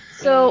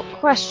So,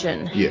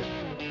 question. Yeah.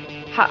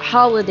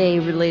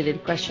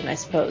 Holiday-related question, I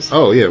suppose.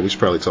 Oh, yeah, we should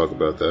probably talk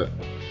about that.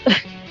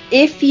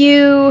 If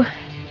you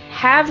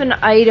have an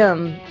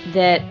item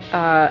that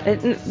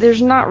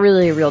there's not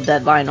really a real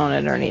deadline on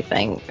it or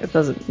anything, it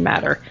doesn't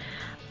matter.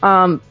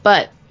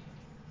 But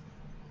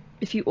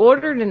if you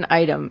ordered an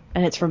item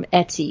and it's from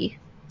Etsy,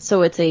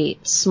 so it's a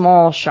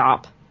small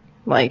shop,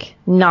 like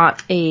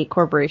not a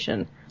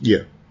corporation.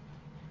 Yeah.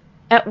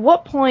 At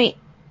what point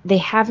they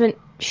haven't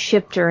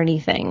shipped or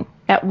anything?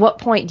 At what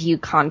point do you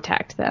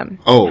contact them?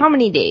 Oh. How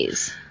many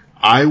days?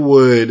 I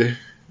would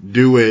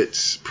do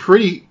it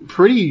pretty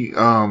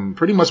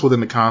much within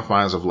the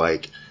confines of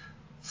like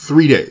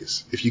 3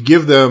 days. If you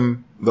give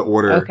them the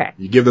order, Okay.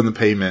 you give them the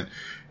payment,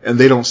 and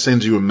they don't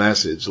send you a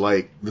message.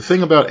 Like, the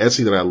thing about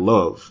Etsy that I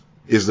love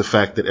is the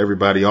fact that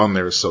everybody on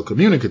there is so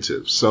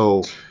communicative.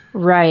 So,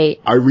 right.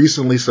 I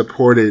recently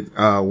supported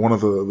one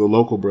of the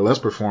local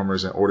burlesque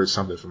performers and ordered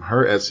something from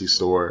her Etsy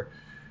store,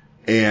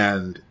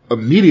 and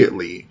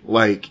immediately,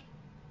 like,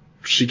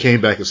 she came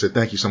back and said,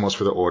 "Thank you so much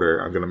for the order.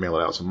 I'm going to mail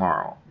it out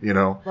tomorrow." You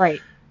know?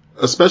 Right.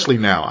 Especially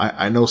now.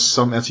 I know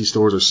some Etsy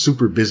stores are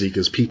super busy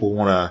because people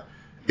want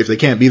to, if they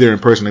can't be there in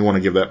person, they want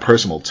to give that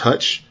personal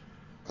touch.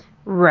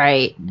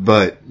 Right.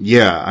 But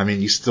yeah, I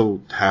mean, you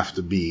still have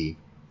to be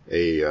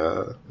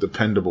a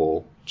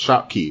dependable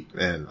shopkeep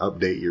and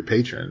update your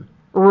patron.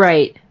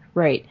 Right.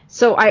 Right.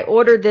 So I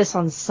ordered this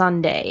on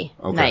Sunday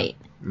night,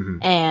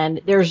 and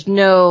there's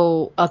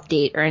no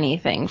update or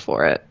anything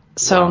for it.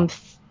 So I'm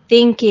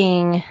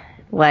thinking,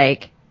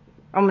 like,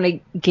 I'm going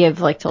to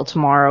give, like, till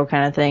tomorrow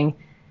kind of thing.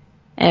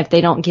 And if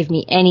they don't give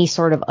me any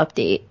sort of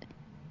update,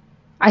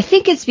 I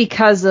think it's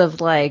because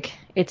of, like,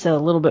 it's a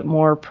little bit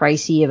more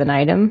pricey of an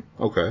item.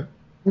 Okay.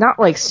 Not,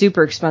 like,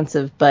 super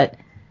expensive, but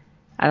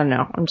I don't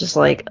know. I'm just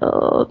like,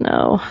 oh,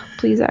 no,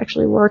 please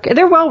actually work.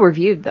 They're well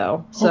reviewed,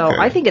 though. So Okay.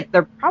 I think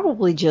they're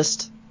probably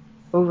just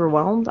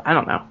overwhelmed. I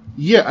don't know.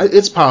 Yeah,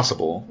 it's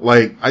possible.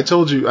 Like, I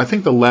told you, I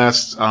think the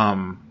last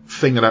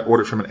thing that I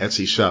ordered from an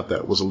Etsy shop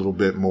that was a little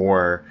bit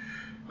more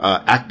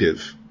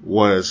active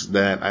was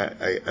that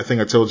I think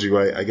I told you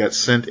I got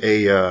sent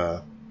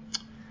that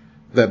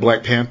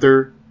Black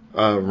Panther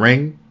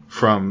ring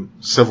from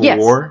Civil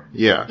War.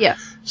 Yeah.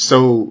 Yes.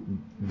 So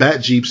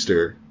Bat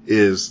Jeepster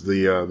is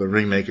the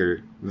ring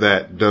maker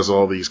that does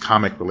all these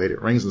comic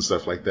related rings and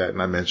stuff like that.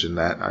 And I mentioned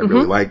that I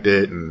really liked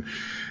it, and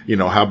you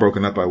know how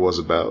broken up I was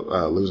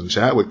about losing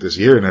Chadwick this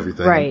year and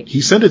everything. Right.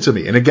 He sent it to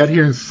me, and it got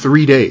here in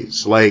 3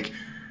 days. Like,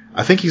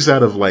 I think he's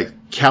out of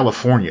like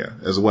California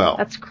as well.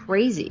 That's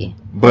crazy.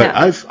 But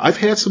yeah. I've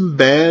had some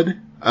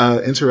bad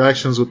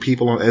interactions with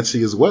people on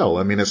Etsy as well.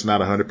 I mean, it's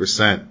not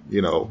 100%,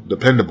 you know,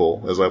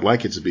 dependable as I'd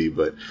like it to be,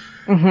 but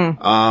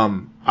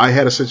I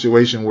had a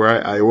situation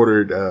where I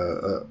ordered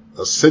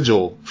a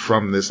sigil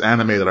from this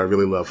anime that I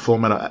really love, Full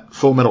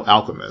Metal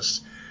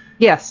Alchemist.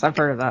 Yes, I've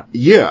heard of that.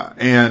 Yeah,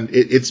 and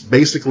it's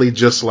basically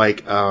just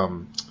like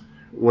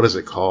what is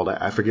it called?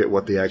 I forget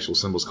what the actual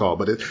symbol's called,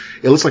 but it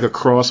looks like a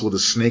cross with a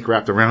snake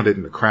wrapped around it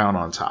and a crown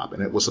on top,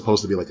 and it was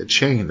supposed to be like a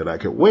chain that I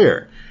could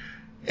wear.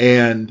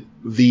 And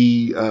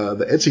the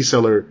Etsy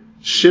seller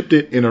shipped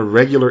it in a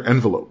regular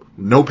envelope,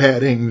 no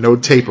padding, no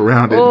tape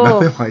around it,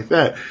 nothing like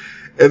that.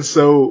 And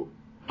so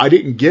I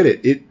didn't get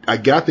it. I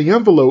got the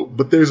envelope,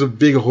 but there's a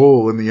big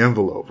hole in the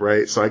envelope,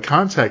 right? So I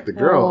contact the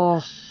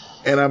girl.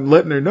 And I'm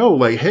letting her know,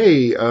 like,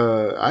 hey,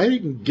 I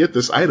didn't get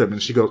this item.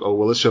 And she goes, oh,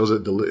 well, it shows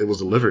it was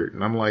delivered.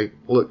 And I'm like,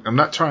 look, I'm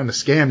not trying to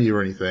scam you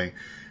or anything.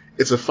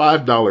 It's a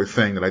 $5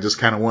 thing that I just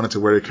kind of wanted to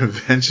wear to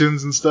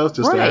conventions and stuff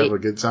just to have a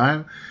good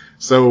time.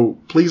 So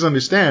please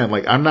understand,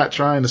 like, I'm not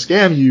trying to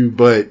scam you,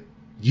 but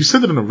you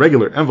sent it in a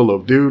regular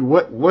envelope, dude.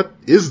 What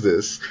is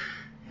this?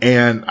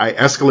 And I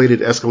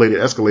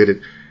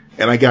escalated,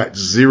 and I got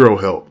zero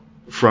help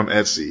from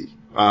Etsy.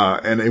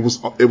 And it was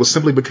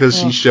simply because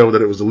she showed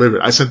that it was delivered.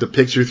 I sent a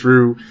picture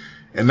through,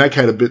 and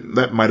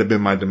that might have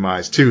been my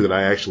demise too, that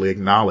I actually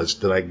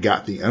acknowledged that I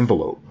got the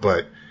envelope,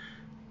 but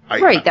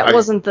that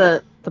wasn't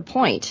the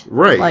point.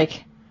 Right.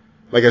 Like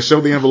I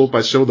showed the envelope,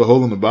 I showed the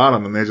hole in the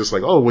bottom, and they're just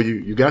like, oh, well,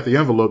 you got the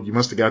envelope, you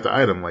must have got the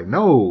item. Like,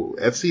 no,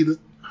 Etsy.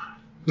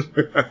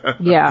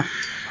 Yeah.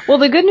 Well,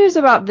 the good news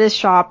about this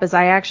shop is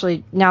I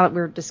actually, now that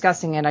we're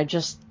discussing it, I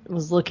just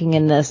was looking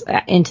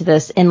into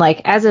this, and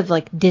like as of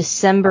like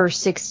December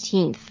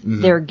 16th,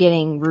 they're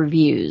getting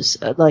reviews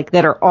like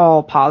that are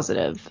all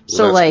positive. Well,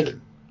 so like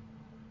good.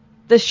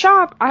 The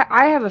shop,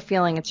 I have a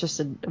feeling it's just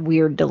a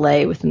weird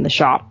delay within the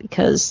shop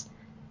because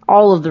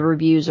all of the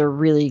reviews are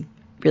really,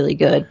 really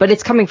good, but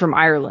it's coming from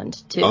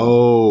Ireland too.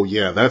 Oh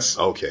yeah, that's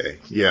okay.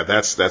 Yeah,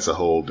 that's a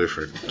whole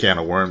different can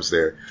of worms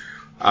there.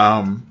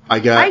 I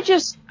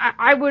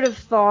would have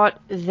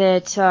thought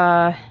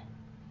that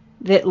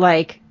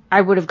like I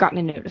would have gotten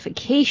a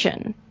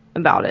notification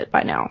about it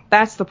by now.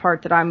 That's the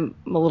part that I'm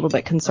a little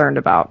bit concerned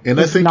about. And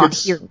I think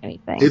hearing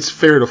anything. It's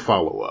fair to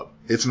follow up.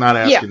 It's not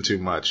asking too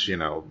much, you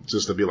know,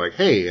 just to be like,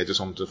 hey, I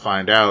just wanted to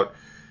find out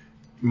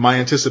my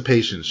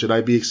anticipation. Should I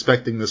be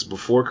expecting this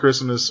before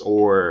Christmas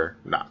or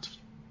not?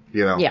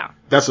 You know? Yeah.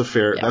 That's a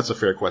fair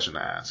question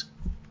to ask.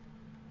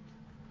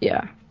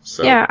 Yeah.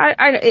 So yeah,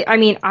 I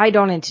mean, I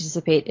don't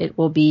anticipate it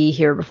will be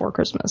here before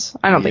Christmas.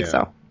 I don't think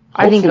so.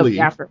 hopefully, I think it'll be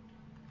after.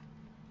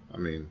 I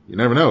mean, you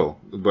never know,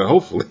 but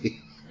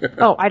hopefully.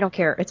 Oh, I don't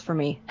care. It's for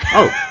me.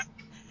 Oh,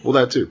 well,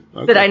 that too.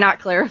 Okay. Did I not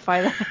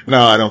clarify that?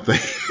 No, I don't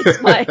think.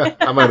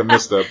 I might have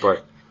missed that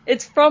part.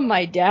 It's from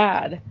my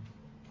dad.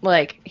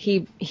 Like,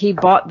 he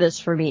bought this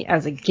for me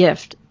as a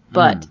gift,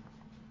 but,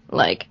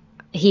 like,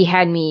 he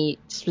had me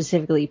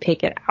specifically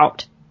pick it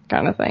out,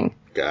 kind of thing.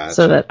 Gotcha.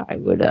 So that I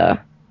would,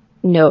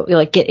 know,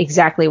 like, get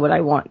exactly what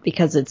I want,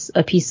 because it's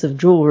a piece of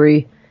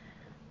jewelry.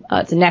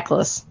 It's a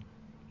necklace.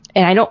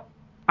 And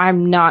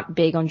I'm not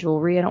big on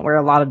jewelry. I don't wear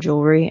a lot of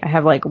jewelry. I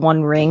have, like,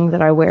 one ring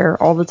that I wear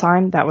all the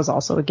time. That was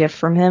also a gift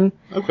from him.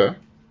 Okay.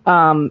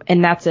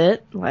 And that's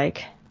it,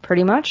 like,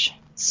 pretty much.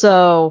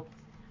 So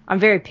I'm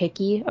very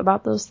picky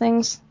about those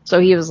things. So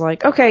he was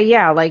like, okay,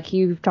 yeah, like,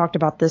 you've talked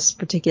about this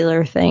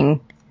particular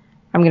thing.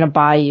 I'm going to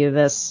buy you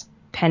this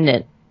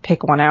pendant.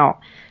 Pick one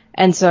out.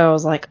 And so I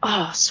was like,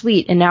 oh,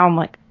 sweet. And now I'm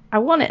like, I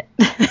want it.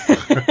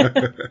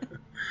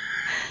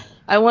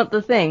 I want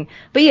the thing.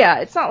 But yeah,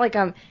 it's not like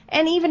and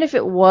even if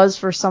it was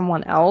for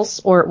someone else,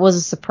 or it was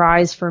a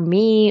surprise for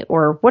me,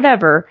 or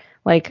whatever,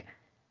 like,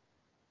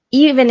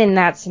 even in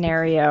that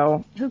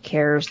scenario, who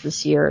cares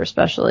this year,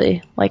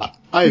 especially? Like,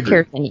 who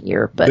cares any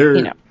year? But,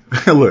 you know.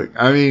 Look,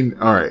 I mean,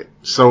 all right.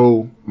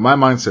 So my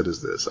mindset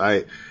is this.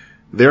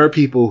 There are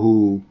people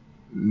who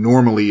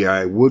normally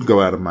I would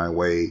go out of my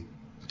way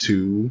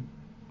to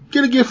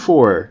get a gift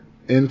for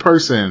in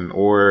person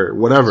or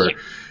whatever,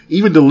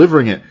 even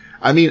delivering it.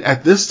 I mean,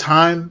 at this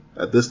time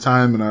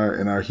in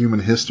our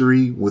human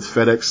history, with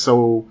FedEx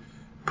so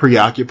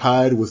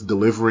preoccupied with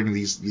delivering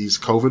these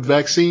COVID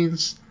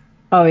vaccines.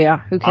 Oh yeah,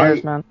 who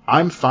cares, man?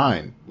 I'm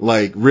fine.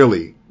 Like,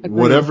 really,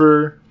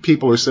 whatever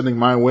people are sending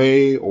my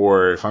way,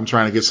 or if I'm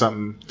trying to get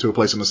something to a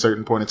place in a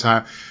certain point in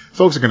time,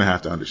 folks are going to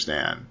have to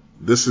understand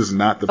this is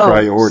not the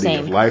priority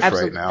of life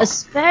right now.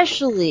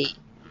 Especially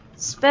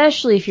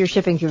if you're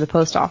shipping through the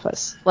post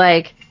office.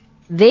 Like,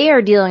 they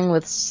are dealing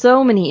with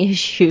so many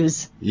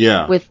issues.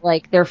 Yeah. With,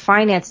 like, their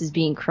finances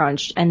being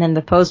crunched, and then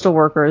the postal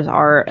workers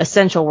are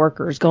essential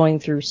workers going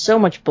through so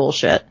much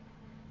bullshit.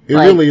 It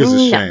really is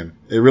a shame.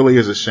 It really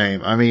is a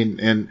shame. I mean,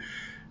 and,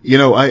 you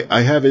know,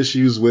 I have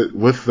issues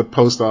with the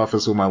post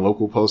office, with my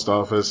local post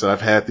office.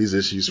 I've had these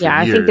issues for years. Yeah,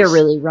 I think they're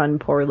really run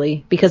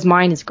poorly, because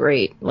mine is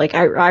great. Like,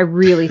 I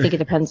really think it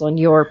depends on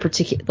your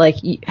particular, like,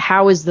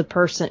 how is the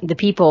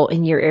people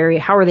in your area,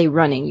 how are they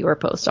running your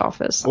post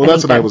office? Well,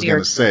 that's what I was going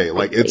to say.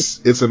 Like,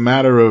 it's a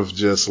matter of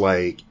just,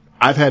 like,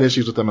 I've had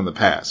issues with them in the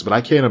past, but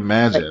I can't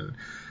imagine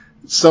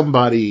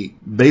somebody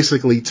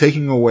basically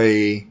taking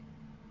away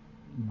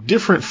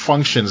different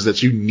functions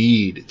that you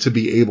need to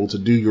be able to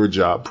do your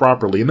job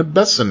properly in the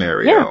best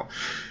scenario. Yeah.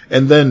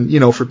 And then, you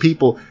know, for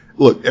people,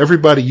 look,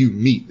 everybody you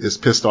meet is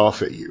pissed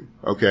off at you.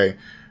 Okay.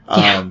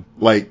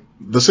 Like,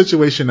 the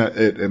situation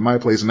at my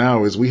place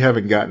now is we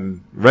haven't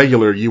gotten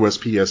regular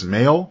USPS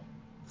mail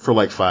for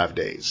like 5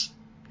 days.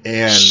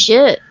 And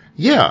shit.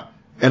 Yeah.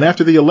 And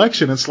after the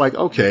election, it's like,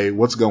 okay,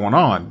 what's going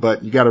on?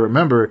 But you got to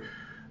remember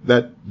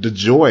that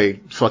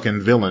DeJoy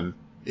fucking villain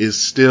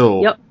is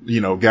still, you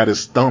know, got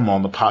his thumb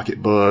on the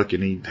pocketbook,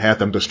 and he had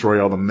them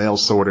destroy all the mail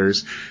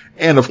sorters.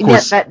 And of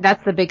course,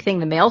 that's the big thing,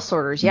 the mail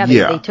sorters. Yeah,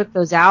 they took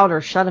those out or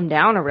shut them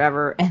down or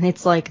whatever, and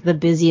it's like the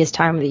busiest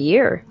time of the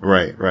year.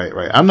 Right.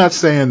 I'm not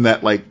saying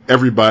that, like,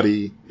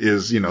 everybody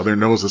is, you know, their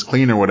nose is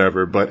clean or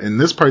whatever, but in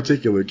this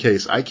particular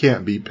case, I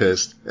can't be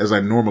pissed as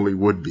I normally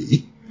would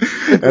be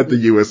at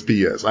the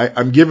USPS.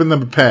 I'm giving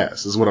them a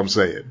pass, is what I'm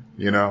saying,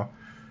 you know?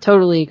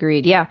 Totally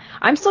agreed. Yeah.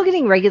 I'm still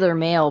getting regular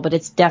mail, but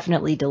it's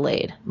definitely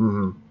delayed.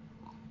 Mm-hmm.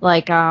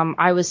 Like,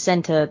 I was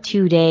sent a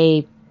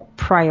 2-day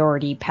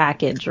priority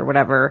package or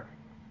whatever,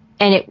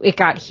 and it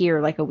got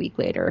here like a week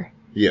later.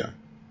 Yeah.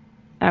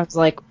 I was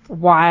like,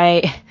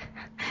 why?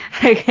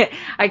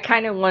 I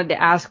kind of wanted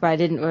to ask, but I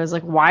didn't. I was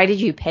like, why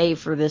did you pay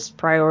for this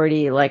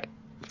priority? Like,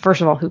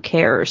 first of all, who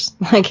cares?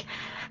 Like,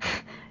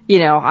 you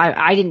know,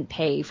 I didn't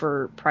pay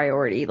for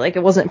priority. Like,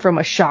 it wasn't from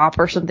a shop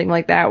or something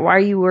like that. Why are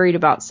you worried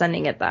about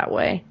sending it that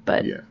way?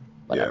 But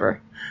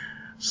whatever. Yeah.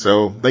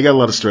 So they got a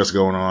lot of stress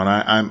going on.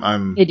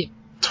 I'm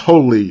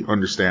totally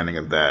understanding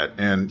of that.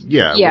 And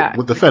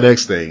with the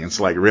FedEx thing,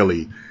 it's like,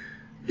 really,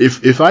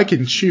 if I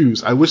can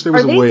choose, I wish there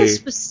was a way. Are they the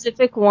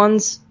specific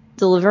ones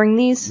delivering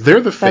these?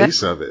 They're the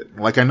face of it.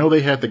 Like, I know they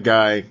had the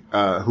guy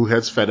who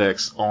heads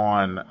FedEx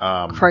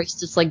on.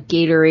 Christ, it's like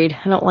Gatorade.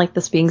 I don't like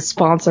this being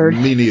sponsored.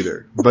 Me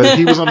neither. But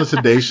he was on the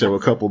Today Show a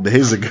couple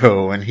days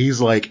ago, and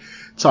he's like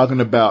talking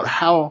about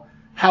how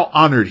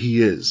honored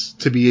he is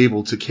to be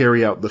able to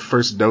carry out the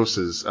first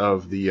doses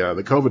of the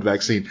COVID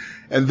vaccine,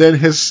 and then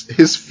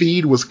his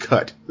feed was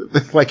cut.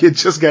 Like, it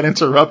just got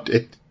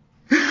interrupted.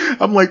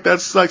 I'm like, that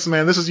sucks,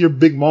 man. This is your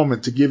big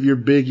moment to give your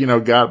big, you know,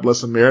 God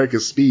bless America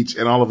speech,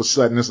 and all of a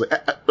sudden it's like,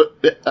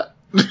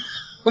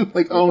 I'm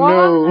like, oh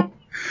no,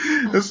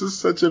 this is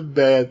such a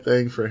bad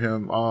thing for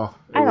him. Oh,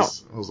 it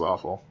was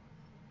awful.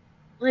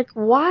 Like,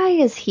 why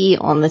is he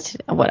on the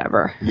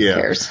whatever? Who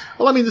cares?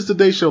 Well, I mean, the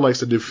Today Show likes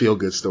to do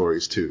feel-good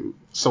stories, too.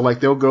 So,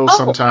 like, they'll go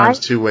sometimes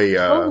to a...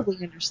 I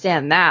totally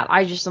understand that.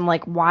 I just am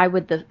like, why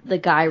would the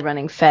guy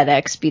running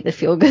FedEx be the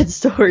feel-good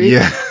story?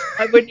 Yeah.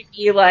 Why wouldn't it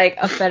be, like,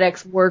 a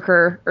FedEx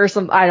worker or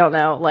something? I don't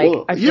know. Like,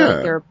 I feel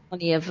like there are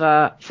plenty of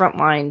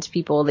frontlines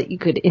people that you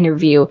could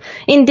interview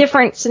in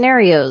different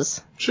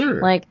scenarios. Sure.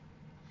 Like,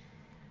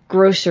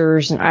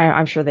 grocers, and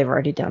I'm sure they've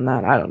already done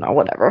that. I don't know,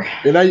 whatever.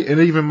 And it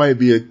even might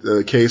be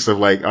a case of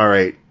like, all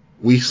right,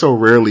 we so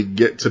rarely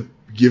get to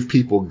give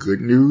people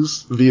good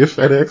news via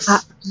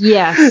FedEx.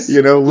 Yes.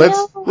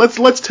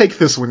 Let's take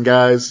this one,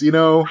 guys.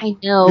 I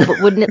know, but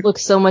wouldn't it look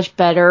so much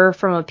better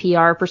from a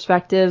PR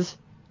perspective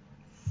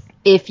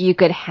if you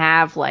could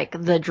have like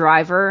the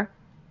driver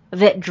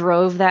that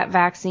drove that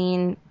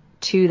vaccine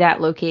to that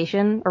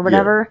location or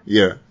whatever?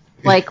 Yeah.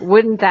 Like,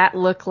 wouldn't that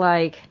look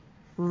like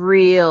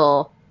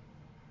real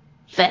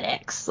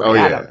FedEx?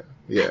 Like,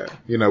 yeah.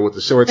 With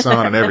the shorts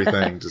on and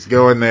everything, just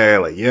go in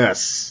there like,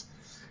 yes,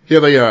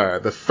 here they are,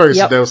 the first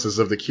doses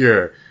of the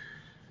cure,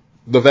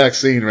 the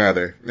vaccine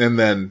rather, and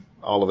then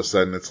all of a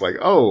sudden it's like,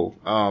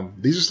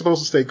 these are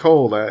supposed to stay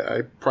cold.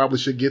 I probably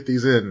should get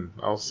these in.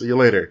 I'll see you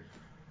later.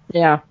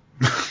 Yeah.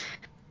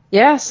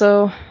 Yeah.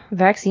 So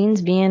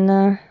vaccines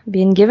being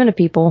given to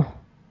people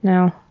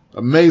now.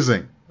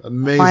 Amazing.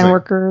 Fine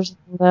workers,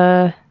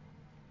 the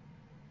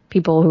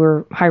people who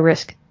are high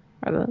risk.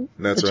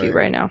 That's right.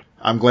 Right now.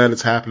 I'm glad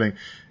it's happening.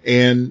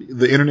 And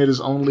the internet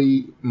is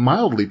only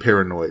mildly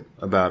paranoid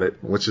about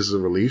it, which is a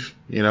relief,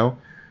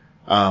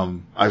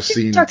 I've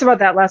seen... We talked about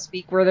that last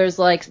week where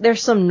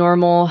there's some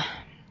normal,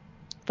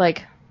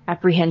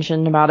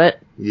 apprehension about it.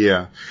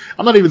 Yeah.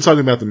 I'm not even talking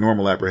about the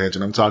normal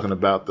apprehension. I'm talking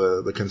about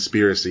the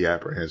conspiracy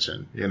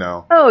apprehension,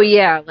 Oh,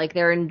 yeah. Like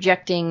they're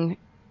injecting,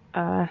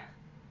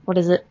 what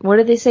is it? What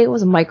did they say it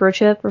was? A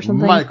microchip or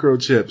something?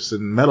 Microchips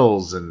and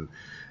metals and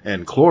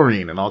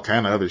chlorine and all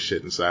kind of other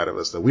shit inside of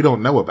us that we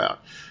don't know about.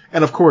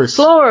 And of course,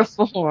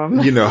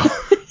 chloroform.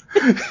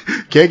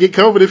 Can't get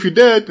COVID if you're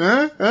dead,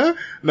 huh?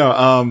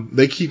 No,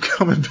 they keep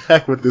coming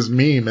back with this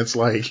meme. It's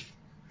like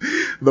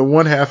the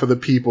one half of the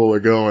people are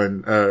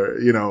going,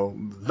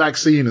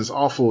 vaccine is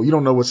awful. You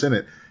don't know what's in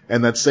it.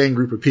 And that same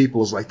group of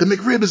people is like, the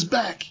McRib is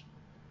back.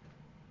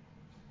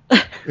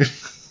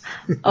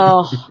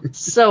 Oh,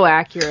 so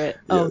accurate.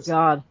 Yes. Oh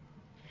God.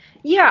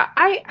 Yeah,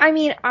 I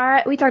mean,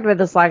 we talked about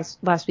this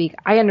last week.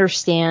 I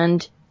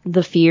understand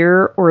the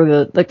fear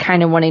or the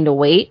kind of wanting to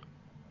wait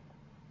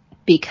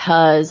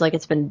because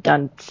it's been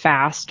done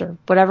fast or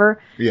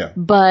whatever. Yeah.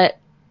 But,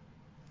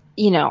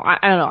 I don't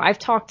know. I've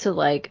talked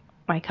to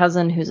my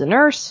cousin who's a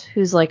nurse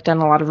who's done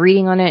a lot of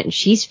reading on it and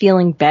she's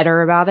feeling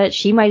better about it.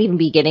 She might even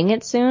be getting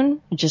it soon.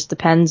 It just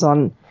depends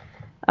on,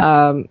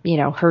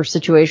 her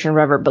situation or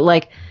whatever.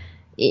 But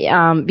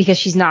because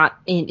she's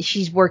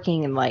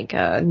working in a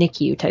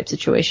NICU type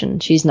situation.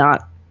 She's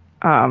not,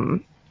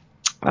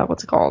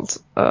 what's it called?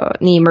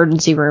 In the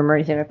emergency room or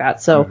anything like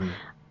that. So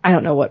I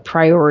don't know what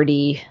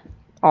priority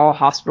all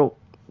hospital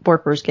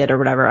workers get or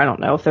whatever. I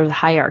don't know if there's a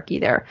hierarchy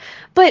there,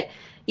 but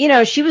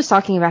she was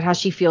talking about how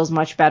she feels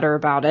much better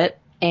about it.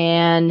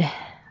 And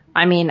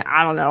I mean,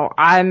 I don't know.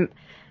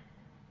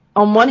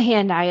 On one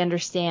hand, I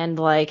understand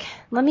let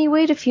me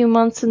wait a few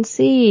months and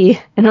see.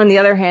 And on the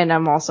other hand,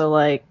 I'm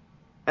also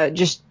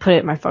just put it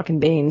in my fucking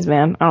veins,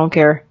 man. I don't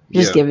care.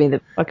 Just give me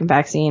the fucking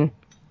vaccine.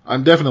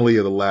 I'm definitely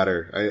the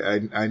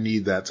latter. I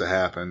need that to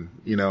happen.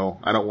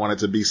 I don't want it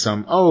to be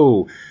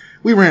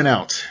we ran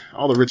out.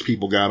 All the rich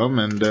people got them,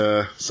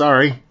 and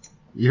sorry,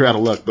 you're out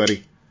of luck,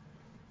 buddy.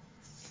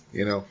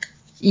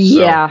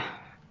 Yeah.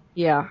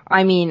 Yeah.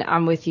 I mean,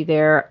 I'm with you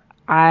there.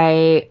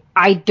 I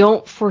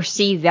don't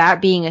foresee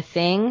that being a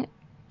thing,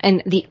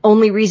 and the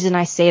only reason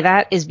I say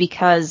that is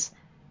because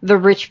the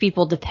rich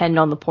people depend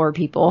on the poor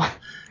people.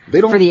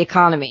 For the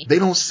economy. They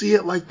don't see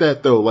it like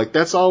that though.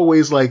 That's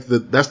always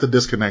that's the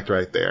disconnect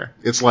right there.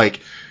 It's like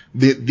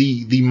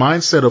the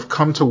mindset of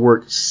come to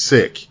work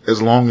sick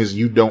as long as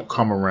you don't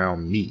come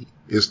around me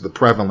is the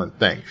prevalent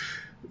thing.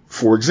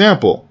 For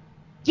example,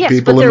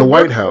 people in the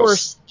White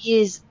House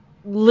is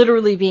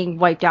literally being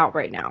wiped out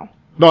right now.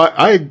 No,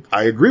 I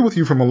agree with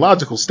you from a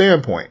logical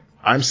standpoint.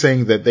 I'm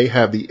saying that they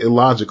have the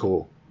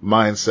illogical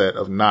mindset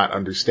of not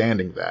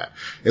understanding that.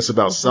 It's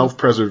about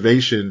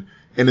self-preservation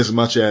in as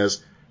much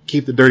as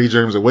keep the dirty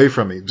germs away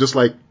from me. Just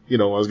like, I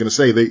was going to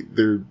say,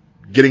 they're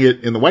getting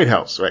it in the White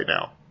House right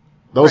now.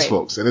 Those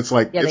folks. And it's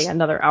they got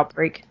another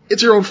outbreak.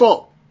 It's your own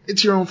fault.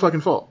 It's your own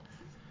fucking fault.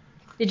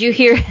 Did you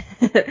hear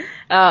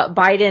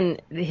Biden,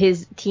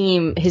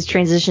 his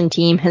transition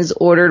team has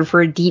ordered for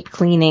a deep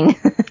cleaning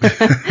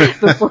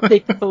before they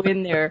go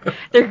in there.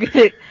 They're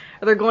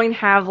going to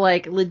have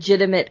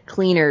legitimate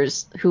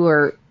cleaners who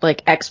are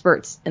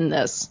experts in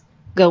this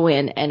go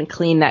in and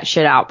clean that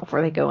shit out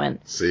before they go in.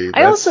 See,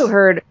 I also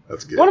heard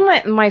one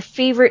of my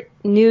favorite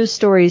news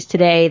stories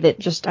today that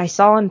just I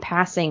saw in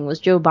passing was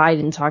Joe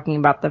Biden talking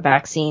about the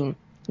vaccine.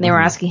 And they were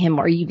asking him,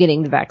 "Are you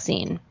getting the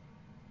vaccine?"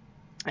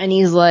 And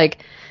he's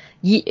like,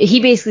 he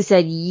basically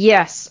said,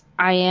 "Yes,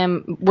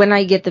 when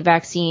I get the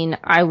vaccine,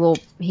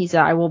 he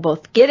said, I will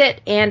both get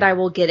it and I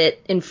will get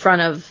it in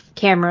front of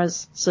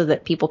cameras so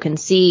that people can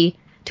see,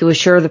 to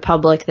assure the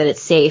public that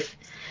it's safe.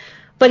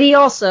 But he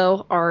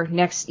also, our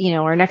next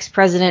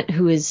president,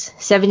 who is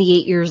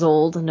 78 years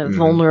old and a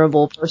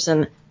vulnerable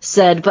person,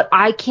 said, but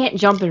I can't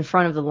jump in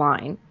front of the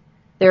line.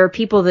 There are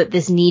people that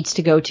this needs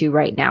to go to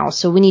right now,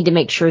 so we need to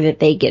make sure that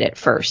they get it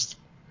first.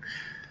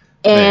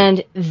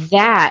 And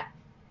that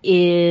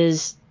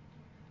is,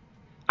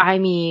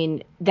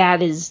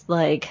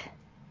 like,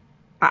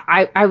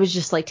 I was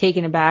just like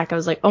taken aback. I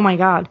was like, oh my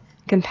God,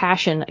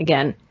 compassion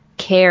again.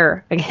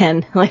 Care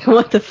again. Like,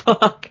 what the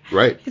fuck?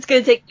 Right. It's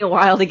going to take me a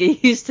while to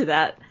get used to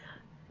that.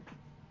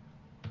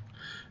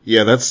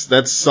 Yeah,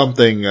 that's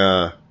something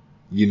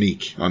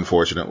unique,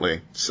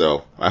 unfortunately.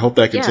 So I hope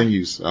that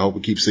continues. I hope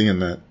we keep seeing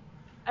that.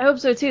 I hope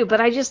so too, but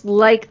I just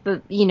like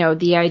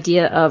the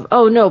idea of,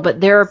 oh no,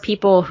 but there are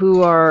people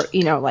who are,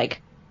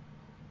 like,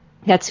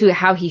 that's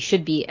how he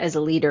should be as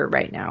a leader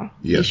right now.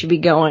 Yeah. He should be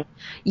going,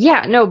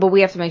 yeah, no, but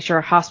we have to make sure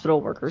our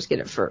hospital workers get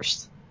it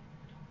first.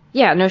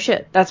 Yeah, no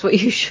shit. That's what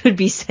you should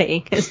be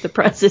saying as the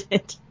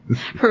president.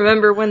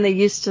 Remember when they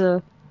used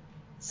to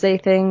say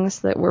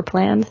things that were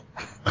planned?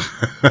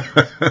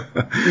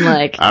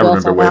 Like, I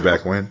remember way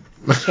back when.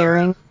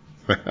 Caring.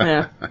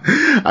 Yeah.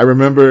 I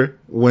remember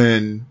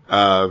when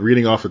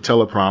reading off a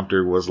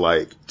teleprompter was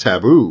like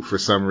taboo for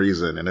some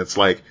reason, and it's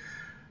like,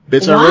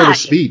 bitch, I wrote a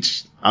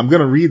speech. I'm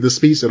gonna read the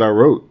speech that I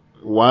wrote.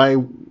 Why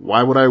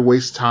would I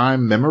waste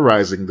time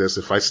memorizing this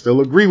if I still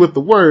agree with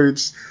the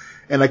words?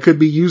 And I could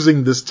be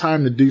using this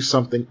time to do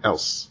something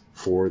else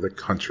for the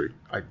country.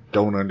 I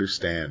don't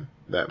understand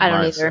that mindset. I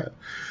don't either.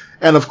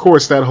 And of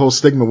course, that whole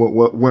stigma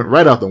went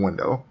right out the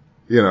window.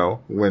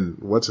 When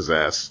what's his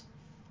ass?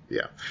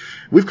 Yeah,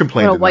 we've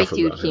complained enough white about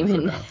dude him came for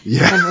in. now.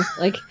 Yeah,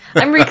 like,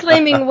 I'm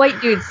reclaiming white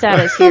dude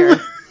status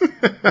here.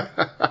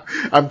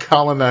 I'm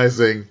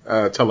colonizing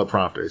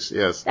teleprompters.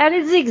 Yes, that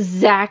is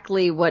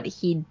exactly what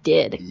he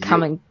did.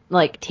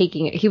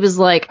 Taking it. He was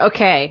like,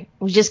 okay,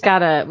 we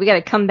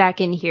gotta come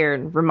back in here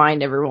and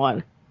remind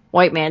everyone,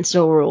 white man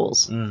still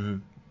rules. Mm-hmm.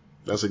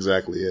 That's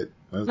exactly it.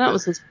 That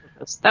was his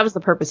purpose. That was the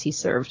purpose he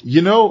served.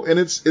 And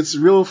it's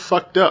real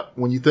fucked up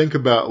when you think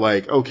about,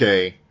 like,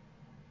 okay,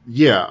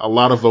 yeah, a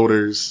lot of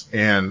voters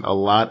and a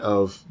lot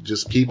of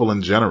just people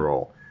in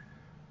general,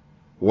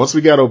 once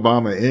we got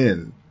Obama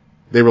in,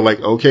 they were like,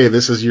 okay,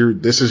 this is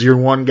your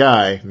one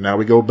guy. Now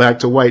we go back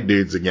to white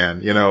dudes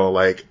again.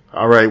 Like,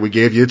 all right, we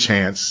gave you a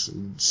chance,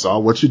 saw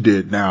what you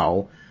did.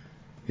 Now,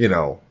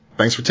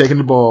 thanks for taking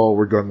the ball.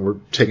 We're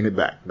taking it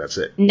back. That's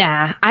it.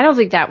 Nah, I don't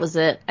think that was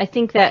it. I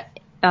think that,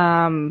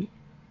 I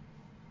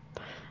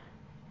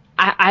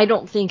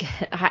don't think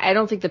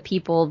the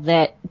people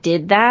that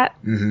did that,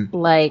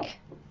 like,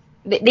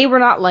 they were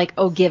not like,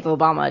 oh, give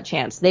Obama a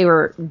chance. They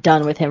were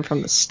done with him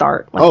from the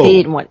start. Like, they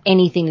didn't want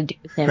anything to do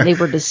with him. They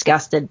were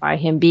disgusted by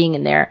him being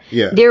in there.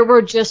 Yeah. There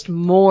were just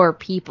more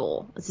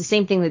people. It's the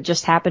same thing that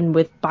just happened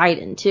with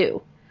Biden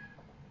too.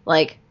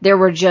 Like, there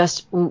were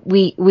just,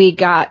 we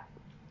got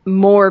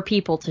more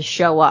people to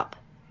show up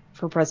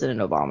for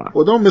President Obama.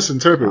 Well, don't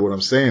misinterpret what I'm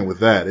saying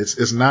with that.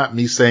 It's not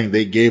me saying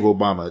they gave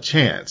Obama a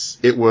chance.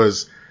 It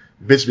was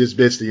bitch, bitch,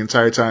 bitch the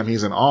entire time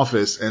he's in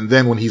office. And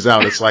then when he's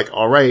out, it's like,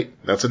 all right,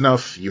 that's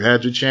enough. You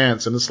had your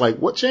chance. And it's like,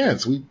 what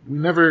chance? We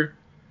never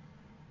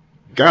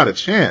got a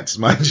chance,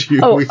 mind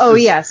you.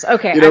 Yes.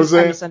 Okay. I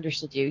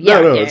misunderstood you. Yeah.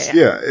 No,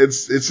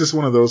 it's just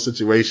one of those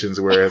situations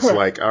where it's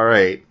like, all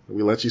right,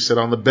 we let you sit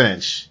on the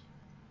bench.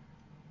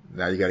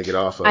 Now you got to get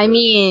off of it. I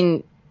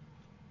mean,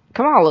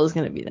 Kamala's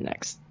going to be the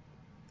next.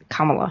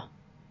 Kamala's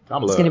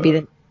going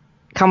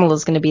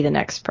to be the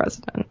next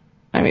president.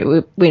 I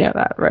mean, we know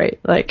that, right?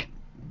 Like,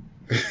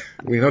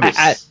 we know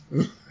this.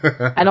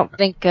 I don't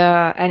think,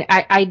 and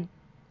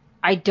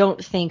I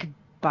don't think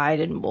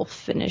Biden will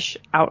finish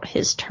out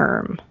his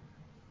term.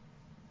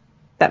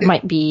 That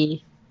might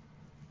be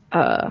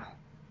a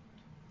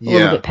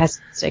little bit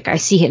pessimistic. I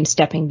see him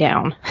stepping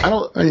down.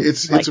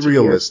 It's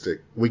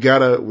realistic. We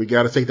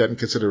gotta take that in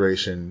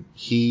consideration.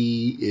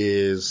 He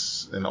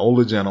is an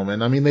older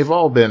gentleman. I mean, they've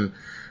all been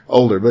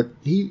older, but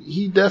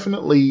he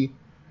definitely.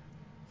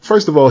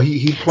 First of all,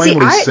 he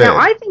plainly said. Now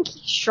I think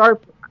he's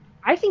sharp.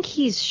 I think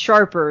he's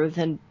sharper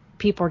than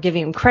people are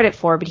giving him credit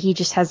for, but he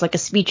just has like a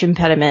speech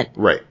impediment.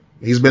 Right.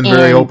 He's been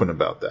very open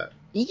about that.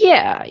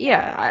 Yeah.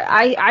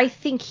 I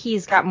think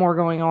he's got more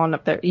going on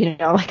up there.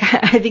 Like,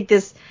 I think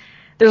there's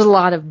a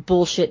lot of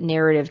bullshit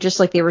narrative, just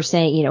like they were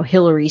saying,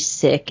 Hillary's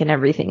sick and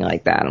everything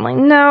like that. I'm like,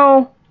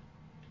 no,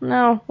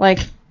 like,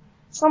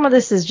 some of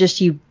this is just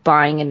you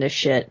buying into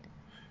shit.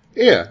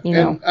 Yeah.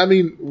 And I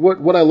mean,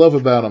 what I love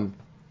about him,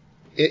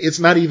 it's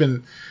not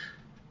even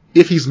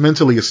if he's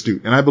mentally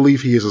astute, and I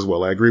believe he is as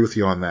well. I agree with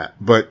you on that.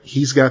 But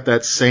he's got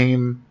that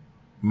same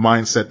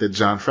mindset that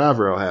Jon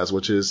Favreau has,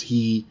 which is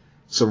he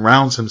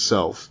surrounds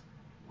himself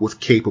with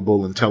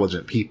capable,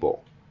 intelligent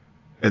people.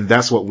 And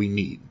that's what we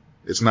need.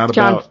 It's not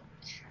about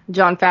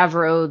Jon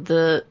Favreau,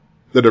 the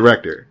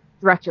director.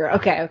 director.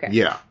 Okay.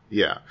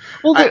 Yeah.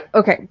 Well,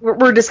 okay,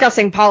 we're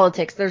discussing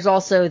politics. There's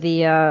also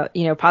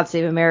the Pod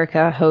Save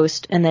America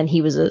host, and then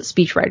he was a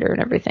speechwriter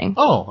and everything.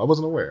 Oh, I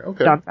wasn't aware.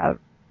 Okay. Jon Favreau.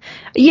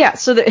 Yeah,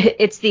 so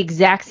it's the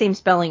exact same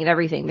spelling and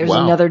everything. There's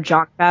another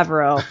Jon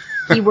Favreau.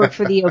 He worked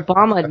for the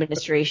Obama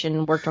administration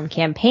and worked on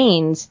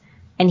campaigns,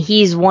 and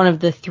he's one of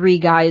the 3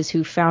 guys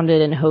who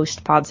founded and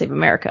host Pod Save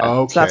America.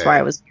 Okay. So that's why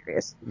I was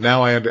curious.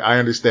 Now I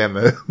understand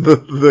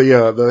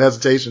the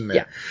hesitation there.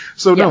 Yeah.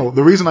 So no,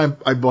 the reason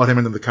I brought him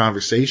into the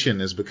conversation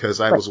is because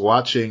I was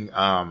watching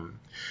that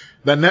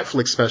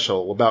Netflix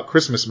special about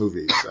Christmas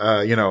movies.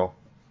 The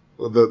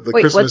Wait,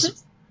 Christmas. what's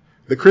this?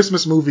 The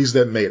Christmas movies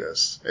that made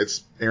us.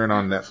 It's airing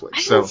on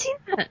Netflix. I haven't seen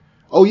that.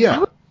 Oh,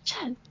 yeah.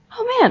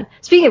 Oh, man.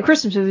 Speaking of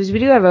Christmas movies, we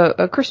do have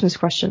a Christmas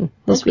question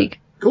this week.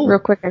 Cool. Real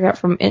quick, I got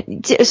from...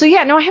 So,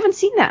 yeah, no, I haven't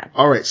seen that.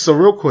 All right. So,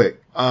 real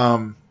quick.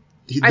 I've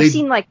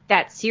seen,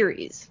 that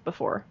series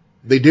before.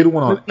 They did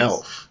one on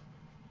Elf.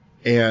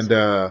 And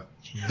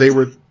they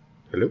were...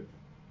 Hello?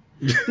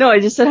 No, I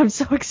just said I'm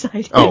so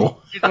excited. Oh.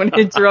 I didn't want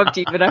to interrupt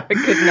you, but I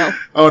couldn't help.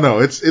 Oh, no.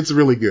 It's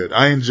really good.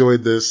 I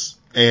enjoyed this.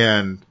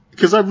 And...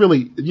 because I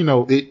really,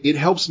 it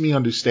helps me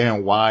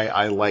understand why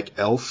I like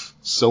Elf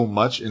so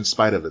much in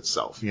spite of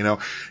itself,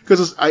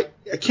 because I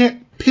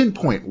can't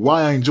pinpoint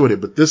why I enjoyed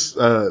it, but this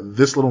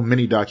little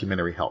mini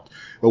documentary helped.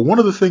 But one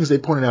of the things they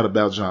pointed out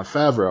about Jon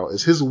Favreau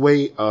is his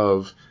way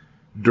of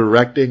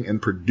directing and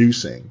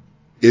producing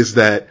is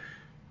that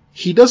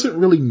he doesn't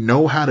really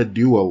know how to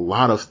do a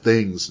lot of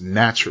things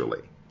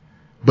naturally,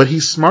 but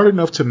he's smart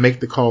enough to make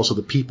the calls to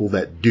the people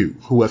that do,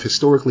 who have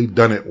historically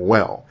done it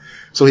well.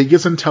 So he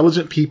gets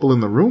intelligent people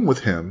in the room with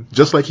him,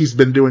 just like he's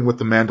been doing with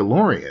The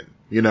Mandalorian,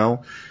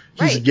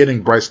 He's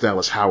getting Bryce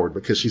Dallas Howard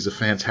because she's a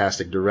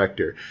fantastic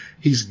director.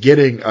 He's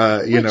getting, Dave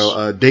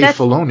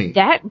Filoni.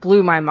 That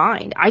blew my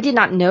mind. I did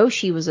not know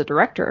she was a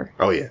director.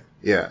 Oh, yeah.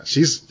 Yeah.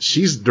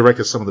 She's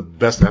directed some of the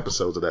best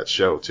episodes of that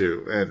show,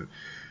 too. And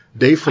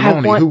Dave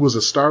Filoni, who was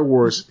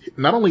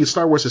not only a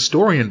Star Wars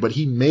historian, but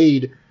he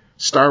made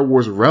Star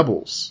Wars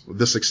Rebels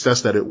the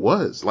success that it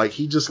was.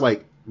 He just,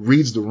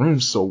 reads the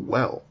room so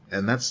well.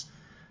 And that's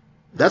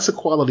a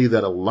quality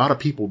that a lot of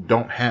people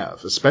don't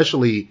have,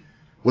 especially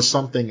with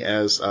something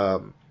as,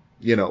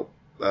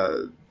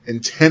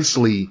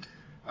 intensely,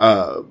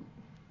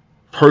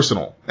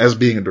 personal as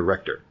being a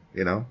director,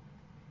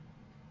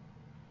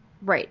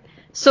 Right.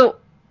 So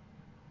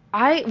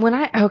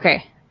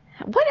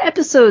what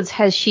episodes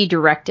has she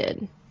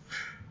directed?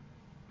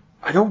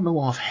 I don't know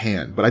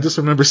offhand, but I just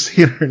remember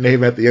seeing her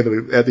name at the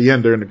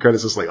end during the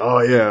credits. It's like, oh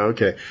yeah,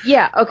 okay.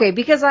 Yeah, okay,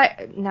 because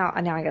now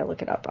I gotta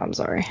look it up. I'm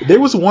sorry. There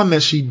was one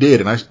that she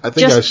did, and I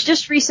think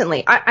just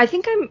recently. I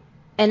think I'm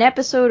an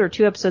episode or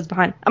 2 episodes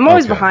behind. I'm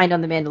always behind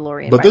on The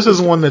Mandalorian. But this is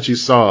one that you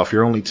saw if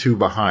you're only 2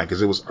 behind,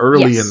 because it was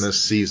early in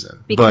this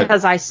season.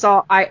 Because I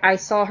saw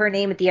her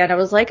name at the end. I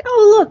was like,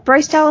 oh look,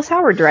 Bryce Dallas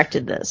Howard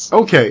directed this.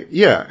 Okay,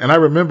 yeah, and I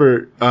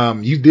remember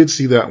you did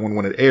see that one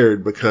when it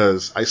aired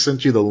because I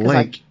sent you the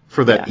link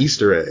for that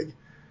Easter egg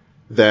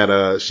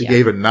that she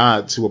gave a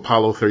nod to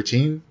Apollo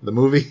 13, the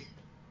movie.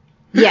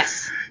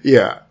 Yes.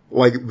 Yeah,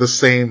 the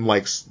same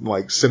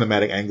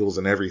cinematic angles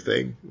and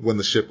everything when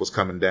the ship was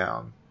coming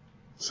down.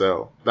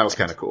 So that was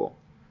kind of cool.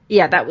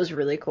 Yeah, that was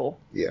really cool.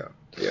 Yeah.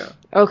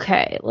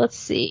 Okay, let's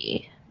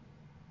see.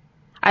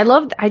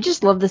 I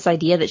just love this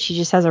idea that she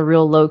just has a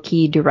real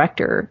low-key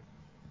director.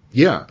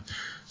 Yeah.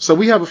 So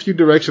we have a few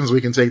directions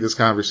we can take this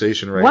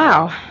conversation right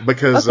now.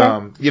 Because,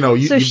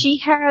 she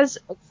has...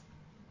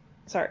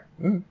 Sorry.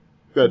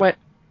 Good. What?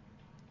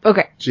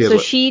 Okay.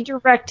 She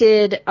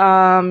directed...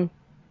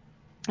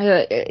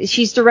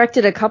 she's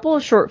directed a couple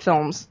of short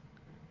films.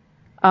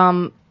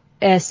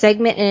 A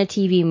segment in a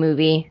TV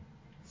movie.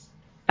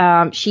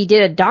 She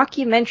did a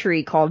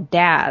documentary called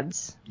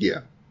Dads.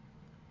 Yeah.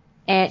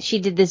 And she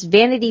did this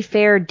Vanity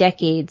Fair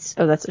Decades.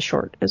 Oh, that's a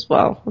short as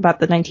well, about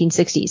the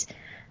 1960s.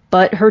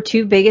 But her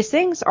 2 biggest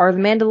things are The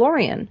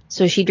Mandalorian.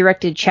 So she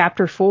directed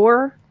Chapter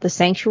 4, The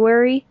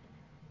Sanctuary,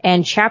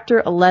 and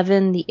Chapter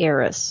 11, The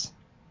Heiress.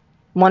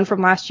 One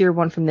from last year,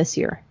 one from this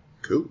year.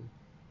 Cool.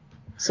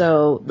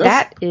 So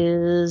that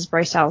is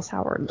Bryce Dallas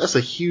Howard. That's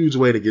a huge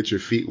way to get your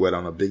feet wet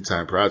on a big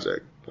time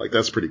project.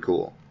 That's pretty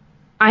cool.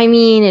 I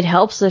mean, it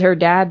helps that her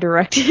dad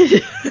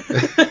directed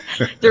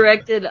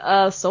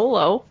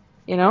Solo,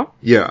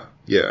 Yeah,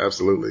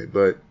 absolutely.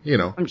 But,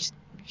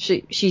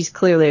 she's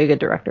clearly a good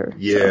director.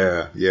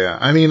 Yeah, so. Yeah.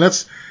 I mean,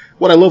 that's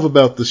what I love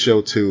about the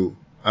show too,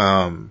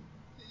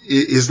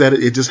 is that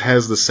it just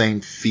has the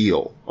same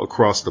feel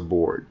across the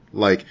board.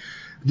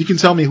 You can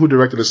tell me who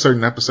directed a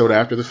certain episode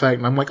after the fact,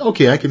 and I'm like,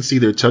 okay, I can see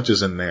their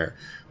touches in there.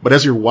 But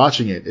as you're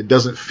watching it, it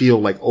doesn't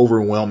feel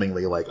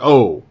overwhelmingly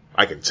oh,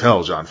 I can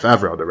tell Jon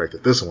Favreau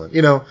directed this one.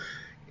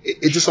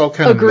 It just all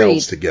kind of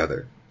melds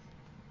together.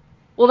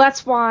 Well,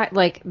 that's why,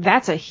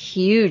 that's a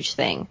huge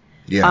thing.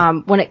 Yeah.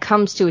 When it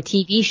comes to a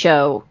TV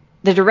show,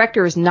 the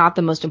director is not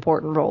the most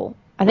important role.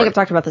 I think I've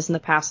talked about this in the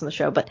past on the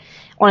show, but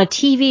on a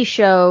TV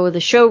show, the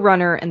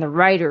showrunner and the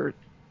writer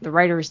the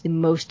writer is the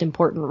most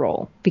important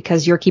role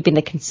because you're keeping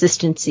the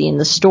consistency in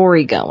the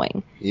story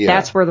going. Yeah.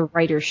 That's where the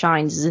writer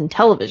shines, is in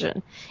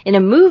television. In a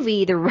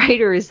movie, the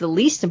writer is the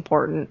least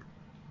important.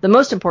 The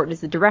most important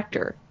is the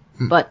director.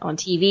 But on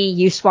TV,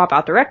 you swap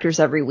out directors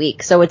every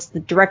week. So it's the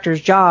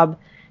director's job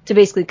to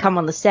basically come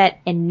on the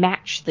set and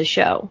match the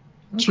show,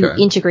 to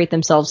integrate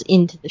themselves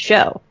into the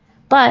show.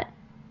 But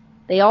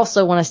they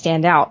also want to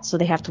stand out, so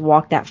they have to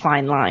walk that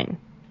fine line.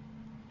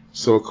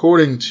 So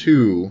according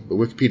to the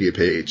Wikipedia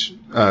page,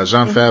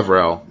 Jon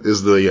Favreau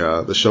is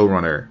the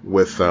showrunner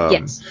with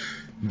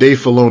Dave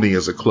Filoni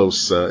as a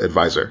close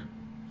advisor.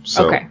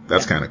 So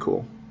that's kind of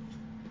cool.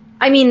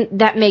 I mean,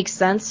 that makes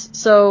sense.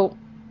 So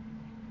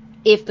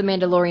if The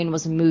Mandalorian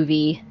was a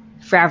movie,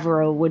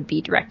 Favreau would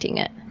be directing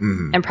it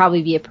and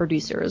probably be a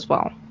producer as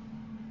well.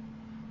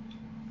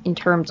 In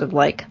terms of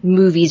like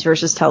movies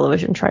versus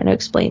television, trying to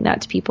explain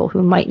that to people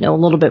who might know a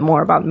little bit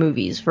more about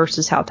movies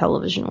versus how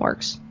television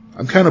works.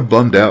 I'm kind of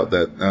bummed out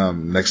that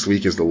next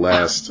week is the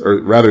last,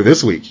 or rather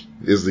this week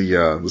is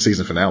the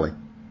season finale.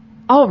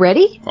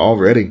 Already?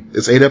 Already.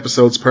 It's 8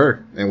 episodes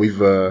per, and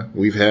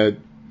we've had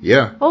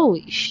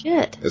Holy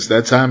shit! It's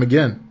that time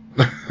again.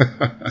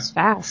 It's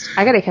fast.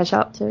 I gotta catch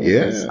up too.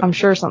 Yeah. I'm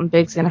sure something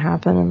big's gonna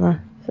happen in the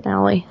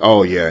finale.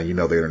 Oh yeah, you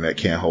know the internet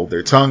can't hold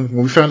their tongue.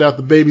 When we found out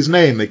the baby's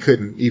name, they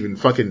couldn't even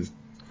fucking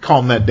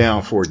calm that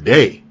down for a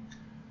day.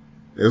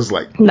 It was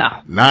like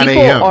 9 a.m.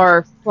 People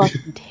are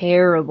fucking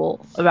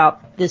terrible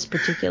about this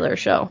particular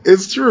show.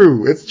 It's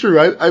true.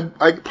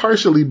 I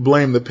partially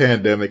blame the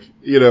pandemic,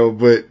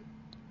 but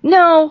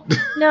no,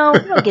 we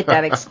don't get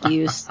that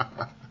excuse.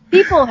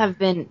 People have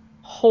been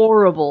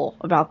horrible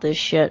about this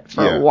shit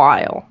for a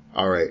while.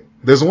 All right.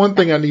 There's one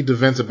thing I need to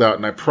vent about,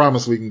 and I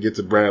promise we can get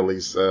to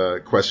Bradley's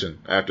question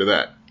after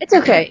that. It's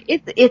okay.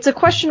 It's a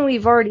question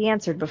we've already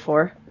answered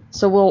before,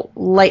 so we'll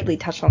lightly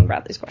touch on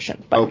Bradley's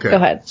question. But go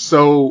ahead.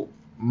 So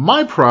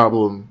my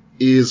problem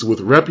is with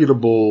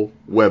reputable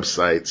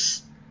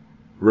websites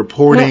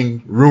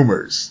reporting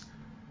rumors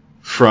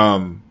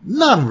from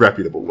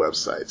non-reputable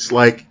websites.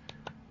 Like,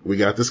 we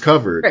got this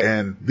covered,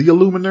 and the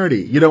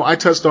Illuminati. I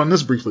touched on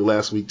this briefly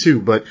last week too,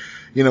 but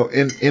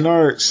in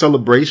our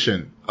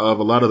celebration of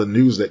a lot of the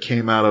news that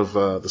came out of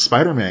the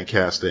Spider-Man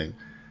casting,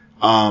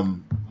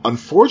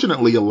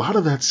 unfortunately, a lot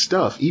of that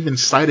stuff, even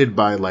cited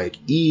by like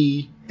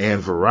E! And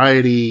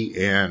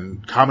Variety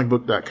and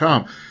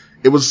comicbook.com,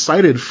 it was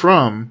cited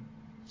from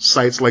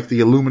sites like the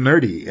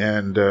Illuminati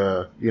and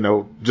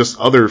just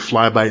other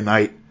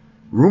fly-by-night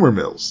rumor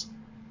mills.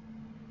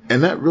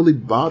 And that really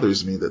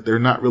bothers me that they're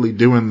not really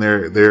doing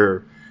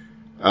their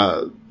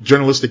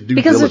journalistic due diligence.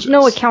 Because there's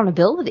no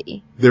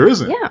accountability. There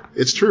isn't. Yeah.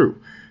 It's true.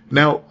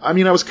 Now, I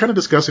mean, I was kind of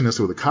discussing this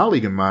with a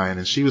colleague of mine,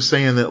 and she was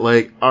saying that,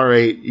 like, all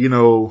right,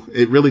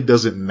 it really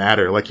doesn't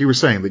matter. Like you were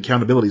saying, the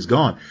accountability's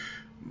gone.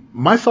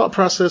 My thought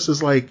process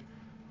is like,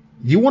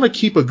 you want to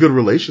keep a good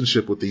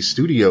relationship with these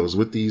studios,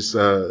 with these,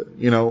 with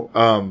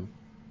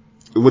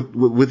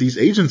these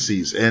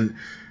agencies, and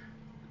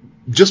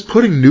just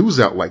putting news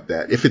out like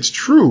that. If it's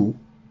true,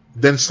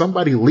 then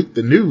somebody leaked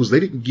the news. They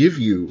didn't give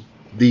you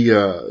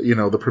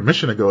the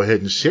permission to go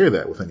ahead and share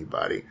that with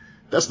anybody.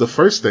 That's the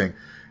first thing.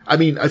 I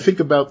mean, I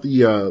think about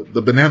the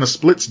Banana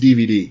Splits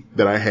DVD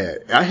that I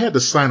had. I had to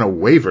sign a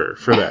waiver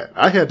for that.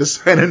 I had to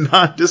sign a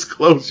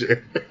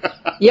non-disclosure.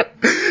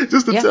 Yep.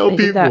 Just to tell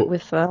people. That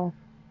with, to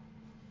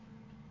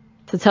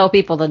tell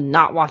people to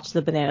not watch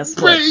the Banana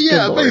Splits.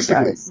 Yeah,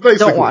 basically.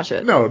 Don't watch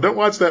it. No, don't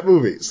watch that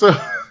movie. So,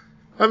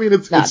 I mean,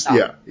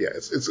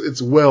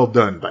 it's well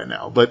done by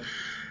now. But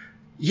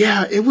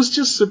yeah, it was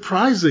just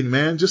surprising,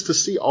 man, just to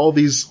see all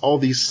these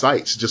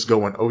sites just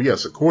going, oh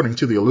yes, according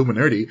to the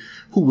Illuminati,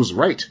 who was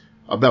right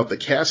about the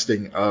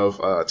casting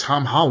of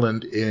Tom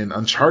Holland in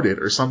Uncharted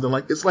or something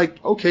like this. It's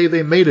like, okay,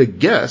 they made a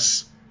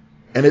guess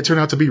and it turned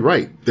out to be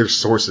right. Their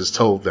sources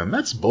told them.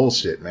 That's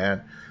bullshit,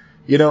 man.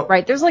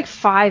 Right. There's like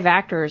 5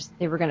 actors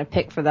they were going to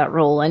pick for that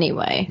role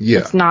anyway. Yeah.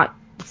 It's not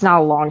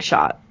a long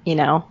shot,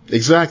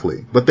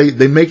 Exactly. But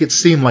they make it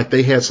seem like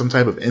they had some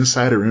type of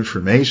insider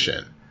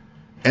information.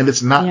 And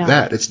it's not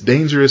that. It's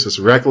dangerous. It's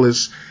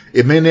reckless.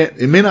 It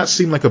may not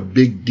seem like a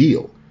big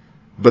deal.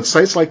 But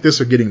sites like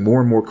this are getting more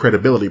and more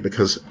credibility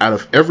because out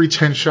of every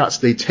 10 shots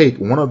they take,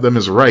 one of them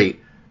is right,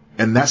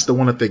 and that's the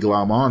one that they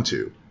glom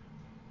onto.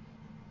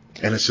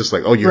 And it's just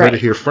like, oh, you heard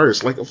it here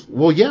first. Like,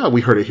 well, yeah, we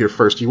heard it here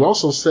first. You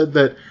also said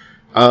that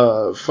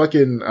I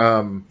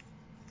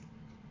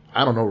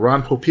don't know,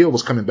 Ron Popeil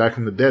was coming back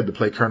from the dead to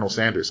play Colonel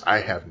Sanders. I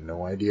have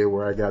no idea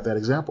where I got that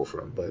example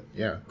from, but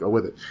yeah, go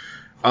with it.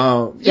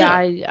 I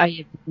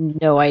have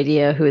no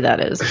idea who that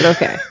is, but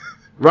okay.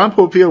 Ron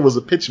Popeil was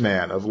a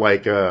pitchman of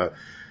like, you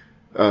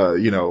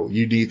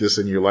need this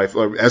in your life,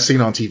 as seen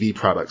on TV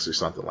products or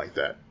something like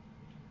that.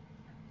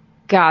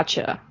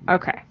 Gotcha.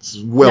 Okay. It's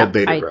dated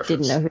reference. I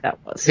didn't know who that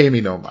was. Pay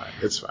me no mind.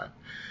 It's fine.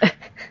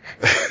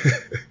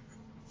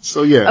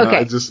 So yeah,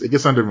 okay. It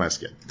gets under my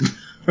skin.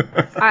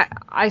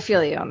 I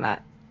feel you on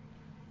that.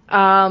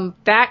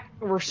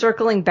 We're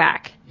circling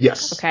back.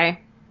 Yes. Okay.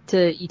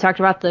 You talked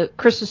about the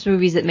Christmas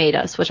movies that made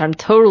us, which I'm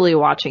totally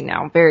watching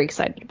now. I'm very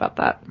excited about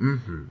that.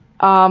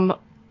 Mm-hmm.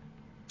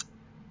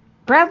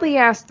 Bradley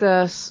asked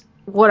us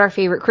what our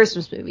favorite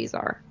Christmas movies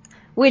are,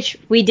 which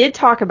we did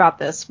talk about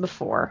this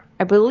before.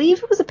 I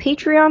believe it was a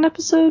Patreon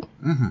episode.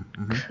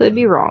 Could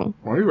be wrong.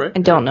 Well, you're right. I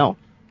don't know.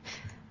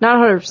 Not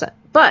 100%.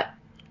 But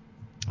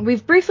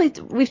we've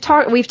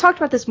talked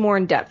about this more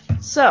in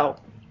depth. So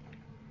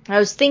I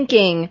was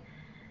thinking,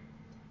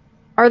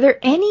 are there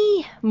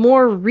any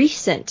more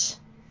recent,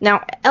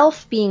 now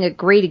Elf being a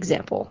great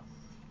example,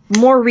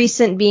 more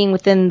recent being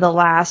within the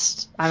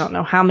last, I don't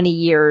know how many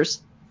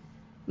years,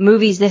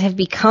 movies that have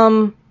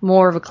become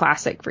more of a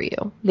classic for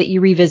you, that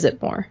you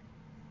revisit more,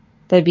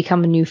 that have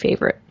become a new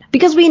favorite?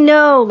 Because we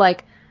know,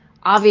 like,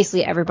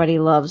 obviously everybody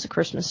loves A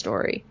Christmas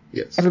Story.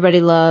 Yes.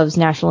 Everybody loves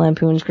National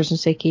Lampoon's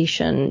Christmas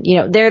Vacation. You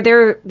know,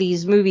 they're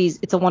these movies,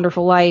 It's a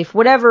Wonderful Life,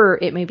 whatever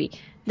it may be.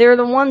 They're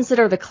the ones that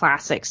are the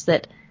classics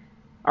that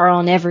are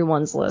on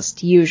everyone's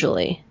list,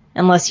 usually.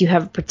 Unless you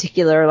have a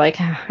particular,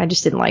 like, I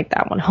just didn't like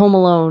that one. Home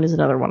Alone is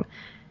another one.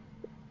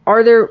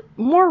 Are there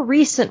more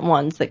recent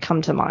ones that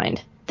come to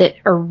mind that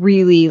are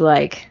really,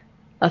 like,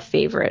 a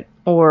favorite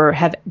or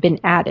have been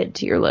added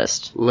to your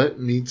list? Let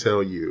me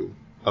tell you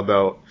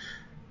about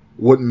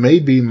what may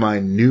be my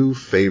new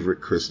favorite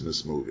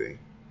Christmas movie.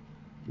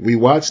 We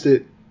watched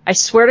it. I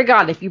swear to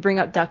God, if you bring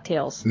up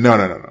DuckTales.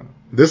 No.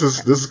 This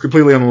is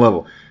completely on the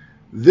level.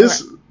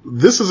 This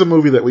is a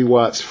movie that we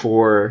watched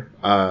for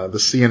the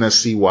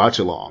CNSC watch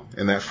along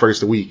in that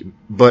first week.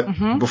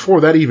 But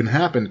before that even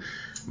happened,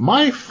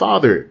 my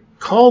father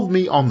called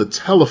me on the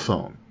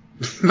telephone,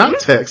 not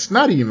text,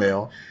 not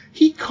email.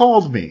 He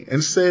called me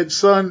and said,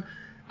 "Son,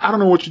 I don't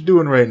know what you're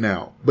doing right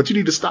now, but you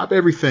need to stop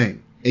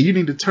everything and you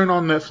need to turn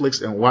on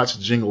Netflix and watch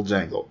Jingle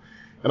Jangle."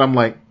 And I'm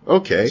like,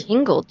 okay.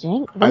 Jingle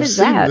Jangle? I've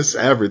seen this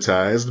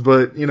advertised,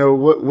 but you know,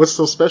 what's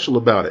so special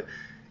about it?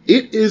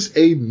 It is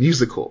a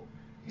musical.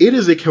 It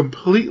is a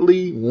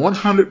completely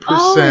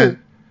 100%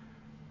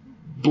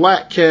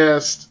 black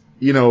cast,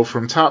 you know,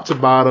 from top to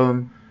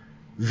bottom.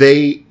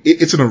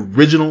 It's an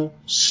original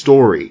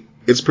story.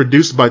 It's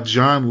produced by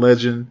John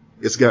Legend.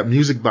 It's got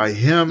music by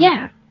him,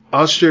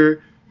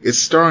 Usher. It's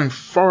starring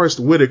Forrest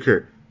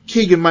Whitaker,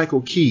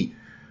 Keegan-Michael Key,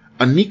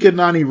 Anika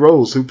Noni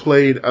Rose, who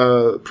played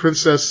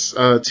Princess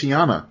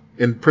Tiana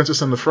in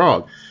Princess and the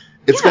Frog.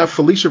 It's got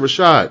Felicia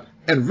Rashad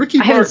and Ricky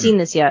Martin. I haven't seen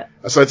this yet.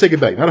 So I take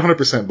it back. Not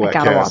 100% black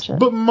cast,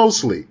 but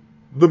mostly.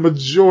 The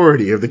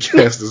majority of the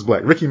cast is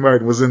black. Ricky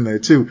Martin was in there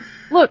too.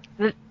 Look,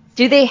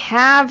 do they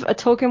have a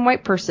token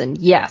white person?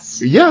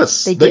 Yes.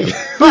 Yes. They do.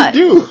 But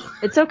do.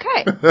 It's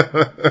okay.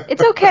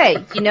 It's okay.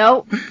 You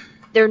know,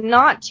 they're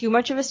not too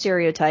much of a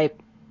stereotype.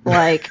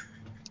 Like,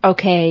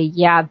 okay,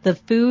 yeah, the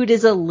food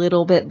is a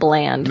little bit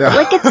bland. No.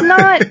 Like, it's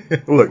not.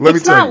 Look, let me tell you.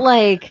 It's not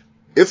like.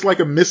 It's like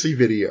a Missy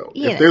video.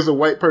 If there's a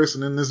white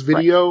person in this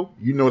video,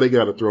 you know they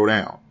got to throw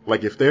down.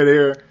 Like, if they're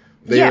there,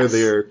 they are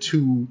there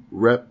to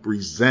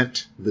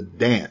represent the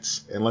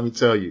dance. And let me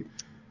tell you,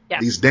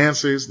 these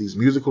dancers, these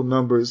musical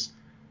numbers,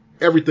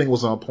 everything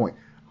was on point.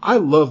 I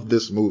love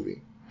this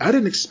movie. I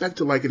didn't expect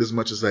to like it as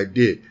much as I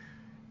did.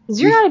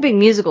 You're not a big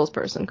musicals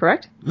person,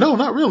 correct? No,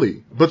 not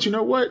really. But you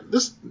know what?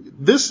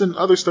 This and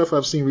other stuff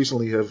I've seen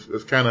recently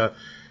have kind of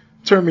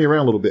turned me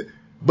around a little bit.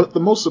 But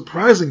the most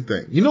surprising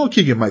thing, you know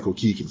Keegan-Michael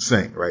Key can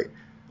sing, right?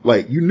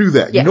 Like, you knew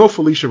that. Yeah. You know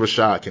Felicia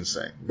Rashad can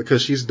sing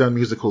because she's done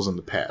musicals in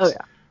the past. Oh,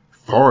 yeah.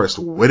 Forrest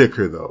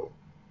Whitaker, though.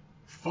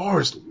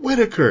 Forrest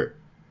Whitaker.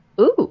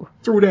 Ooh.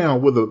 Threw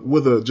down with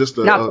a just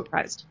a... Not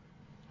surprised.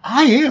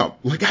 I am.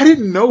 Like, I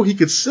didn't know he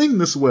could sing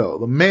this well.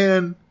 The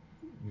man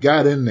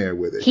got in there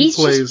with it. He's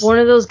just one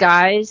of those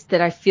guys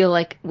that I feel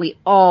like we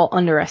all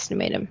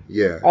underestimate him.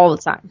 Yeah. All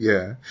the time.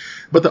 Yeah.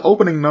 But the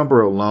opening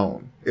number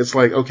alone, it's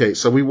like, okay,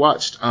 so we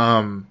watched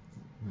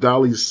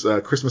Dolly's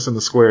Christmas in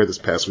the Square this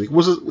past week.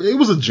 It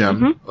was a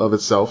gem of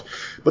itself.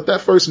 But that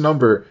first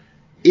number,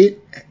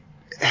 it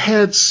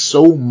had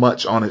so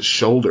much on its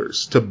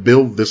shoulders to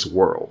build this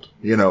world,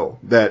 you know,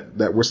 that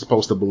we're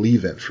supposed to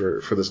believe in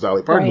for this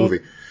Dolly Parton movie.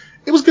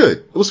 It was good.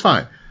 It was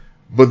fine.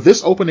 But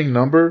this opening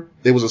number,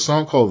 there was a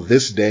song called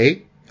This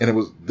Day,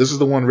 and this is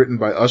the one written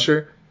by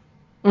Usher.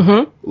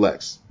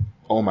 Lex.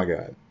 Oh my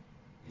God.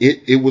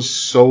 It was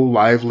so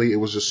lively. It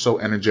was just so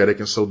energetic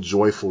and so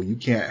joyful. You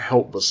can't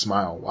help but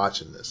smile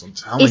watching this. I'm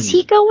telling you. Is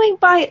he going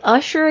by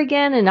Usher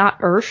again and not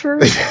Ursher?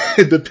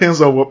 It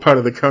depends on what part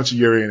of the country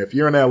you're in. If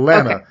you're in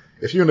Atlanta,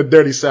 if you're in the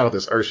dirty South,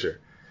 it's Ursher.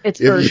 It's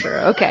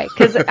Ursher, okay.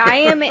 Because I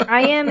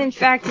am in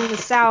fact in the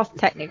South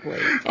technically.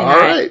 And all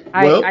right.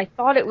 I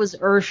thought it was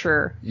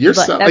Ursher,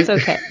 but that's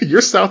okay.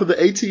 You're south of the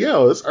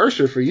ATL. It's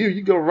Ursher for you.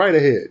 You go right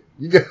ahead.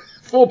 You got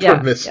full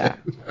permission.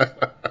 Yeah.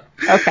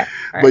 Okay.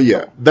 Right, but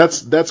yeah,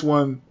 that's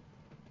one.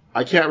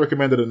 I can't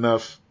recommend it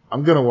enough.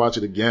 I'm gonna watch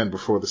it again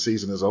before the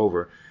season is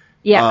over.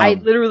 Yeah, I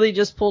literally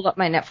just pulled up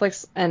my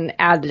Netflix and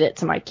added it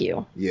to my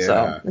queue. Yeah,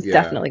 so it's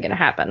definitely gonna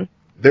happen.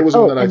 There was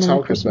one that I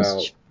talked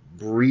about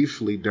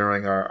briefly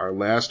during our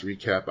last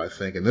recap, I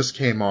think, and this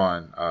came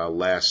on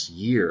last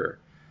year.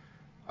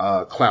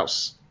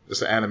 Klaus.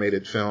 It's an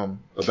animated film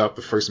about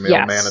the first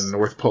male man in the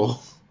North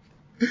Pole.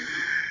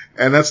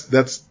 And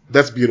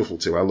that's beautiful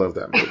too. I love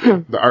that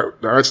movie. The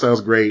art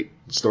style's great.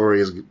 The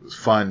story is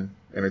fun,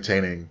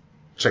 entertaining,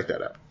 check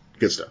that out.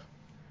 Good stuff.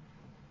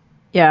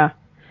 Yeah.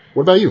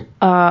 What about you?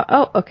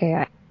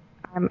 Okay.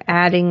 I'm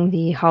adding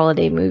the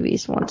holiday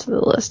movies one to the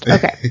list.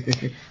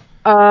 Okay.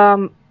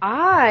 I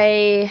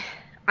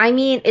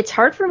mean, it's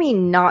hard for me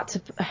not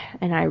to,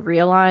 and I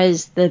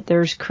realize that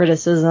there's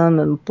criticism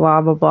and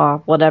blah, blah, blah,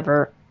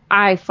 whatever.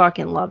 I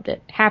fucking loved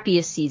it.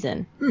 Happiest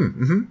Season.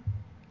 Mm-hmm.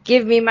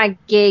 Give me my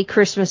gay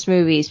Christmas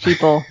movies,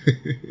 people.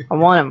 I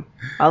want them.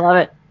 I love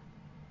it.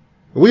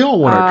 We all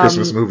want our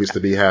Christmas movies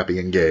to be happy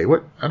and gay.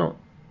 What? I don't.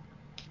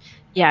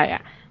 Yeah.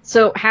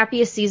 So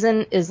Happiest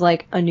Season is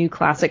like a new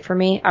classic for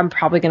me. I'm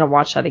probably going to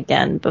watch that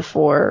again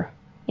before,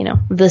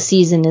 the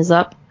season is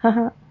up.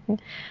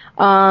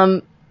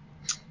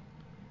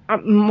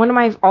 One of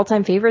my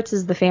all-time favorites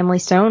is The Family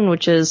Stone,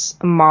 which is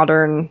a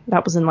modern,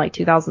 that was in like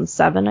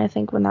 2007, I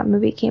think, when that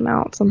movie came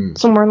out.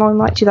 Somewhere along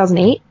like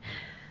 2008.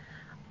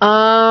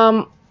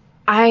 I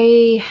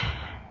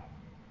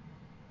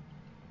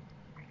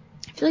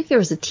feel like there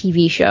was a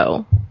TV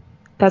show.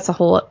 That's a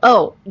whole,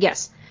 oh,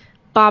 yes.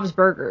 Bob's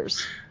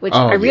Burgers, which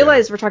I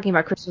realize we're talking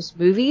about Christmas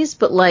movies,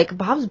 but like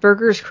Bob's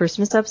Burgers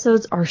Christmas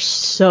episodes are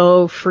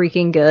so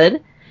freaking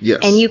good. Yes.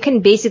 And you can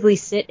basically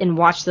sit and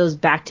watch those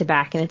back to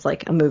back and it's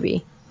like a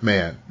movie.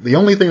 Man, the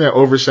only thing that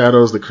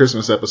overshadows the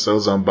Christmas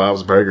episodes on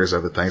Bob's Burgers are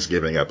the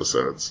Thanksgiving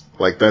episodes.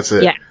 Like, that's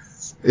it.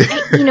 Yes.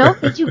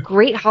 They do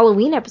great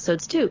Halloween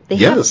episodes too. They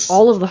have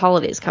all of the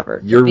holidays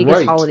covered. You're the biggest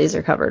right. holidays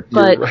are covered.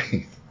 You're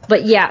right.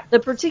 But yeah, the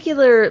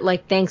particular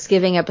like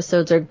Thanksgiving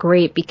episodes are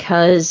great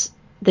because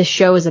the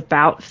show is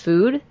about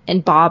food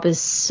and Bob is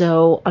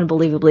so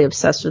unbelievably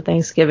obsessed with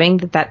Thanksgiving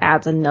that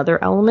adds another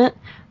element.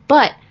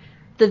 But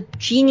the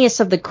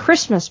genius of the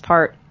Christmas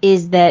part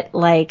is that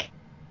like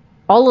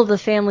all of the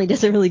family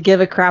doesn't really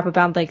give a crap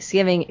about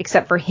Thanksgiving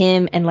except for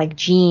him and like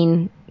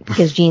Gene,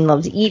 because Gene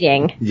loves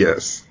eating.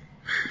 Yes.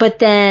 But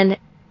then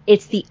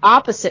it's the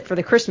opposite for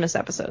the Christmas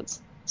episodes.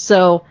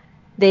 So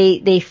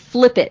they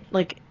flip it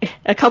like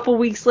a couple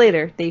weeks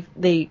later.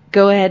 They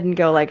go ahead and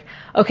go like,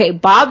 okay,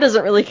 Bob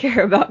doesn't really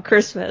care about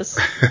Christmas,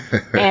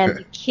 and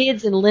the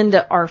kids and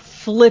Linda are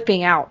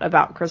flipping out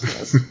about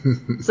Christmas.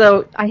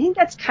 So I think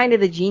that's kind of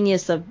the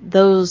genius of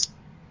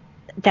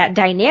that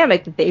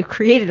dynamic that they've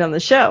created on the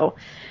show,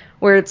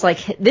 where it's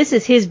like, this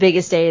is his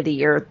biggest day of the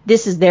year.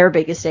 This is their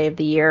biggest day of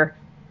the year.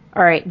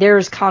 All right,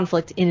 there's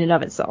conflict in and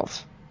of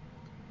itself.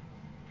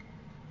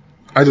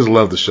 I just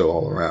love the show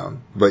all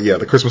around. But yeah,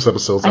 the Christmas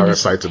episodes are a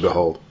sight to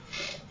behold.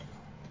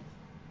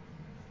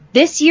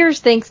 This year's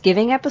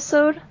Thanksgiving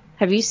episode,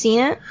 have you seen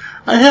it?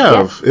 I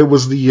have. Yeah. It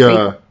was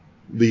the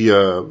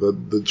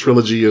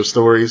trilogy of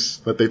stories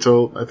that they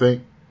told, I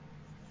think.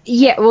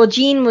 Yeah, well,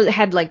 Gene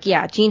had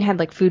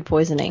food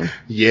poisoning.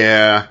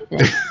 Yeah.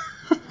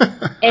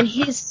 And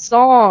his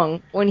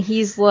song when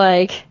he's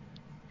like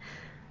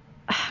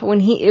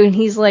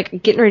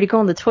getting ready to go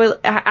on the toilet,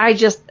 I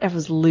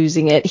was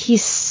losing it.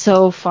 He's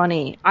so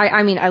funny.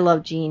 I mean, I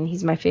love Gene.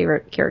 He's my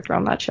favorite character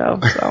on that show.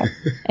 So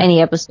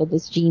any episode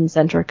that's Gene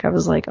centric, I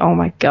was like, oh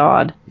my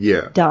god,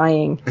 yeah,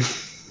 dying.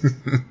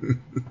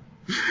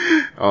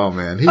 Oh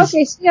man, he's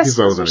always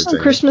entertaining. Some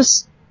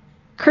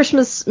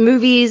Christmas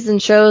movies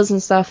and shows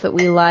and stuff that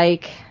we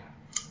like.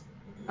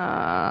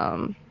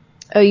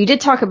 You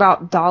did talk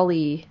about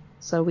Dolly.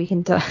 So we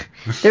can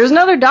there's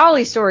another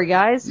Dolly story,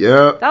 guys.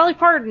 Yeah. Dolly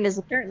Parton is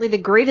apparently the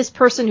greatest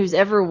person who's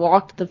ever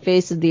walked the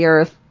face of the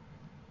earth.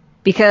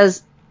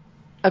 Because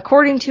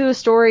according to a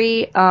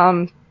story,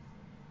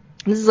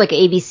 this is like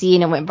ABC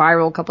and it went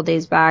viral a couple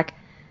days back.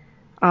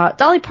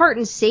 Dolly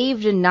Parton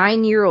saved a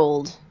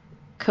 9-year-old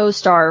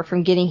co-star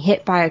from getting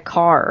hit by a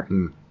car.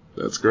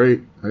 That's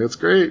great. That's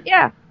great.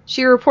 Yeah.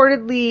 She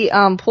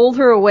reportedly pulled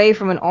her away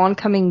from an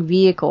oncoming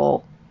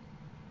vehicle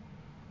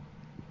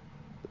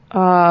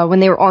when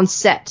they were on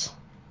set,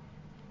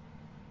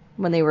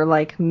 when they were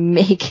like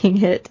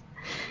making it,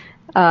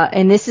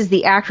 and this is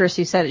the actress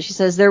who said it. She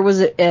says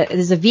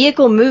there's a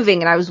vehicle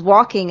moving and I was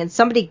walking and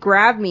somebody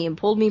grabbed me and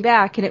pulled me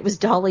back and it was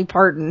Dolly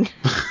Parton.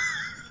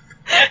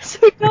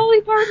 So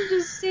Dolly Parton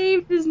just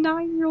saved this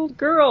 9-year-old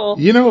girl.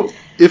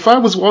 If I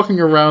was walking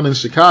around in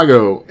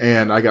Chicago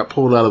and I got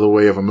pulled out of the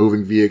way of a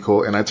moving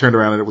vehicle and I turned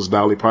around and it was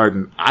Dolly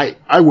Parton,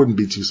 I wouldn't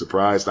be too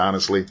surprised,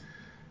 honestly.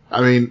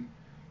 I mean,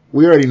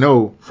 we already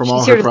know from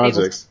all her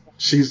projects,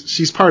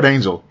 she's part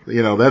angel.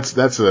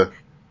 That's a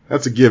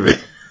given.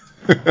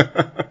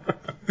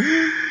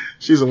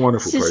 She's a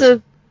wonderful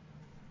person.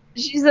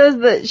 She says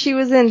that she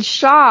was in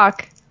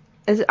shock.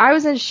 As I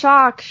was in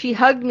shock, she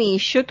hugged me,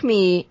 shook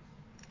me,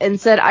 and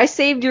said, "I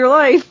saved your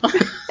life."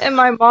 And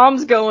my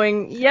mom's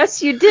going,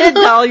 "Yes, you did,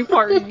 Dolly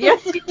Parton.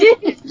 Yes, you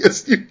did.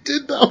 Yes, you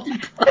did, Dolly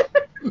Parton."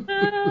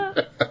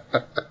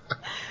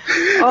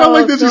 I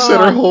like that you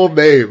said her whole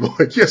name.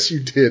 Like, yes,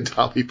 you did,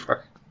 Dolly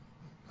Parton.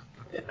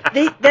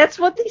 That's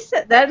what they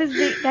said. That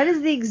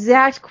is the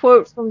exact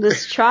quote from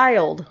this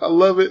child. I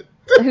love it.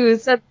 Who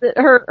said that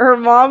her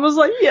mom was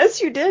like,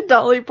 "Yes, you did,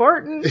 Dolly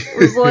Parton." It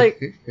was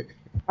like,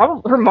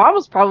 her mom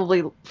was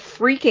probably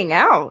freaking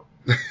out.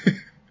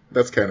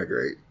 That's kind of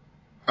great.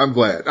 I'm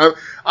glad.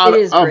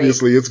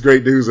 Obviously, it's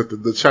great news that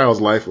the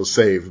child's life was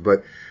saved,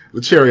 but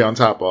the cherry on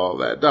top of all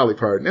that, Dolly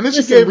Parton. And then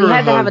Listen, she gave her we a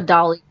had to hug. have a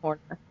Dolly corner.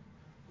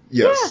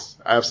 Yes,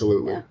 yeah.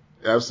 Absolutely. Yeah.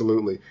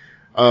 Absolutely.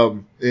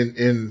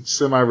 In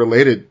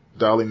semi-related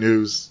Dolly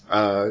news,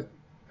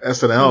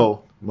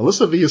 SNL,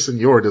 Melissa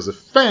Villaseñor does a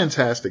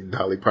fantastic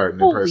Dolly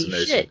Parton impersonation.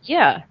 Holy shit,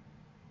 yeah.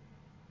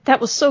 That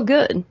was so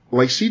good.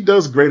 Like, she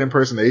does great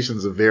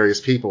impersonations of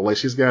various people. Like,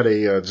 she's got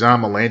a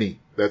John Mulaney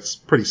that's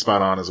pretty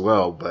spot on as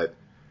well. But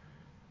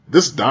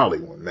this Dolly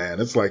one, man,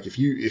 it's like if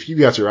you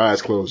got your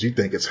eyes closed, you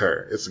think it's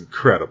her. It's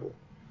incredible.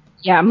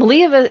 Yeah,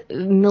 Melissa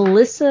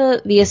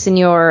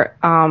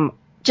Villaseñor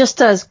just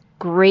does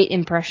great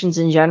impressions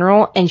in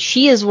general, and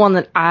she is one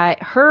that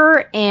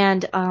her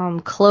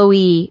and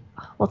Chloe,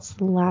 what's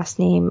the last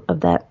name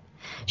of that?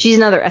 She's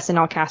another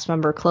SNL cast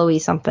member, Chloe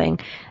something.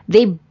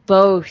 They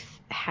both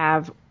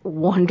have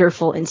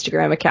wonderful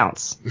Instagram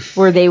accounts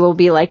where they will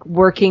be like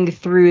working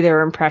through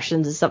their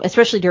impressions and stuff,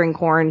 especially during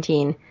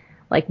quarantine,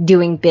 like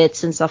doing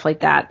bits and stuff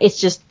like that. It's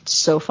just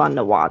so fun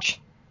to watch.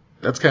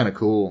 That's kind of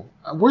cool.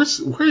 Where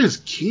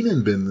has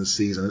Keenan been this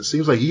season? It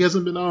seems like he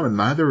hasn't been on, and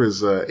neither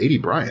is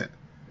Aidy Bryant.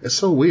 It's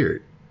so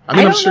weird. I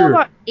mean, don't know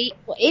about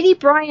Aidy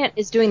Bryant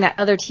is doing that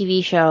other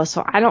TV show,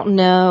 so I don't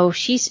know.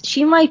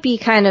 She might be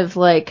kind of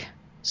like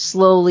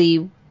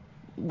slowly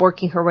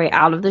working her way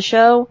out of the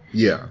show.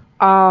 Yeah.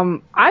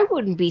 I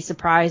wouldn't be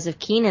surprised if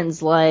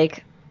Keenan's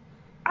like,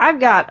 I've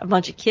got a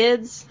bunch of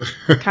kids,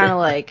 kind of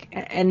like,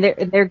 and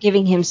they're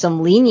giving him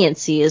some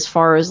leniency as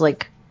far as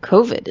like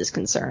COVID is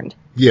concerned.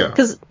 Yeah.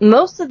 Because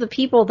most of the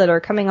people that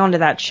are coming onto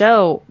that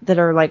show that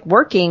are like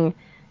working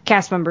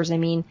cast members, I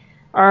mean,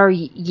 are,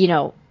 you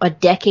know, a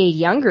decade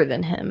younger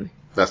than him.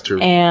 That's true.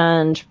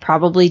 And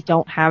probably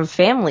don't have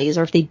families,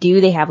 or if they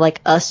do, they have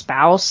like a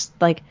spouse.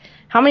 Like,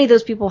 how many of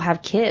those people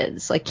have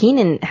kids? Like,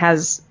 Keenan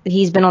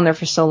he's been on there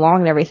for so long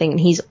and everything, and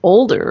he's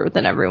older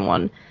than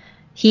everyone.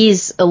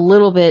 He's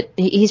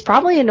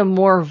probably in a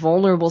more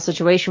vulnerable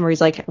situation where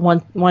he's like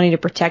wanting to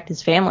protect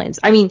his family.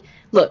 I mean,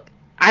 look,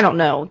 I don't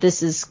know.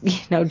 This is, you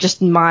know,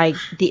 just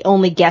the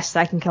only guess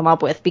I can come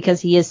up with,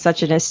 because he is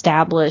such an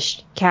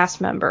established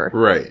cast member.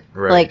 Right.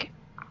 Like,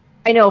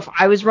 I know if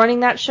I was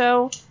running that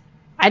show,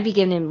 I'd be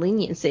giving him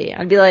leniency.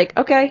 I'd be like,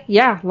 okay,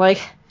 yeah, like,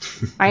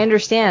 I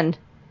understand.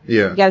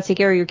 Yeah. You gotta take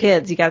care of your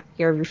kids. You gotta take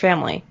care of your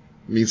family.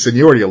 I mean,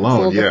 seniority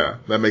alone, yeah,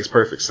 that makes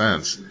perfect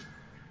sense.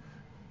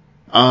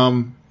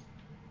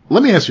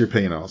 Let me ask your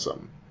opinion on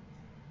something.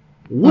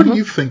 What do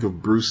you think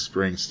of Bruce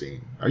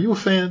Springsteen? Are you a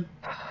fan?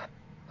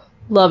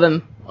 Love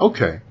him.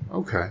 Okay.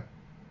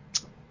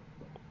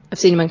 I've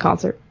seen him in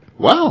concert.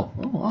 Wow.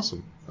 Oh,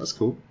 awesome. That's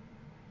cool.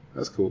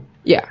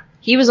 Yeah.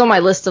 He was on my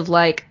list of,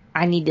 like,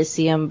 I need to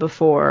see him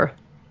before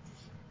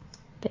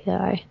they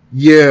die.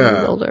 Yeah.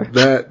 He's older.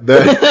 That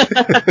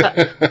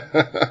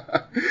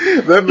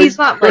makes he's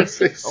not, like,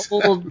 sense.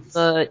 old,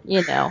 but,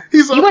 you know.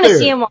 He's you want to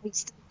see him while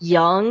he's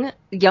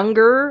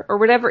younger, or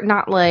whatever,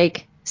 not,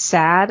 like,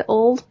 sad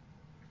old.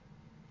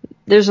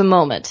 There's a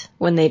moment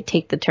when they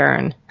take the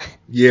turn.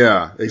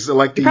 Yeah. It's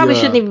like you probably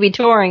shouldn't even be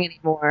touring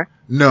anymore.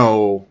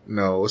 No,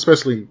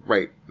 especially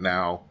right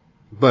now.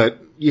 But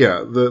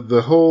yeah,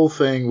 the whole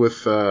thing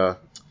with what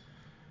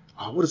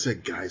is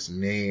that guy's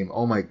name?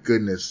 Oh my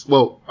goodness.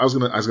 Well, I was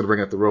gonna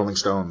bring up the Rolling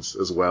Stones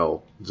as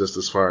well, just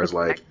as far as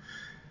like,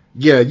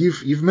 yeah,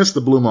 you've missed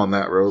the bloom on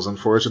that, Rose,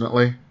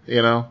 unfortunately,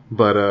 you know.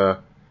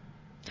 But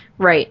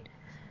right.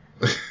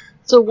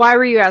 So why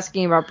were you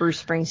asking about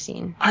Bruce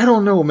Springsteen? I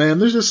don't know, man.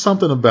 There's just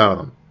something about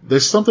him.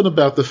 There's something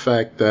about the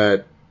fact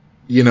that,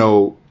 you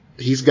know,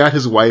 he's got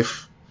his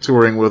wife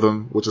touring with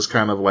him, which is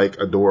kind of like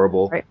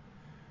adorable. Right.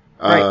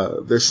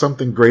 There's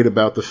something great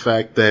about the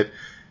fact that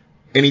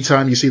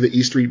anytime you see the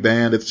E Street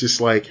Band, it's just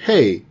like,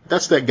 hey,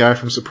 that's that guy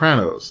from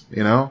Sopranos,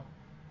 you know?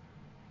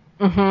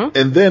 Mm-hmm.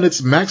 And then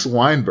it's Max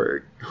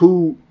Weinberg,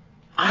 who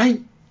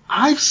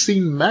I've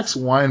seen Max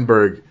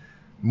Weinberg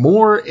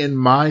more in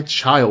my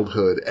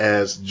childhood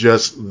as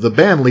just the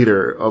band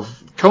leader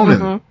of Conan.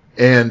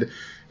 Mm-hmm. And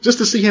just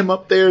to see him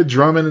up there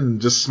drumming and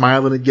just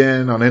smiling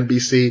again on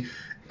NBC,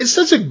 it's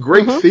such a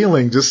great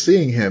feeling just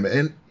seeing him.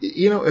 And,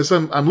 you know, as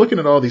I'm looking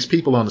at all these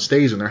people on the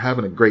stage and they're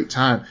having a great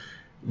time,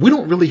 we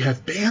don't really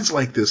have bands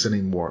like this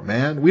anymore,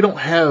 man. We don't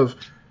have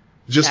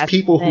just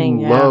people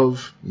who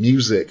love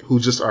music, who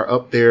just are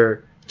up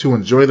there to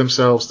enjoy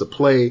themselves, to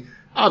play,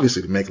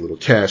 obviously to make a little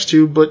cash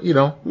too, but, you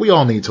know, we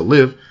all need to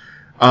live.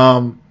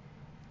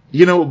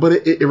 You know,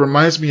 but it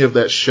reminds me of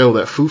that show,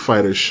 that Foo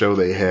Fighters show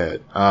they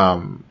had,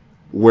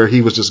 where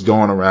he was just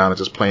going around and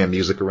just playing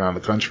music around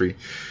the country.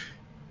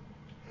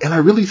 And I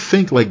really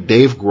think like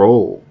Dave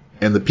Grohl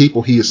and the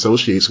people he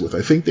associates with,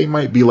 I think they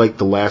might be like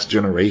the last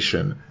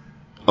generation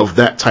of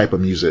that type of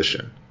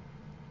musician.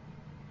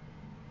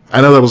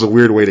 I know that was a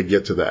weird way to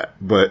get to that,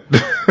 but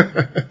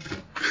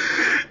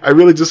I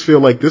really just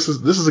feel like this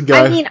is a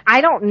guy. I mean,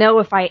 I don't know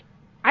if I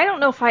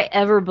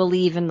ever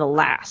believe in the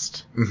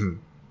last. Mm-hmm.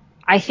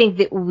 I think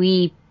that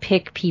we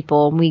pick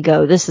people and we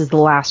go, this is the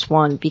last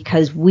one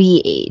because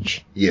we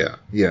age. Yeah.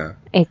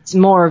 It's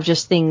more of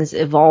just things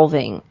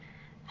evolving.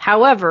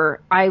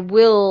 However, I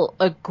will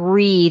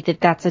agree that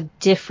that's a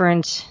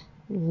different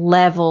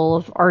level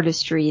of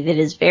artistry that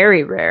is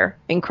very rare,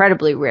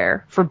 incredibly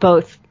rare for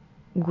both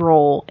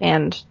Grohl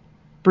and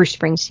Bruce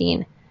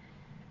Springsteen.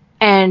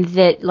 And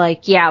that,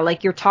 like, yeah,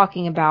 like you're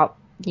talking about,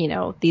 you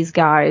know, these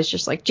guys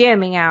just like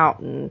jamming out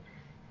and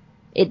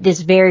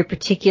this very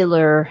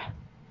particular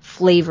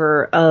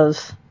flavor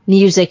of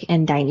music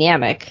and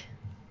dynamic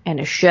and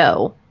a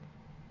show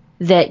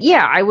that,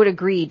 yeah, I would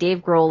agree. Dave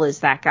Grohl is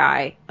that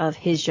guy of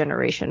his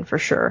generation for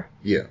sure.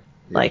 Yeah.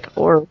 Like,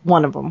 or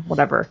one of them,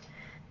 whatever.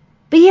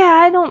 But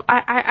yeah,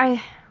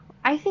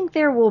 I think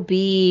there will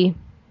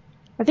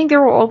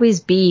always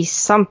be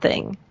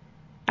something.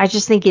 I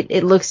just think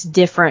it looks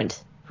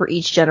different for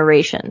each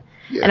generation.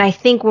 Yeah. And I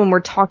think when we're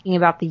talking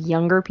about the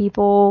younger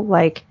people,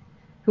 like,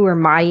 who are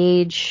my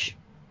age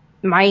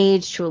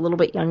to a little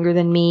bit younger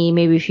than me,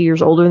 maybe a few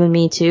years older than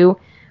me too,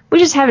 we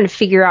just haven't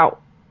figured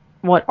out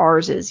what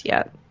ours is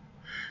yet.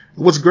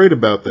 What's great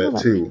about that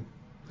too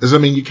is, I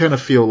mean, you kind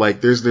of feel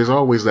like there's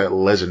always that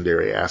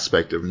legendary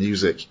aspect of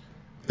music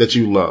that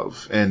you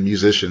love and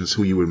musicians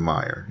who you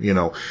admire, you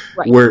know,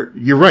 right. Where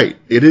you're right.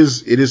 It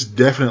is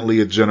definitely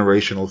a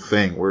generational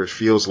thing where it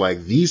feels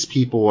like these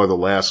people are the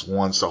last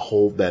ones to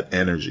hold that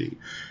energy.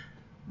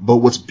 But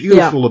what's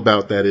beautiful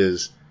about that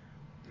is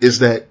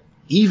that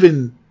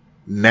even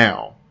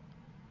now,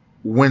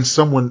 when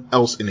someone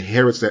else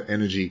inherits that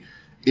energy,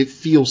 it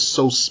feels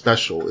so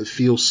special. It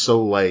feels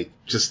so like,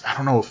 just, I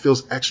don't know, it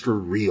feels extra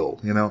real,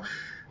 you know?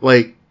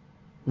 Like,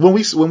 when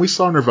we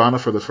saw Nirvana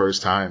for the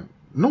first time,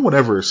 no one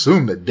ever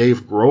assumed that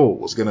Dave Grohl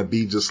was going to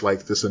be just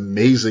like this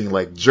amazing,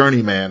 like,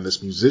 journeyman,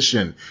 this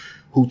musician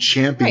who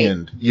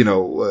championed, right. You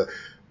know,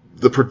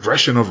 the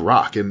progression of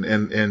rock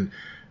and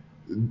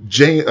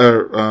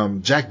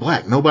Jack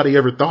Black. Nobody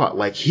ever thought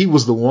like he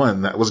was the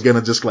one that was going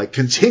to just like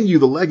continue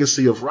the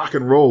legacy of rock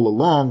and roll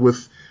along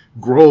with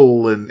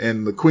Grohl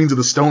and the Queens of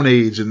the Stone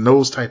Age and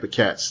those type of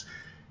cats.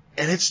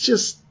 And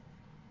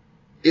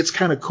it's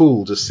kind of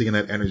cool just seeing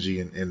that energy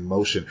in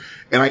motion.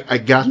 And I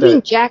got you that.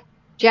 Mean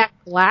Jack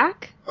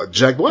Black?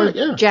 Jack Black,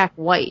 yeah. Jack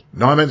White.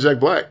 No, I meant Jack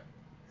Black.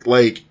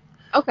 Like.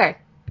 Okay.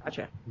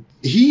 Gotcha.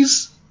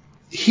 He's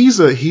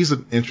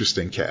an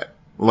interesting cat.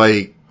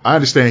 Like, I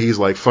understand he's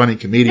like funny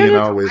comedian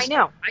always. I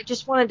know. I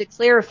just wanted to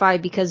clarify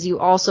because you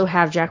also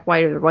have Jack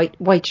White of the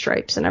White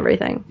Stripes and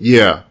everything.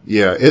 Yeah.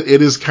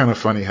 It is kind of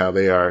funny how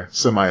they are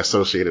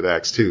semi-associated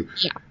acts too.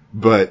 Yeah.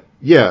 But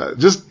yeah,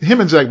 just him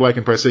and Jack Black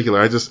in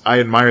particular, I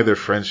admire their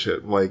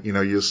friendship. Like, you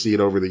know, you'll see it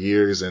over the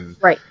years and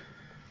right.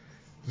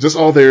 Just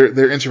all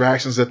their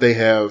interactions that they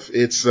have.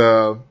 It's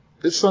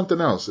something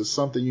else. It's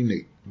something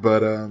unique.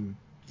 But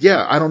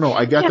yeah, I don't know.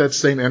 I got that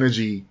same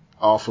energy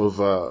off of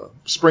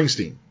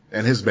Springsteen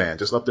and his band,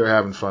 just up there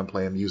having fun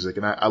playing music,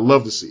 and I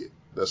love to see it.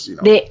 That's, you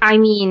know.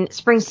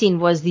 Springsteen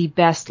was the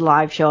best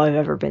live show I've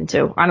ever been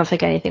to. I don't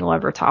think anything will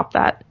ever top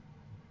that.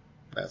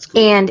 That's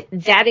cool. And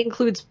that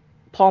includes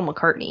Paul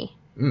McCartney.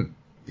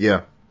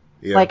 Yeah.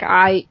 Like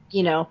I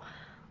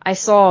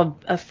saw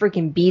a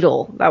freaking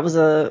Beatle. That was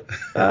a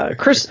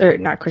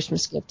not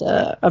Christmas gift,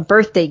 a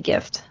birthday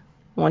gift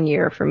one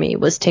year for me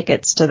was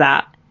tickets to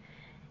that.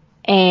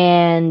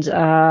 And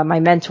my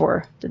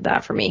mentor did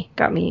that for me.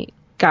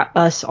 Got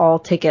us all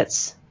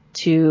tickets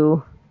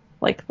to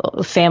like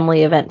a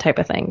family event type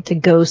of thing to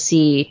go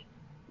see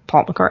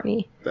Paul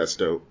McCartney. That's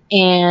dope.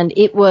 And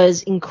it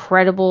was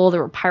incredible.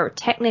 There were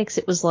pyrotechnics.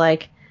 It was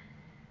like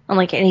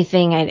unlike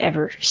anything I'd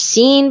ever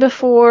seen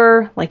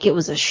before. Like it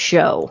was a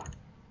show.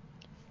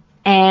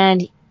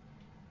 And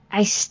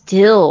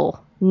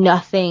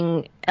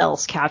nothing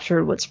else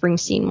captured what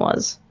Springsteen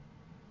was.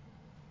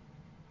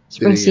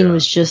 Springsteen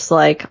was just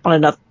like on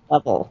another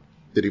level.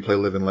 Did he play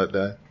Live and Let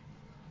Die?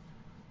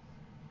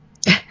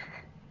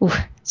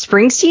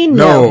 Springsteen?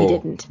 No, he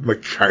didn't.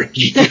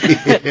 McCartney.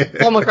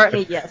 Paul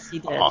McCartney, yes, he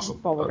did. Awesome.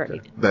 Paul McCartney.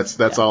 Okay.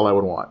 That's all I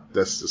would want.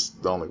 That's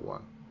just the only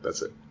one.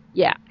 That's it.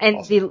 Yeah, and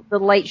awesome. the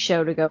light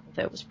show to go with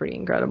it was pretty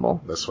incredible.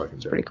 That's fucking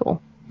it's pretty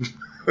cool.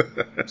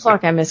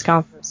 Fuck, I miss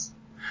concerts.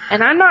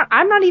 And I'm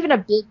not even a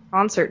big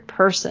concert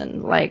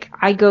person. Like,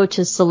 I go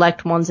to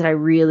select ones that I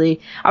was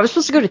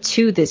supposed to go to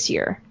 2 this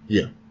year.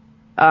 Yeah.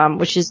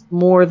 Which is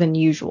more than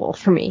usual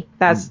for me.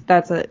 That's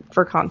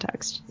for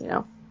context, you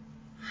know.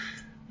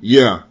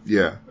 Yeah.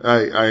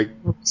 I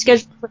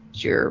scheduled for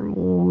next year,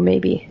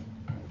 maybe.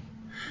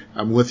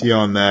 I'm with you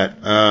on that.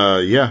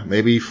 Yeah,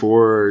 maybe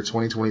for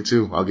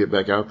 2022, I'll get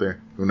back out there.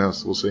 Who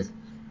knows? We'll see.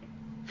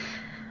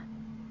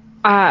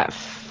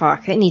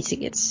 Fuck, it needs to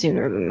get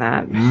sooner than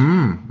that.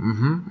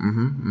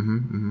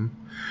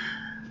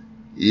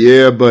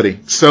 Yeah, buddy.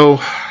 So,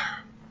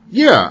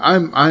 yeah,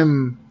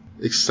 I'm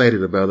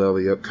excited about all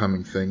the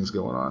upcoming things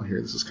going on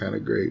here. This is kind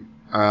of great.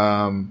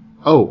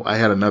 I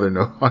had another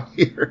note on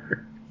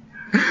here.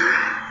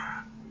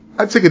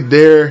 I took a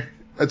dare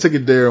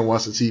and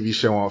watched a TV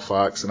show on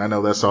Fox, and I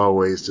know that's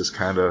always just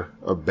kind of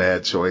a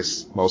bad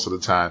choice most of the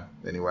time.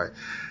 Anyway,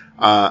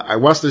 I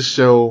watched this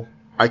show,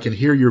 I Can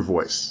Hear Your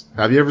Voice.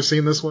 Have you ever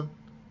seen this one?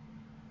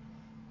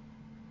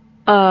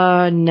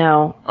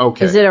 No.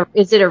 Okay. Is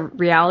it a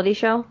reality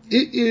show?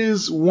 It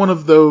is one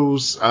of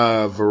those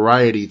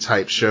variety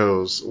type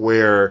shows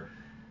where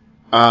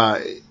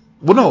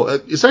Well, no,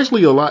 it's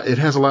actually it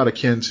has a lot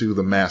akin to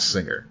The Masked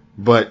Singer.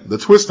 But the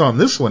twist on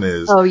this one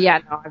is... Oh, yeah,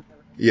 no.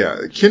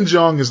 Yeah, Ken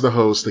Jeong is the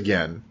host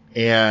again.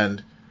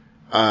 And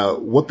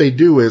what they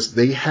do is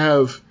they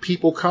have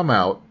people come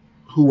out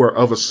who are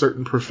of a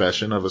certain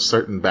profession, of a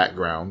certain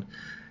background.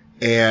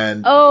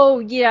 And oh,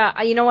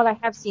 yeah, you know what? I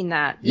have seen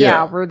that.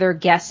 Yeah, where they're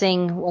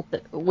guessing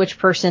which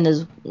person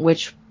is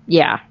which.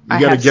 Yeah, you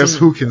got to guess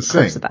who can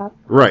sing.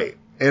 Right.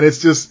 And it's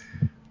just...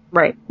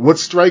 Right. What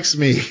strikes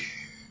me...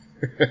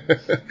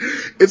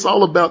 It's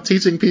all about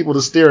teaching people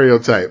to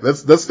stereotype.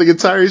 That's the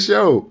entire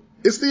show.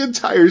 It's the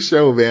entire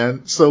show,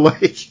 man. So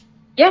like,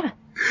 yeah,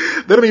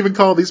 they don't even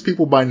call these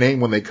people by name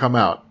when they come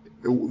out.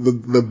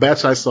 The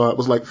batch I saw, it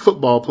was like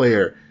football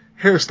player,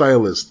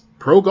 hairstylist,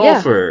 pro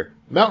golfer,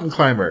 mountain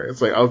climber.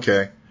 It's like,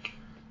 okay,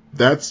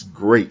 that's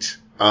great.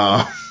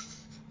 And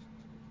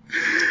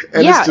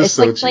yeah, it's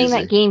like playing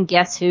that game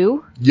Guess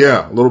Who?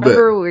 Yeah, a little bit.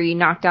 Remember where you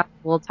knocked out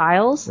the little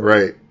tiles?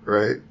 Right,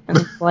 right. And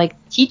it's like,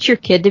 teach your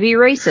kid to be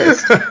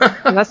racist.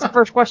 And that's the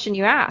first question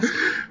you ask.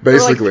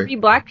 Basically.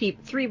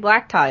 Like three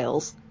black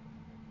tiles.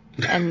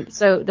 And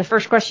so the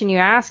first question you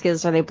ask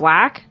is, are they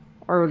black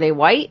or are they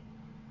white?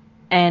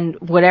 And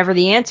whatever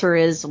the answer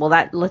is, well,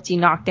 that lets you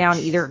knock down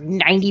either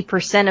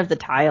 90% of the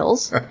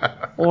tiles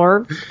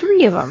or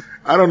 3 of them.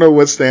 I don't know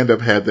what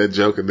stand-up had that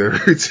joke in their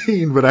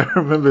routine, but I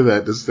remember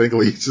that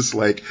distinctly. It's just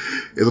like,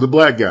 is it a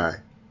black guy?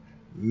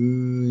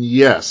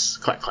 Yes.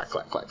 Clack, clack,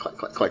 clack, clack, clack,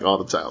 clack, clack, all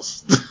the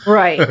tiles.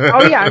 Right.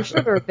 Oh, yeah, I'm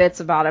sure there are bits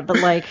about it, but,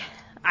 like,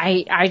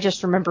 I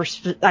just remember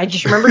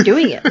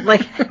doing it.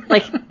 Like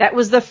that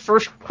was the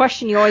first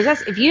question you always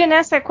ask. If you didn't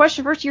ask that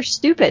question first, you're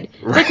stupid.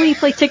 It's like when you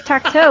play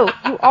tic-tac-toe.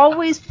 You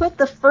always put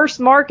the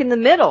first mark in the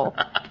middle.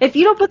 If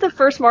you don't put the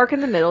first mark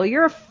in the middle,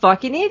 you're a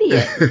fucking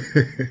idiot.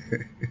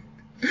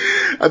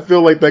 I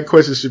feel like that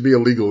question should be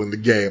illegal in the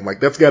game. Like,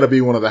 that's got to be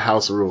one of the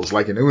house rules.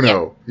 Like in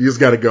Uno, you just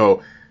got to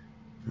go,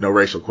 no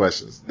racial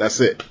questions. That's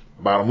it.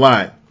 Bottom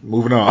line.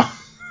 Moving on.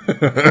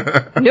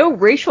 No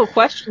racial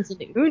questions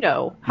in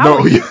Uno. How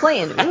are you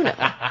playing Uno?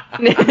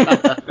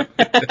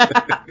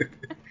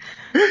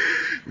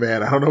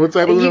 Man, I don't know what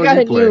type of Uno you got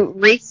a new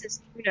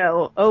racist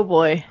Uno. Oh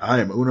boy. I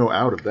am Uno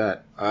out of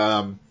that.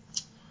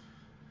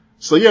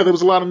 So yeah, there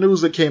was a lot of news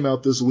that came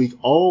out this week,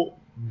 all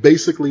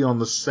basically on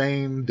the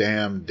same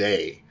damn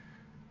day.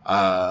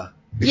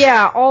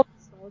 Yeah, all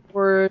Star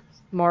Wars,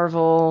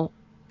 Marvel,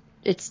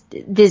 it's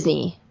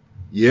Disney.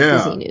 Yeah.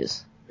 Disney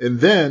news. And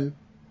then,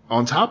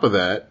 on top of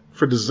that,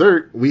 for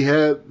dessert, we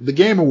had the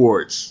Game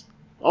Awards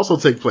also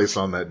take place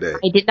on that day.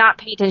 I did not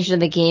pay attention to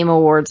the Game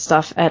Awards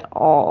stuff at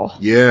all.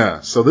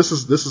 Yeah, so this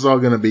is all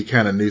going to be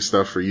kind of new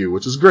stuff for you,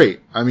 which is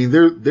great. I mean,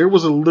 there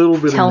was a little bit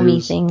of news. Tell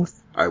me things.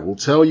 I will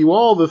tell you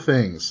all the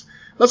things.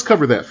 Let's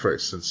cover that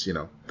first, since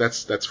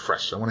that's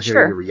fresh. I want to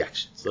hear your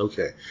reactions.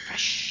 Okay.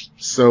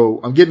 So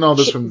I'm getting all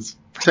this from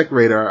Tech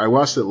Radar. I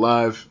watched it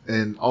live,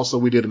 and also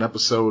we did an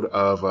episode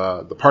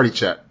of the Party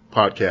Chat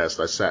podcast.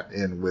 I sat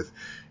in with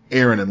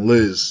Aaron and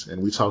Liz,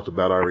 and we talked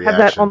about our reaction.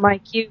 I have that on my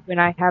queue,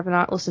 and I have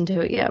not listened to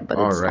it yet, but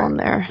it's on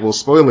there. Well,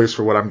 spoilers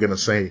for what I'm going to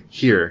say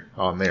here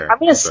on there. I'm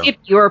going to skip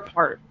your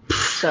part,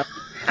 so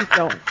keep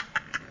going.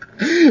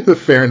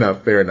 Fair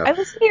enough. I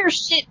listen to your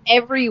shit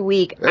every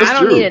week. I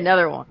don't need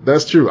another one.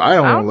 That's true. I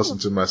don't want to listen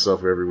to myself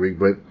every week,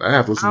 but I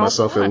have to listen to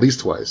myself at least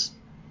twice.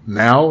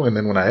 Now, and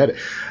then when I edit.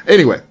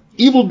 Anyway,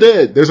 Evil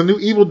Dead. There's a new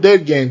Evil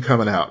Dead game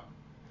coming out.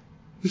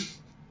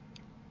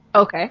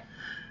 Okay.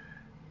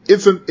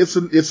 It's a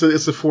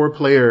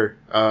 4-player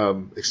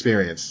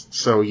experience.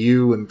 So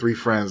you and 3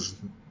 friends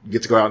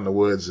get to go out in the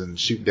woods and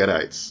shoot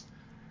deadites.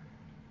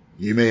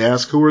 You may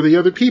ask, who are the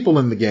other people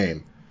in the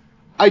game?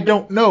 I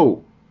don't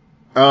know.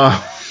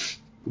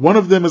 One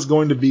of them is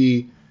going to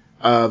be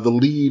the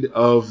lead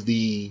of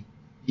the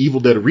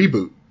Evil Dead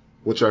reboot,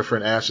 which our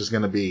friend Ash is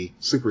going to be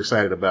super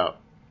excited about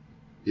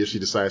if she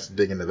decides to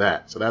dig into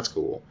that. So that's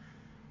cool.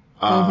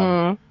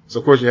 So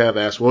of course you have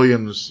Ash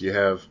Williams, you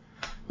have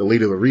the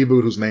lead of the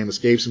reboot, whose name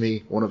escapes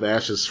me, one of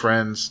Ash's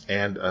friends,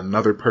 and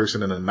another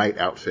person in a night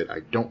outfit. I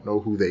don't know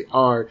who they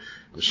are.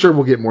 I'm sure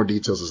we'll get more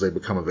details as they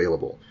become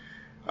available.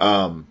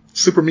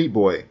 Super Meat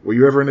Boy, were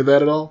you ever into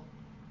that at all?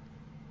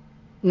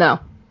 No.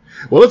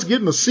 Well, let's get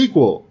in the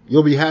sequel.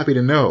 You'll be happy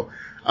to know.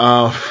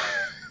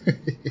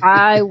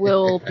 I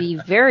will be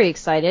very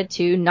excited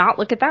to not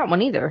look at that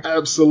one either.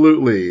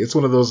 Absolutely. It's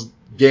one of those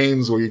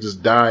games where you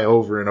just die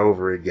over and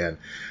over again.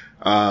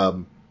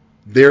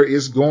 There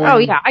is going... Oh,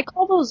 yeah. I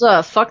call those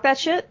fuck that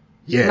shit.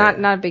 Yeah.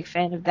 Not a big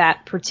fan of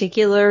that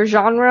particular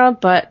genre,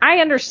 but I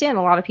understand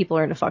a lot of people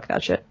are into fuck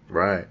that shit.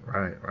 Right.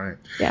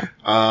 Yeah.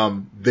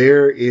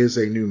 There is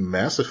a new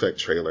Mass Effect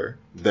trailer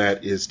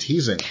that is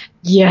teasing.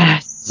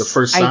 Yes. The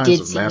first signs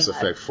of Mass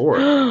Effect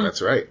 4.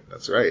 That's right.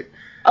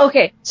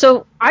 Okay,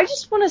 so I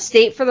just want to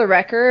state for the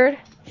record,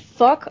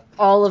 fuck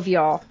all of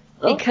y'all.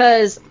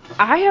 Because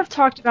I have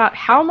talked about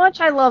how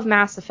much I love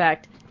Mass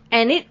Effect,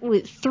 and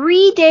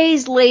 3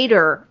 days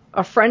later,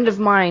 a friend of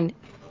mine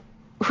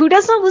who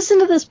does not listen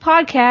to this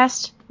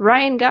podcast,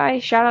 Ryan Guy,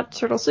 shout out to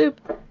Turtle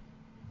Soup,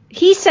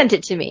 he sent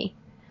it to me.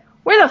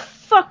 Where the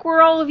fuck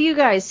were all of you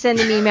guys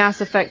sending me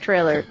Mass Effect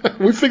trailer?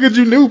 We figured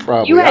you knew,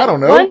 probably. You had I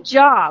don't know. one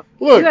job.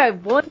 Look, you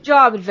had one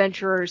job,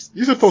 adventurers.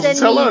 You're supposed to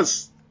tell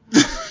us.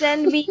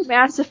 Send me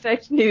Mass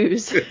Effect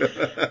news.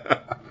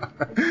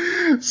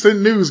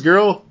 Send news,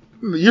 girl.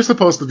 You're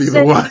supposed to be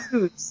Send the one.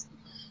 News.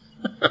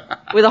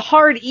 With a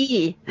hard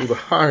E. With a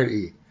hard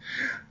E.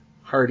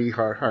 Hard E,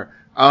 hard.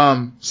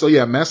 So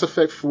yeah, Mass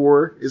Effect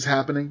 4 is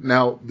happening.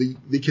 Now,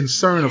 the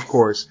concern, of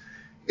course,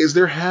 is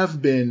there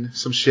have been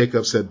some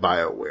shakeups at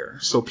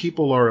BioWare. So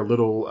people are a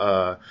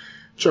little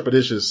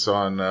trepidatious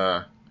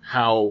on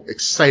how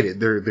excited.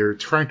 They're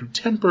trying to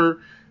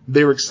temper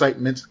their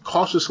excitement.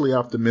 Cautiously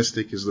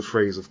optimistic is the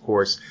phrase, of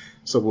course.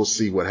 So we'll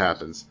see what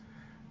happens.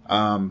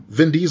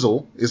 Vin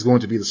Diesel is going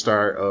to be the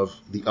star of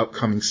the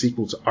upcoming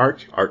sequel to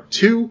Ark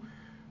 2,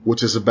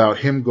 which is about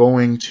him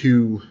going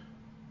to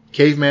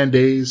caveman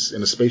days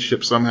in a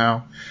spaceship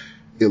somehow.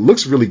 It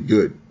looks really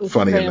good,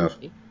 funny enough.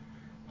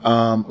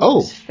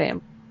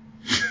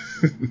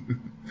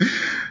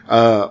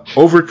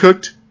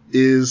 Overcooked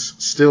is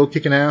still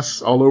kicking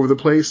ass all over the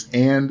place,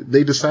 and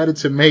they decided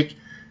to make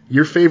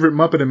your favorite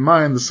Muppet and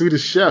mine, the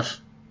Swedish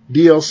Chef,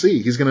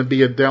 DLC. He's going to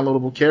be a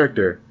downloadable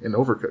character in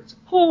Overcooked.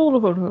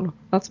 Hold on.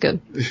 That's good.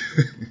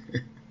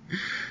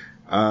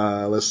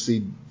 Let's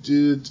see.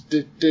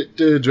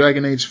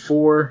 Dragon Age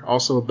 4,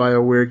 also a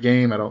BioWare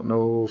game. I don't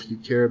know if you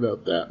care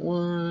about that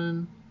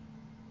one.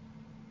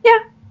 Yeah.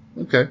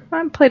 Okay.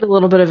 I played a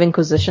little bit of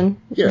Inquisition.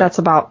 Yeah. That's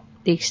about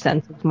the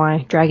extent of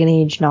my Dragon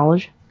Age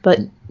knowledge. But,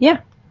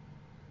 yeah.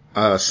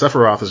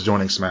 Sephiroth is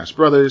joining Smash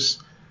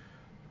Brothers.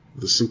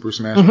 The Super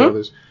Smash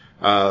Brothers.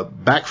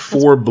 Back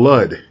 4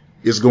 Blood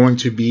is going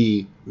to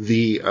be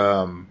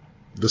the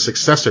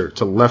successor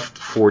to Left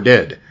 4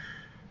 Dead.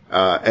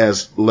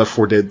 As Left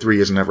 4 Dead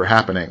 3 is never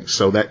happening.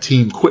 So that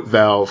team quit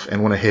Valve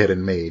and went ahead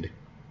and made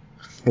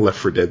Left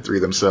 4 Dead 3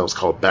 themselves,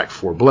 called Back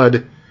 4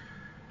 Blood.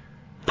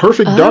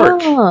 Perfect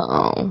Dark.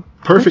 Oh.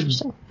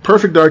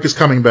 Perfect Dark is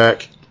coming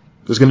back.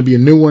 There's going to be a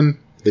new one.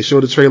 They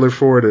showed a trailer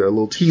for it, a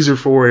little teaser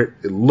for it.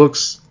 It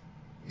looks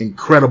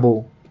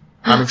incredible.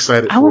 I'm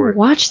excited for it. I want to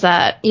watch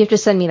that. You have to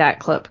send me that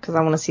clip because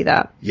I want to see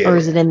that. Yeah. Or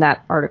is it in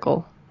that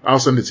article? I'll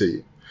send it to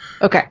you.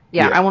 Okay.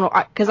 Yeah. I want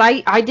to, because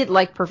I did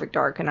like Perfect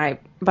Dark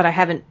but I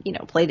haven't,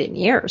 played it in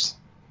years.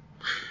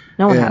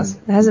 No one has.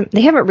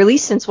 They haven't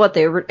released since what? The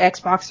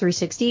Xbox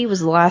 360 was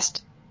the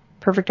last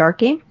Perfect Dark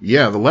game?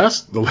 Yeah. The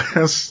last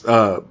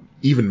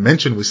even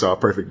mention we saw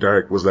Perfect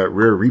Dark was that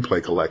Rare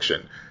Replay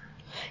collection.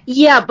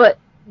 Yeah, but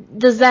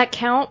does that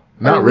count?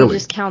 Not or are really. we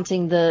just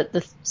counting the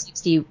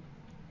 360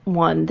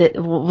 one that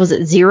was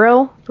it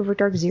Zero? Perfect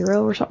Dark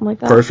Zero or something like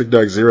that? Perfect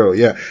Dark Zero,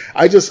 yeah.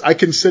 I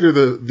consider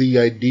the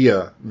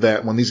idea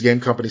that when these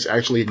game companies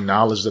actually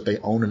acknowledge that they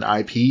own an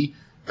IP,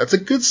 that's a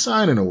good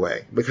sign in a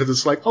way, because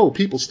it's like, oh,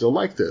 people still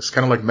like this.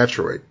 Kind of like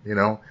Metroid,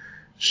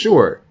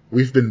 Sure,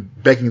 we've been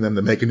begging them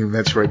to make a new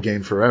Metroid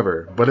game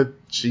forever, but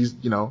she's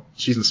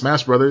in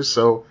Smash Brothers,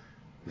 so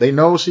they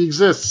know she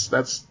exists.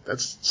 That's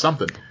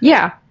something.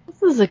 Yeah,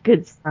 this is a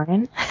good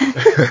sign.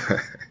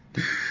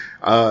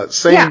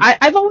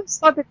 I've always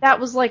thought that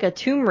was like a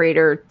Tomb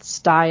Raider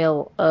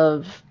style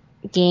of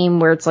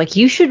game where it's like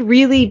you should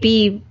really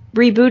be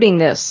rebooting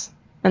this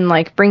and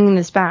like bringing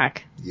this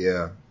back.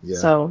 Yeah.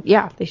 So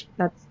yeah,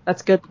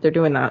 that's good that they're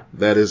doing that.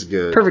 That is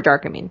good. Perfect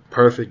Dark, I mean.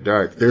 Perfect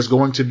Dark. There's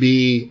going to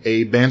be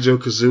a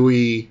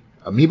Banjo-Kazooie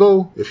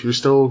amiibo if you're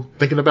still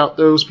thinking about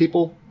those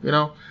people.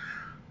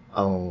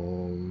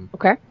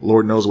 Okay.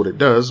 Lord knows what it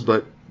does,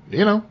 but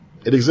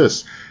it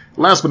exists.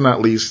 Last but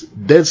not least,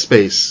 Dead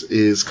Space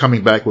is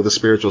coming back with a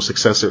spiritual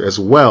successor as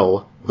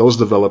well. Those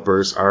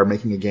developers are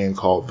making a game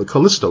called The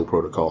Callisto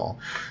Protocol.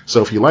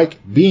 So if you like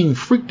being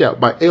freaked out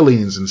by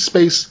aliens in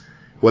space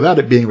without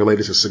it being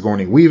related to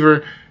Sigourney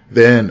Weaver,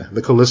 then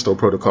The Callisto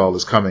Protocol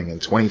is coming in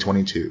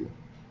 2022.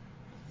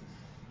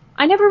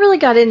 I never really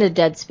got into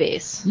Dead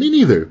Space. Me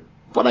neither.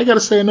 But I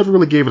gotta say, I never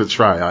really gave it a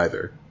try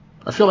either.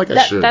 I feel like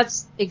I should.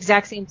 That's the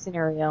exact same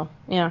scenario.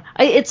 Yeah.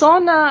 It's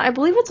on, I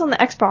believe it's on the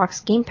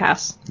Xbox Game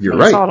Pass. You're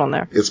right. I saw it on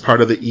there. It's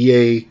part of the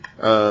EA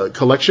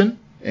collection,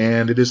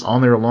 and it is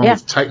on there along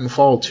with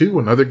Titanfall 2,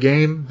 another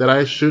game that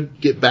I should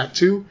get back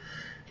to.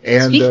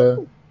 And speaking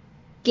of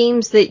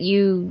games that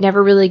you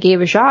never really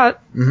gave a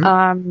shot,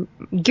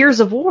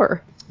 Gears of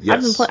War.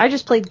 Yes. I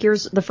just played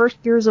the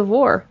first Gears of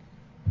War.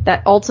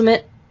 That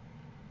Ultimate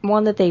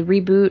one that they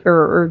reboot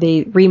or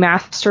they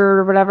remastered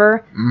or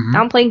whatever. Mm-hmm.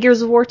 Now I'm playing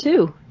Gears of War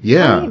 2.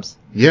 Yeah.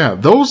 Yeah.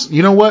 Those,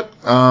 you know what?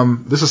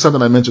 This is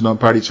something I mentioned on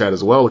Party Chat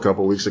as well a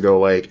couple of weeks ago.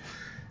 Like,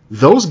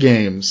 those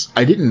games,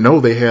 I didn't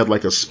know they had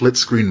like a split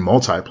screen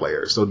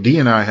multiplayer. So D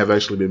and I have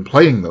actually been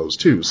playing those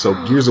too.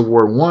 So Gears of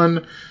War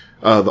 1,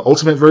 the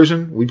Ultimate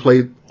version, we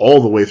played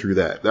all the way through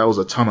that. That was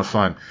a ton of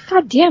fun.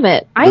 God damn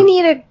it. I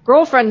need a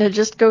girlfriend to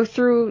just go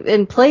through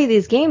and play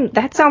these games.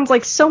 That sounds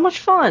like so much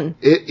fun.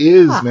 It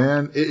is,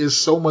 man. It is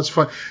so much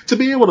fun. To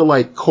be able to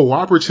like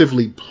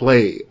cooperatively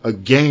play a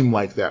game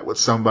like that with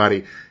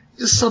somebody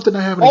is something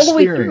I haven't experienced. All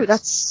the way through.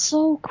 That's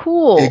so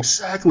cool.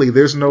 Exactly.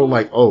 There's no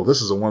like, oh,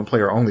 this is a one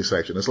player only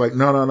section. It's like,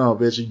 no,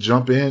 bitch. You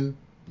jump in,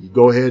 You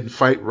go ahead and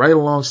fight right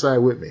alongside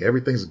with me.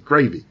 Everything's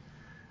gravy.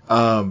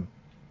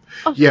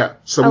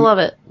 So I love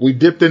it. We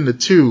dipped into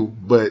 2,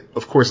 but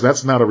of course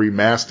that's not a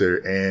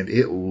remaster, and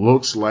it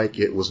looks like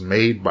it was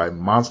made by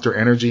Monster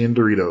Energy and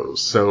Doritos.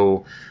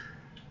 So,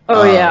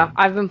 yeah,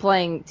 I've been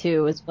playing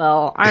 2 as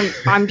well.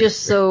 I'm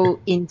just so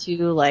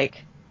into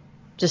like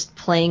just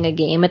playing a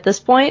game at this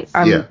point.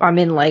 I'm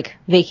in like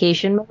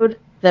vacation mode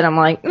that I'm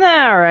like,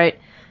 nah, all right.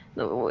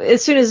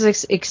 As soon as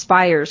it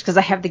expires, because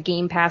I have the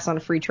Game Pass on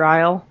a free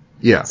trial.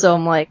 Yeah. So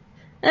I'm like,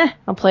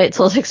 I'll play it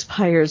till it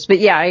expires. But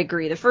yeah, I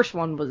agree. The first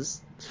one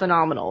was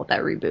phenomenal,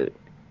 that reboot.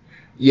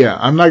 Yeah,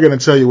 I'm not going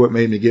to tell you what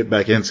made me get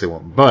back into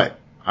them, but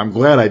I'm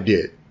glad I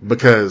did,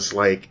 because,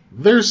 like,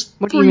 there's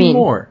 3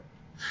 more.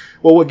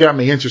 Well, what got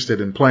me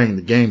interested in playing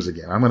the games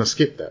again, I'm going to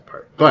skip that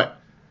part, but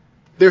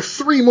there are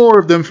 3 more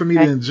of them for me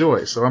to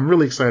enjoy, so I'm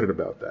really excited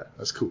about that.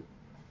 That's cool.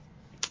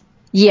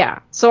 Yeah,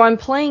 so I'm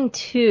playing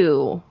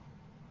 2,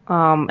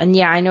 and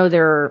yeah, I know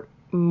there are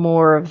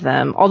more of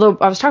them, although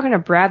I was talking to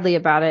Bradley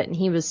about it, and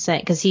he was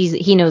saying, because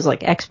he knows, like,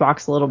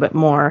 Xbox a little bit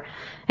more,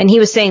 and he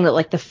was saying that,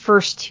 like, the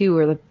first 2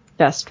 are the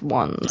best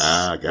ones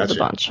gotcha. of the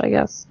bunch, I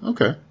guess.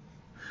 Okay.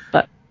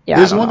 But, yeah,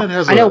 there's one that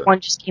has I know one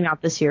just came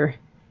out this year.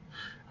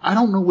 I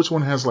don't know which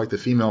one has, like, the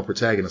female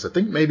protagonist. I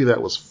think maybe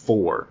that was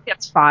 4.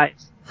 It's 5.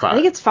 5. I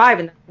think it's 5,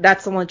 and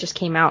that's the one that just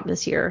came out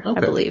this year, okay.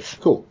 I believe.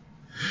 Cool.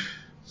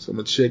 So I'm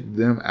going to check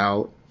them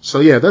out. So,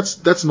 yeah,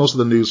 that's most of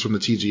the news from the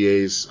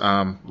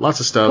TGAs. Lots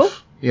of stuff. Cool.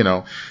 You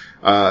know,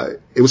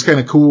 it was kind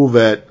of cool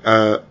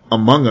that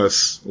Among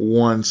Us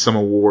won some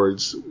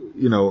awards.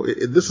 You know,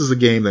 this is a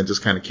game that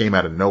just kind of came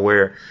out of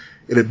nowhere.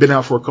 It had been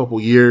out for a couple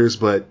years,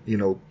 but, you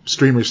know,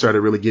 streamers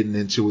started really getting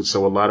into it,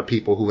 so a lot of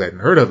people who hadn't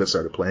heard of it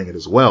started playing it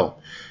as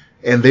well.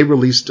 And they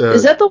released...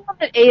 is that the one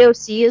that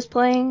AOC is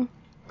playing?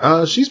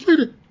 She's played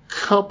a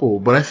couple,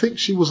 but I think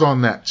she was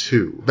on that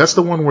too. That's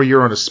the one where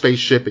you're on a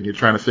spaceship and you're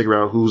trying to figure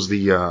out who's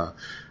the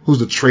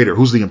traitor,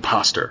 who's the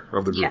imposter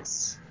of the group.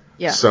 Yes.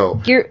 Yeah.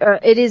 So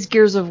it is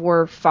Gears of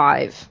War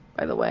 5,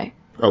 by the way.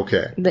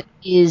 Okay. That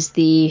is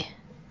the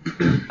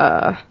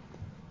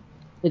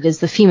it is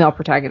the female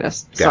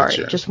protagonist. Gotcha.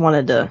 Sorry, just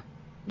wanted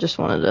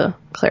to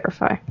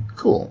clarify.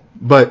 Cool.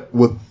 But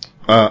with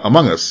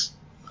Among Us,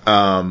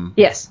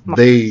 yes,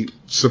 they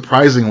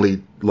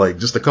surprisingly, like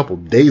just a couple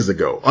days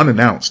ago,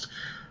 unannounced,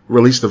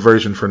 released a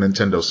version for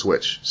Nintendo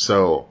Switch.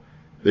 So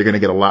they're going to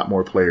get a lot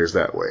more players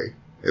that way.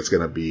 It's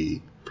going to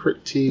be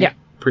pretty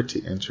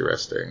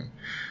interesting.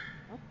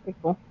 Pretty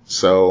cool.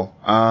 So,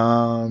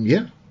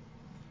 yeah.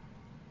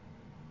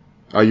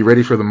 Are you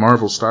ready for the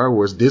Marvel, Star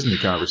Wars, Disney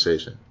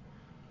conversation?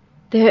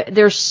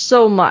 There's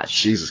so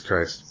much. Jesus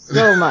Christ.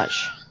 So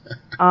much.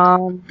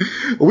 Well,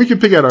 we can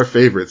pick out our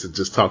favorites and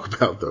just talk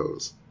about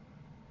those.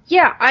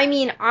 Yeah, I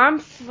mean,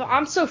 I'm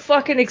so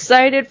fucking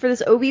excited for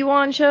this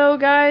Obi-Wan show,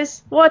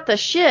 guys. What the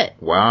shit?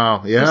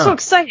 Wow, yeah. I'm so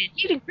excited.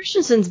 Hayden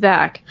Christensen's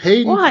back.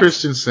 Hayden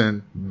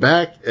Christensen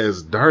back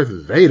as Darth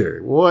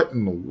Vader. What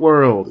in the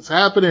world is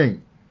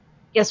happening?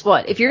 Guess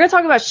what? If you're going to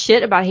talk about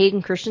shit about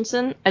Hayden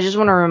Christensen, I just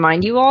want to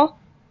remind you all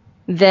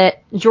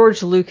that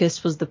George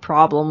Lucas was the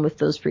problem with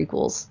those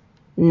prequels,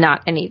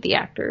 not any of the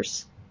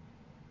actors.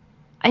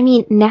 I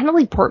mean,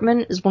 Natalie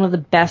Portman is one of the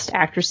best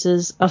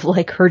actresses of,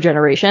 like, her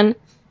generation,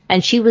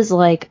 and she was,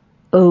 like,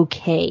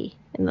 okay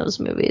in those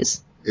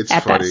movies. It's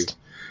funny. Best.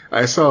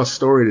 I saw a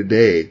story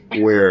today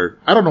where,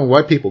 I don't know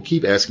why people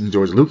keep asking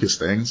George Lucas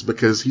things,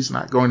 because he's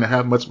not going to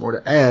have much more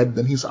to add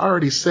than he's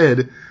already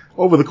said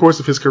over the course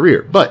of his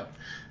career. But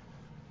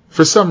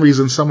for some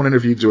reason, someone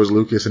interviewed George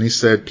Lucas, and he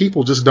said,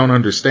 people just don't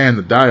understand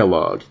the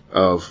dialogue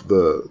of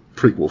the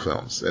prequel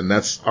films, and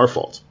that's our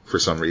fault for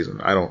some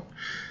reason.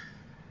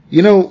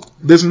 You know,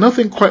 there's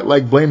nothing quite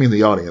like blaming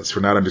the audience for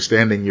not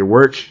understanding your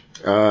work.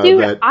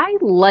 Dude, I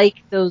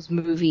like those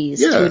movies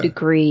to a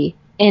degree,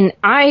 and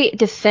I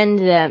defend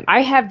them.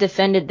 I have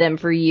defended them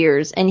for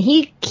years, and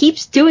he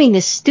keeps doing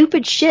this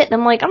stupid shit, and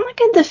I'm like, I'm not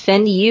going to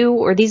defend you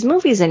or these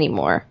movies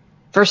anymore.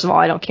 First of all,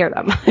 I don't care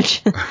that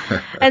much.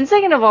 And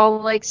second of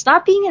all, like,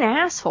 stop being an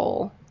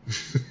asshole.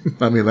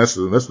 I mean, that's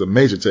the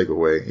major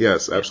takeaway.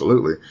 Yes,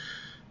 absolutely.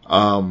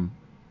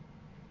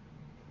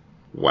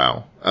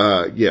 Wow.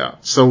 Yeah.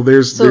 So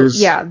there's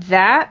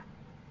that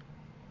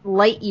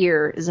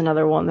Lightyear is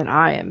another one that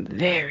I am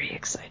very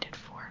excited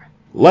for.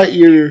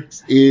 Lightyear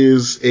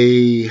is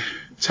a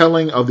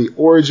telling of the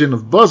origin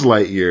of Buzz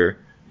Lightyear,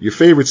 your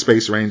favorite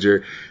space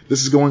ranger.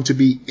 This is going to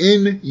be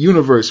in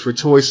universe for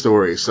Toy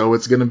Story, so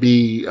it's going to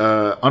be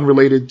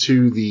unrelated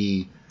to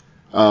the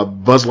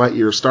Buzz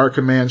Lightyear Star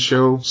Command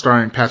show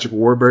starring Patrick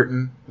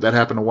Warburton that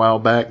happened a while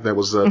back. That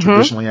was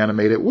traditionally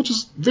animated, which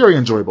is very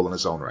enjoyable in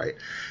its own right.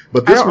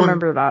 But this I don't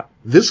remember that.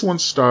 This one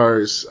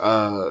stars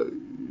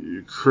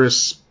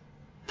Chris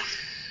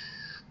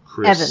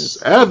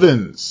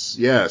Evans.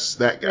 Yes,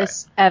 that guy.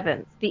 Chris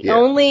Evans. The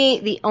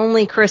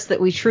only Chris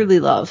that we truly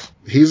love.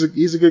 He's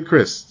a good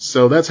Chris.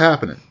 So that's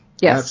happening.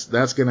 Yes.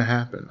 That's going to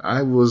happen.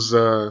 I was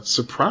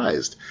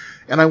surprised.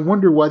 And I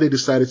wonder why they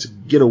decided to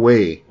get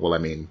away. Well, I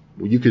mean,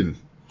 you can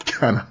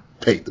kind of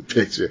paint the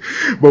picture.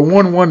 But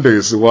one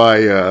wonders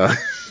why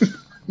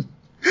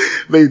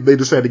they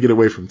decided to get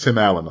away from Tim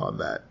Allen on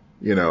that.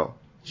 You know,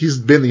 he's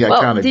been the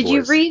iconic voice.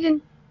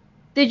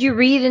 Did you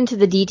read into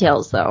the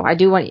details though? I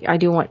do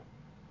want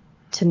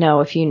to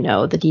know if you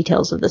know the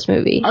details of this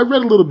movie. I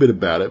read a little bit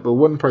about it, but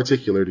what in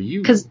particular do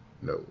you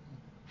know?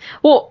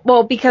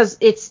 Well, because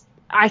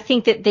I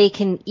think that they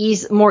can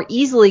more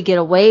easily get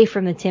away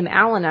from the Tim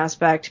Allen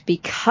aspect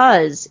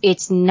because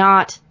it's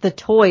not the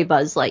toy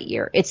Buzz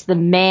Lightyear. It's the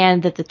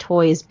man that the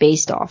toy is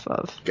based off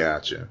of.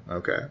 Gotcha.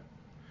 Okay.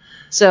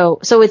 So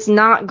it's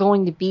not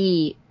going to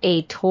be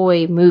a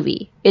toy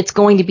movie. It's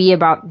going to be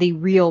about the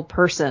real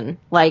person,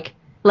 like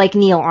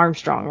Neil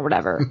Armstrong or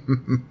whatever.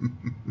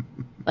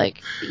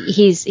 Like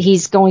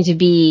he's going to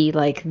be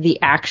like the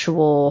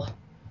actual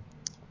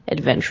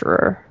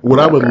adventurer. What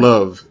I would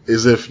love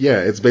is if,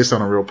 it's based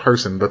on a real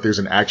person, but there's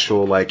an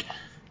actual like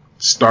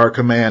Star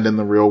Command in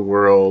the real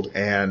world,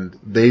 and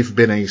they've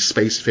been a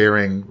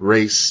spacefaring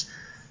race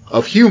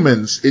of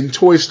humans in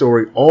Toy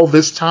Story all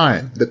this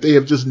time that they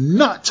have just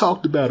not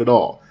talked about at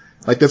all.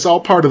 Like that's all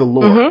part of the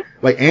lore.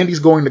 Mm-hmm. Like Andy's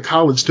going to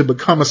college to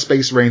become a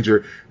space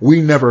ranger.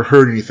 We never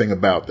heard anything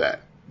about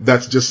that.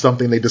 That's just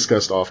something they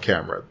discussed off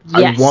camera.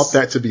 Yes. I want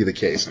that to be the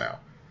case now.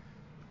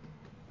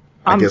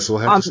 I guess we'll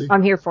have to see.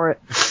 I'm here for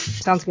it.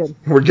 Sounds good.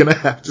 We're going to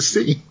have to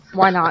see.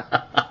 Why not?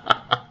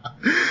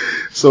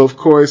 So, of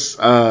course,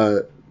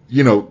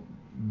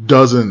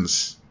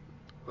 dozens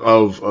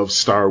of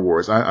Star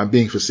Wars. I'm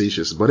being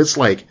facetious, but it's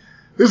like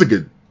there's a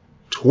good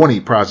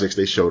 20 projects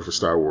they showed for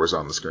Star Wars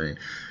on the screen.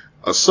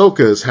 Ahsoka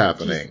is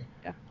happening.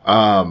 Yeah.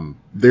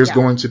 There's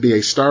going to be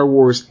a Star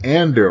Wars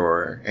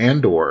Andor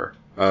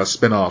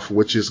spinoff,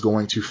 which is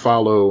going to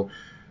follow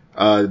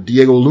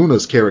Diego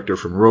Luna's character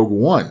from Rogue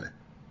One,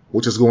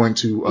 which is going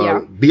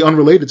to be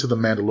unrelated to the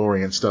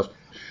Mandalorian stuff.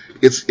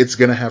 It's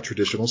going to have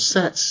traditional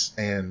sets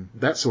and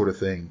that sort of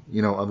thing,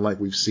 unlike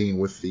we've seen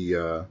with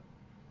the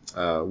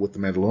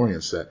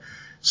Mandalorian set.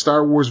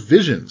 Star Wars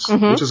Visions,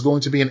 which is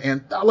going to be an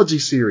anthology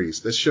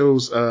series that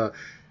shows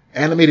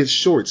animated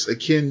shorts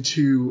akin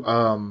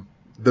to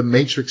the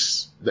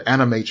Matrix, the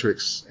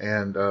Animatrix,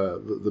 and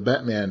the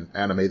Batman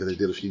anime that they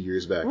did a few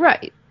years back.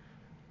 Right.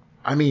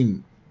 I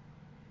mean,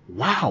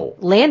 wow.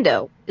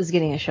 Lando is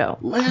getting a show.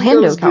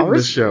 Lando's getting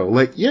a show.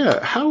 Like,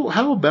 yeah,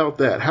 how about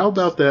that? How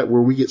about that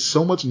where we get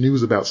so much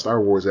news about Star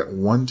Wars at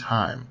one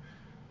time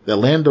that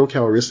Lando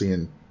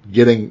Calrissian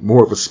getting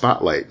more of a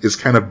spotlight is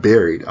kind of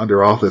buried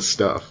under all this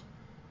stuff.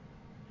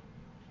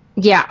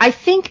 Yeah, I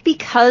think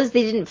because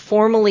they didn't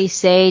formally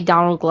say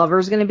Donald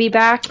Glover's going to be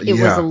back, it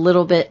was a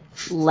little bit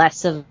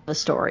less of a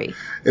story.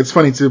 It's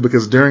funny, too,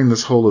 because during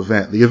this whole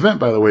event, the event,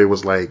 by the way,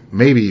 was like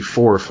maybe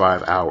 4 or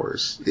 5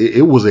 hours.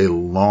 It was a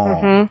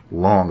long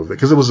event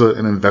because it was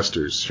an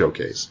investors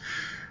showcase.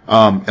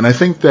 And I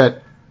think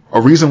that a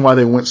reason why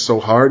they went so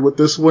hard with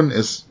this one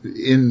is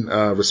in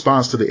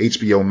response to the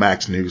HBO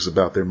Max news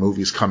about their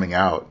movies coming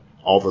out,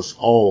 on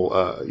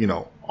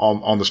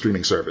the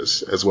streaming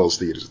service as well as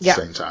theaters at the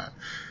same time.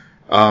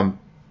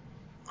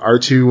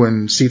 R2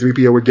 and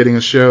C-3PO were getting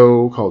a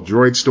show called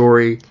Droid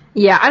Story.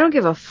 Yeah, I don't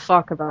give a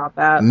fuck about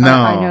that. No.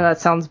 I know that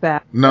sounds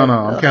bad. No,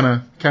 I'm kind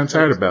of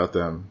tired about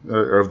them,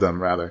 or of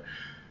them rather.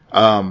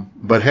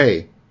 But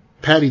hey,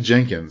 Patty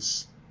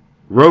Jenkins,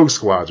 Rogue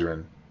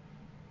Squadron,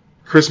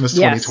 Christmas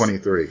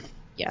 2023.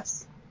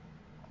 Yes.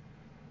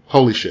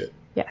 Holy shit.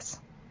 Yes.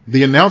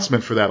 The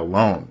announcement for that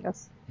alone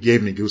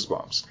gave me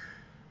goosebumps.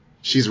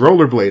 She's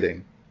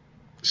rollerblading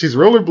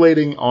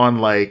on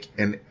like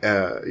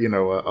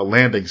a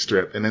landing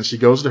strip, and then she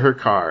goes to her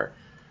car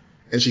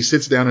and she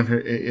sits down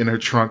in her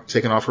trunk,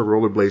 taking off her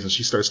rollerblades, and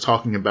she starts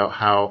talking about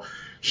how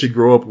she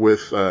grew up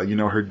with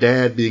her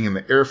dad being in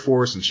the Air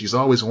Force, and she's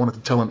always wanted to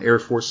tell an Air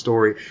Force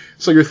story.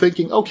 So you're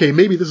thinking, okay,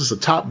 maybe this is a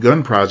Top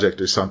Gun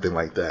project or something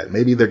like that.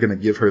 Maybe they're going to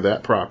give her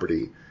that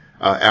property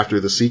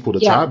after the sequel to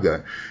Top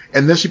Gun.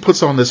 And then she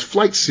puts on this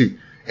flight suit,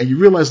 and you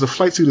realize the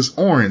flight suit is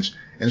orange.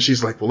 And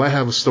she's like, well, I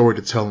have a story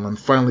to tell, and I'm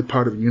finally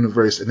part of the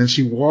universe. And then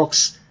she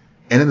walks,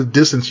 and in the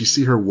distance, you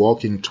see her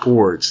walking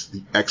towards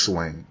the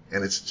X-Wing.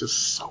 And it's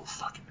just so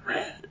fucking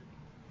rad.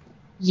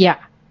 Yeah.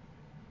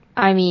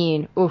 I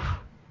mean, oof.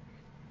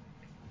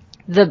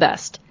 The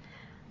best.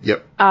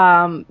 Yep.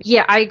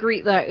 Yeah, I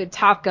agree.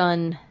 Top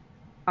Gun.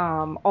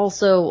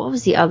 Also, what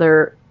was the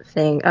other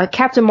thing?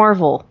 Captain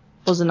Marvel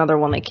was another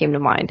one that came to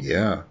mind.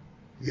 Yeah.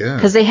 Yeah.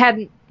 Because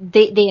they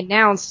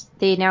announced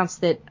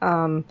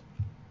that,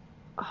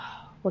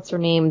 what's her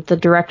name? The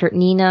director,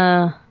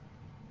 Nina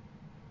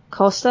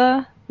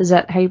Costa? Is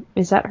that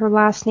her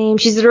last name?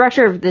 She's the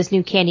director of this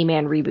new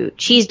Candyman reboot.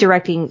 She's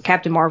directing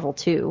Captain Marvel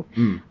too.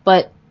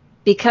 But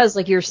because,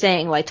 like you're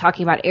saying, like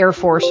talking about Air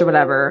Force or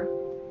whatever,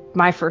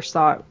 my first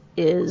thought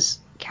is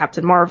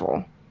Captain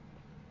Marvel.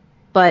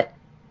 But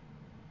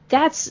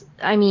that's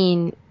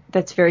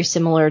very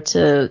similar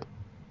to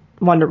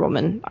Wonder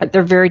Woman.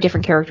 They're very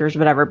different characters,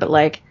 whatever, but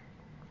like,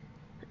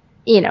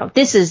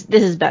 this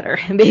is better,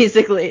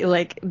 basically,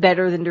 like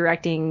better than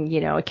directing,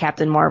 a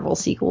Captain Marvel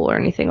sequel or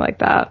anything like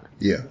that.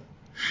 Yeah.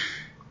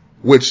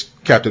 Which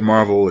Captain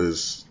Marvel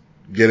is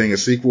getting a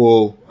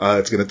sequel.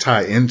 It's going to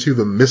tie into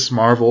the Miss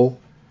Marvel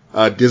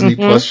Disney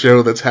Plus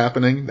show that's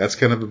happening. That's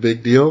kind of a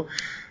big deal.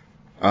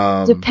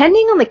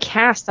 Depending on the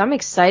cast, I'm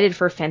excited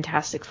for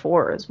Fantastic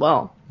Four as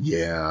well.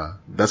 Yeah,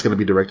 that's going to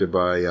be directed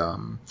by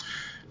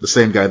the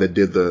same guy that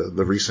did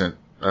the recent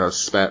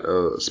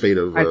spate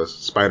of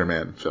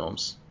Spider-Man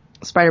films.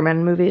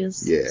 Spider-Man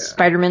movies. Yeah.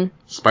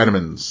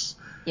 Spider-Mans.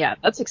 Yeah,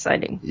 that's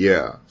exciting.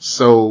 Yeah.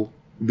 So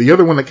the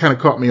other one that kind of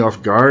caught me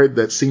off guard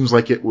that seems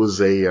like it was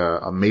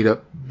a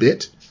made-up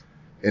bit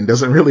and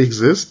doesn't really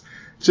exist,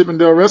 Chip and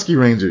Dale Rescue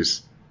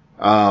Rangers.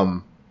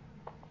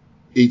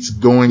 It's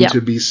going to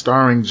be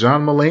starring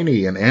John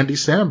Mulaney and Andy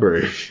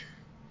Samberg.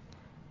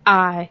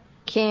 I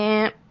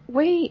can't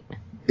wait.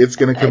 It's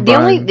going to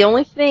combine... The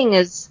only thing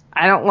is,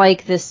 I don't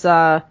like this,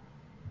 they're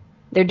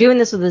doing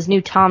this with this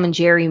new Tom and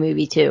Jerry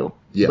movie too.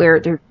 Yeah.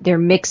 Where they're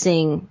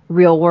mixing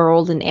real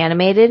world and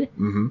animated.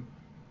 Mm-hmm.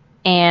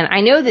 And I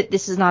know that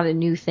this is not a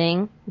new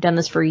thing. I've done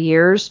this for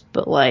years,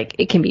 but like,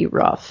 it can be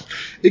rough.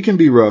 It can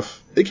be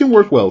rough. It can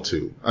work well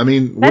too. I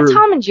mean, that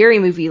Tom and Jerry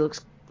movie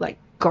looks like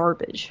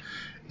garbage.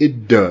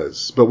 It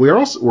does, but we're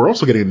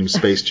also getting a new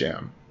Space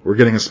Jam. We're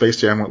getting a Space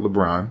Jam with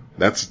LeBron.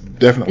 That's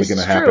definitely going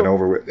to happen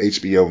over with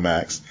HBO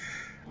Max.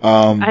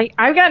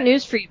 I've got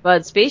news for you,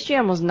 bud. Space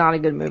Jam was not a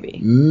good movie.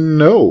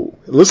 No,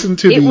 listen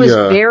to it was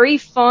very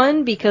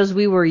fun because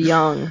we were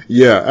young.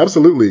 Yeah,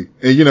 absolutely.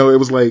 And it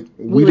was like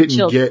we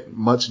didn't get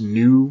much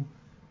new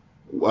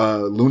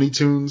Looney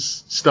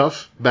Tunes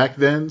stuff back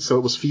then, so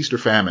it was feast or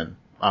famine.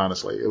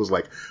 Honestly, it was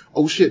like,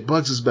 oh shit,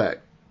 Bugs is back.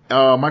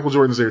 Michael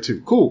Jordan's there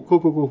too.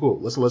 Cool.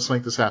 Let's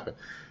make this happen.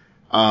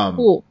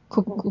 Cool.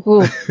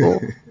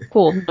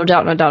 No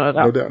doubt.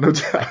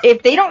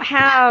 If they don't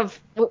have,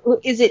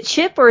 is it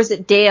Chip or is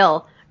it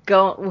Dale?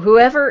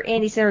 Whoever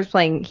Andy Samberg's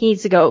playing, he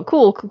needs to go,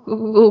 cool.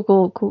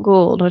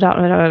 No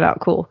doubt.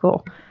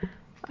 Cool.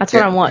 That's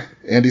what I want.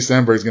 Andy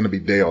Samberg's going to be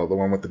Dale, the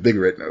one with the big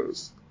red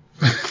nose.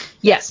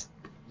 Yes.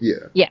 Yeah.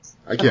 Yes.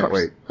 I can't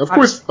wait. Of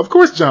course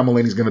John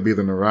Mulaney's going to be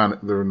the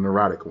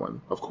neurotic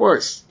one. Of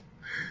course.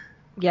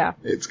 Yeah.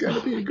 It's going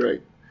to be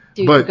great.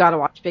 Dude, you got to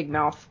watch Big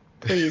Mouth.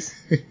 Please.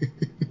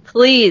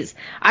 Please.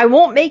 I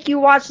won't make you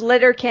watch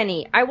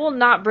Letterkenny. I will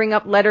not bring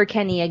up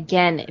Letterkenny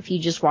again if you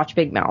just watch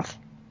Big Mouth.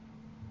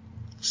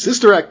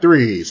 Sister Act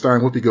 3,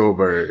 starring Whoopi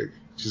Goldberg.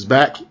 She's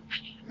back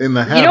in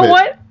the habit. You know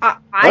what?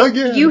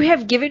 You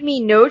have given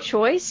me no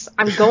choice.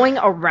 I'm going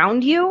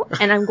around you,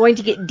 and I'm going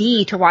to get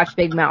D to watch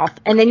Big Mouth.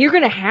 And then you're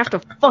going to have to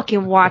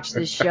fucking watch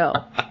this show.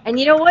 And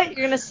you know what you're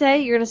going to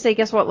say? You're going to say,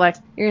 guess what, Lex?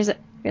 You're going to say,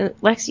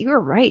 Lex, you were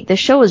right. This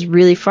show is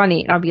really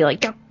funny. And I'll be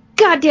like,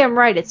 goddamn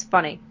right, it's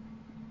funny.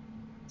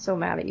 So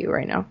mad at you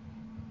right now.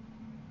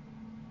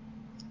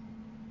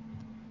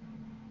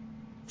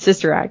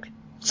 Sister Act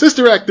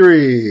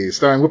 3,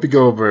 starring Whoopi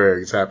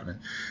Goldberg. It's happening.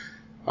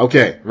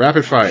 Okay,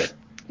 rapid fire.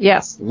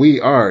 Yes. We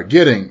are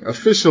getting,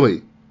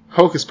 officially,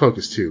 Hocus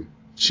Pocus 2,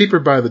 Cheaper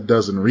by the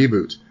Dozen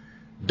reboot,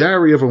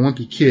 Diary of a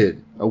Wimpy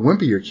Kid, a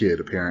wimpier kid,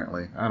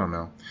 apparently. I don't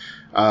know.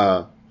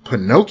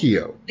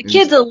 Pinocchio. The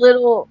kid's a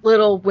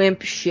little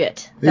wimp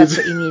shit. That's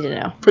what you need to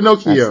know.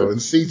 Pinocchio in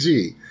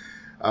CG.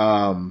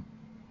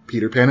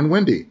 Peter Pan and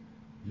Wendy.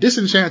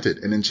 Disenchanted,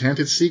 an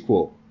Enchanted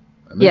sequel.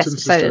 I mentioned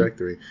Sister Act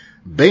 3.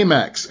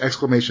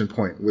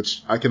 Baymax!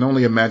 Which I can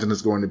only imagine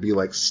is going to be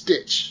like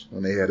Stitch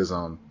when they had his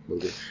own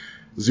movie.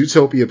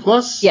 Zootopia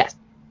Plus. Yes.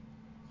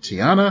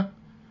 Tiana.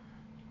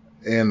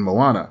 And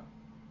Moana.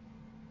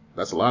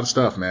 That's a lot of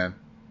stuff, man.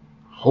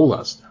 A whole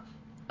lot of stuff.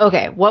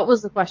 Okay, what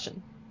was the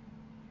question?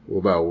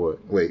 About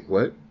what? Wait,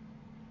 what?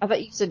 I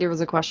thought you said there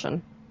was a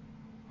question.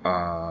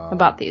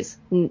 About these.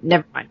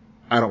 Never mind.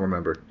 I don't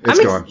remember. It's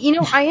gone.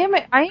 I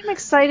am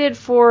excited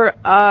for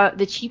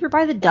the Cheaper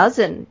by the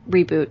Dozen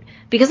reboot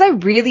because I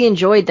really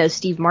enjoyed those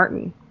Steve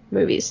Martin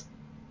movies.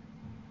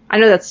 I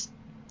know that's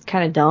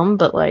kind of dumb,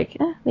 but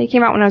they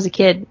came out when I was a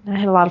kid. I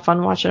had a lot of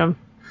fun watching them.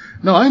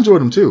 No, I enjoyed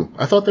them too.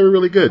 I thought they were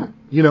really good.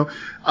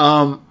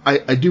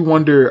 I do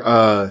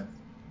wonder.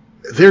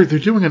 They're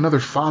doing another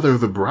Father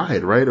of the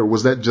Bride, right? Or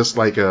was that just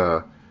like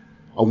a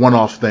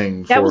one-off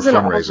thing for a fundraiser? That was an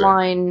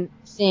online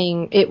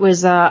thing. It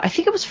was, I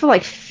think it was for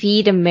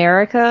Feed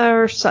America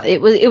or something.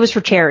 It was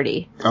for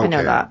charity. Okay. I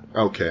know that.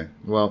 Okay.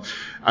 Well,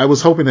 I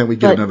was hoping that we'd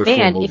get another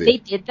full movie. If they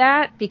did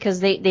that, because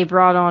they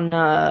brought on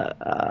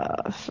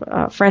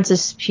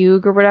Frances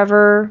Pugh or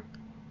whatever.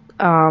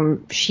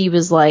 She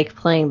was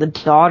playing the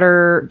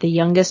daughter, the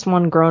youngest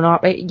one grown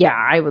up. Yeah,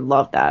 I would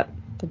love that.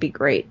 That'd be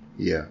great.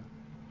 Yeah.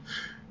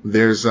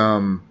 There's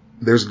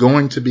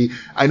going to be,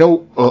 I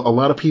know a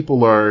lot of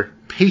people are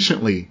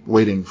patiently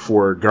waiting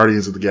for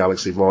Guardians of the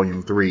Galaxy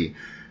Volume 3,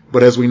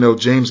 but as we know,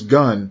 James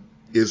Gunn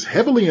is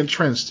heavily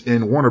entrenched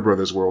in Warner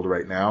Brothers world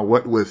right now,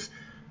 what with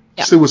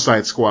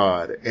Suicide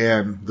Squad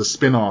and the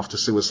spin-off to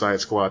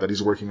Suicide Squad that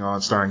he's working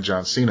on starring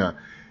John Cena.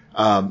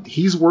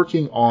 He's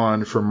working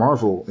on, for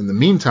Marvel, in the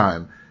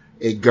meantime,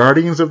 a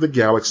Guardians of the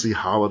Galaxy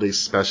holiday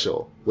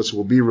special, which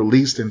will be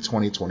released in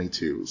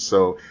 2022.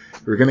 So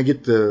we're going to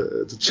get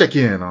to check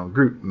in on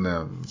Groot and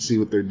them, see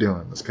what they're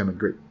doing. That's kind of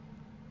great.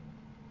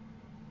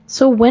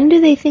 So when do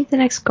they think the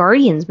next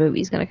Guardians movie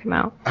is going to come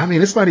out? I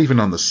mean, it's not even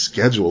on the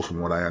schedule from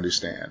what I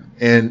understand.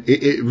 And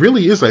it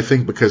really is, I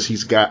think, because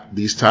he's got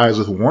these ties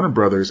with Warner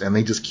Brothers and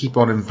they just keep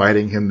on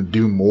inviting him to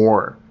do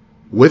more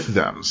with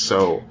them.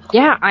 So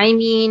yeah, I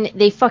mean,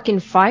 they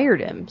fucking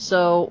fired him.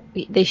 So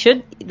they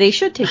should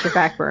take the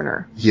back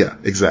burner. Yeah,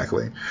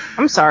 exactly.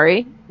 I'm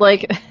sorry.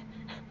 Like,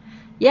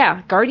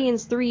 yeah,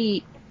 Guardians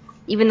 3,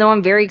 even though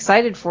I'm very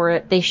excited for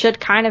it, they should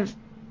kind of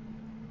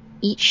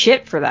eat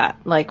shit for that,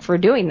 like, for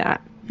doing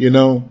that. You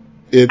know,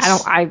 it's...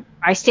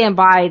 I stand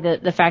by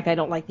the fact that I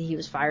don't like that he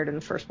was fired in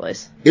the first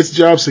place. It's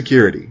job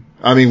security.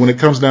 I mean, when it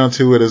comes down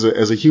to it,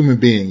 as a human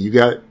being, you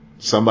got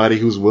somebody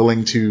who's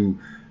willing to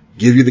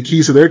give you the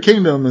keys to their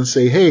kingdom and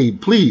say, hey,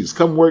 please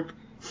come work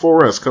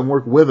for us. Come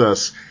work with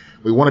us.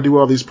 We want to do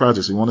all these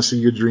projects. We want to see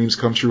your dreams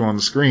come true on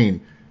the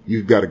screen.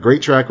 You've got a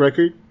great track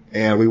record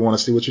and we want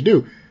to see what you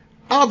do.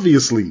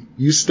 Obviously,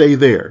 you stay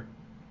there.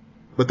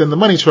 But then the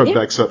money truck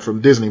backs up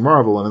from Disney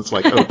Marvel and it's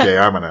like, okay,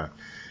 I'm going to...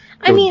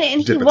 I mean,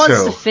 and he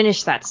wants to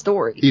finish that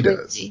story. He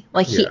does.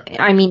 Like,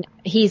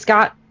 he's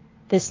got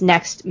this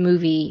next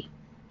movie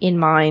in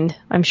mind.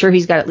 I'm sure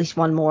he's got at least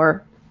one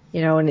more,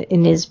 you know,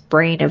 in his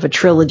brain of a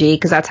trilogy,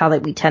 because that's how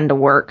we tend to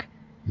work.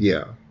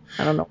 Yeah.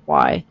 I don't know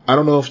why. I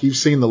don't know if you've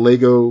seen the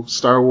Lego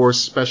Star Wars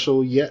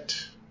special yet.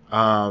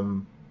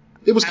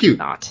 It was cute.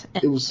 Not. I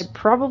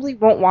probably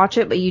won't watch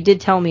it, but you did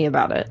tell me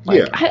about it. Like,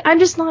 yeah. I'm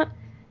just not...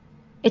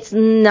 It's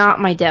not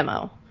my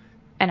demo.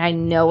 And I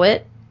know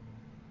it.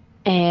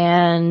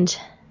 And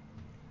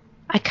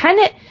I kind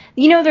of,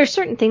 you know, there's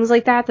certain things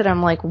like that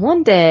I'm like,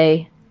 one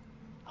day,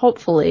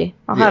 hopefully,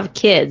 I'll have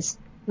kids,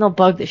 and they'll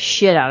bug the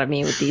shit out of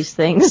me with these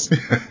things.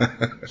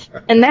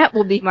 And that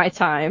will be my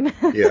time.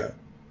 Yeah.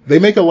 They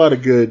make a lot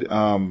of good,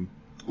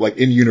 like,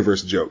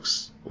 in-universe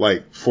jokes,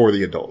 like, for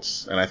the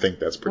adults. And I think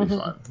that's pretty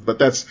fun. But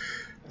that's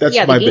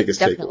my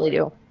biggest takeaway.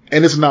 Do.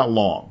 And it's not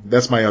long.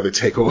 That's my other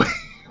takeaway.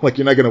 Like,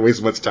 you're not going to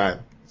waste much time.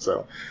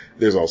 So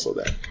there's also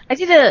that. I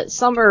did a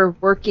summer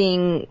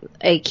working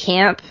a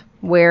camp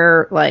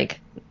where, like,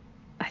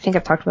 I think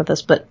I've talked about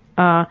this, but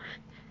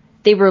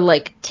they were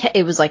like,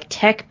 it was like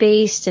tech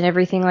based and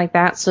everything like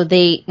that. So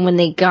when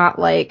they got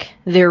like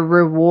their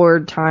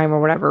reward time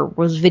or whatever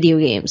was video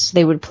games,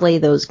 they would play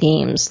those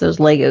games, those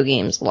Lego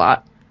games a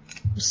lot.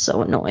 It was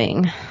so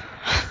annoying.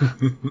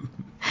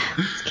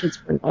 These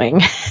kids were annoying.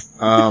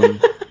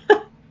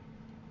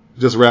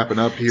 Just wrapping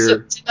up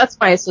here. So that's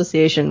my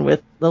association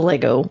with the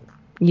Lego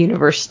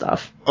universe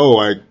stuff. Oh,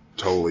 I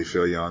totally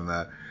feel you on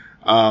that.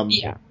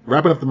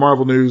 Wrapping up the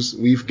Marvel news,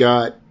 we've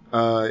got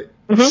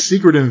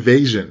Secret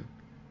Invasion,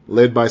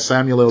 led by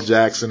Samuel L.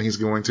 Jackson. He's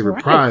going to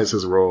reprise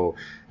his role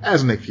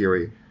as Nick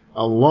Fury,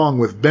 along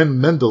with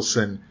Ben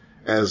Mendelsohn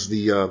as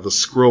the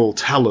Skrull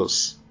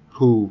Talos,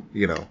 who,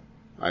 you know,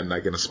 I'm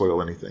not going to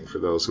spoil anything for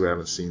those who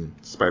haven't seen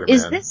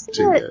Spider-Man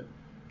 2 yet.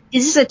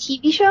 Is this a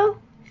TV show?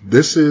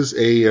 This is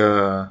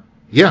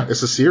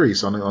it's a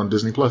series on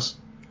Disney Plus.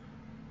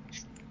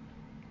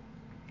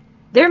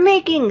 They're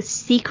making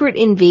Secret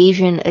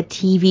Invasion a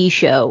TV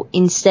show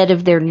instead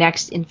of their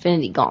next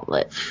Infinity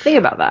Gauntlet. Think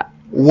about that.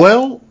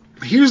 Well,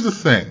 here's the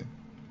thing.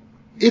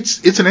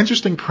 It's an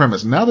interesting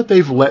premise. Now that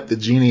they've let the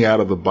genie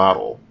out of the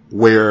bottle,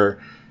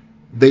 where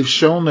they've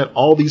shown that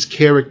all these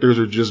characters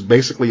are just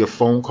basically a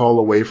phone call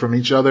away from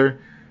each other,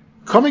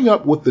 coming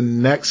up with the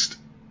next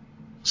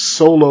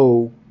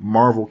solo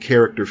Marvel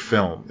character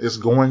film is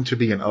going to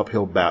be an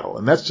uphill battle.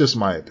 And that's just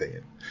my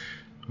opinion.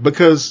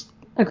 Because...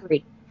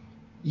 Agreed.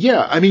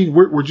 Yeah, I mean,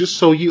 we're just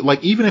so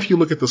like, even if you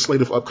look at the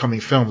slate of upcoming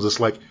films, it's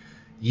like,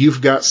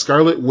 you've got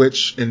Scarlet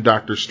Witch in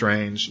Doctor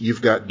Strange,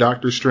 you've got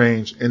Doctor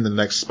Strange in the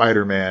next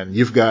Spider-Man,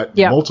 you've got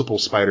multiple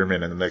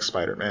Spider-Men in the next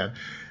Spider-Man,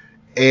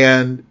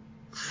 and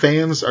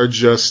fans are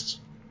just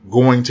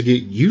going to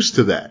get used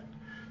to that.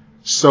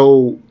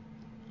 So,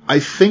 I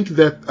think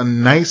that a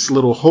nice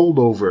little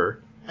holdover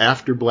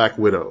after Black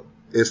Widow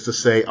is to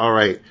say,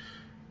 alright,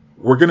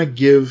 we're gonna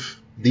give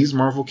these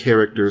Marvel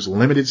characters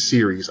limited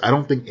series. I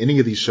don't think any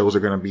of these shows are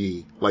going to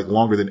be like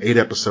longer than 8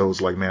 episodes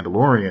like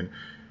Mandalorian.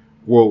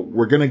 Well,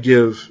 we're going to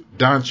give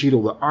Don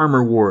Cheadle the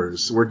Armor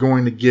Wars. We're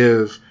going to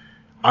give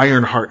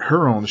Ironheart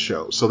her own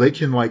show, so they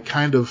can like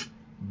kind of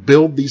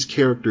build these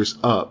characters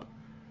up,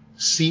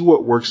 see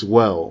what works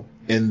well,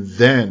 and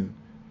then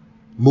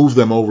move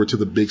them over to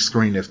the big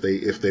screen if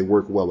they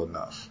work well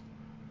enough,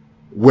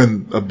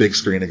 when a big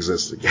screen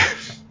exists again.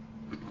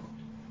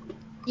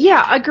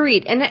 Yeah,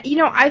 agreed. And, you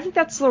know, I think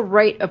that's the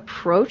right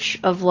approach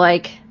of,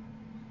 like,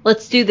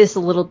 let's do this a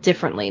little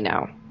differently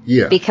now.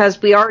 Yeah.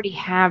 Because we already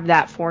have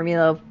that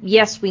formula of,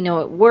 yes, we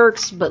know it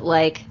works, but,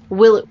 like,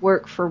 will it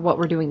work for what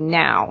we're doing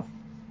now?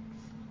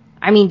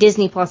 I mean,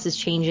 Disney Plus is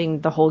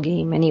changing the whole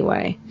game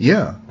anyway.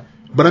 Yeah.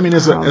 But, I mean,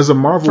 as a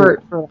Marvel...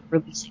 For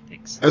releasing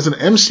things. As an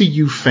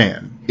MCU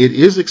fan, it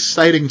is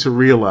exciting to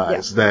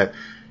realize that,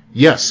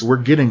 yes, we're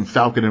getting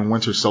Falcon and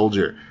Winter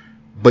Soldier,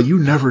 but you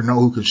never know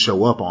who can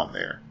show up on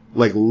there.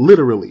 Like,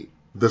 literally,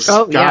 the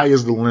sky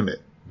is the limit.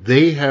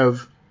 They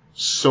have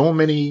so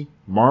many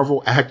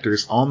Marvel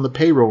actors on the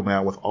payroll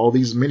now with all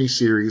these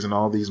miniseries and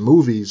all these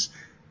movies.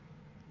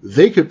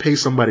 they could pay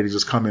somebody to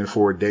just come in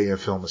for a day and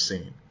film a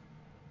scene.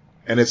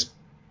 And it's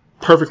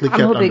perfectly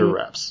kept under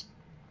wraps.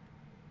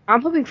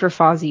 I'm hoping for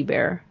Fozzie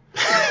Bear.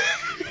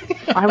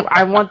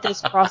 I want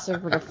this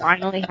crossover to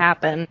finally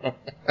happen.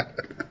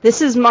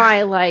 This is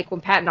my, like,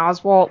 when Patton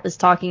Oswalt is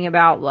talking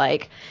about,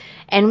 like,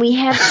 and we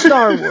have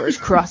Star Wars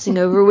crossing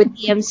over with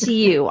the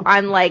MCU.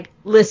 I'm like,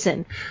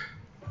 listen,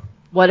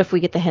 what if we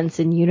get the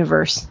Henson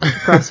universe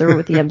crossover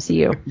with the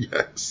MCU?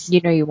 Yes.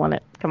 You know you want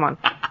it. Come on.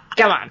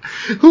 Come on.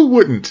 Who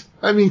wouldn't?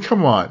 I mean,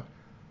 come on.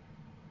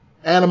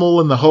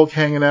 Animal and the Hulk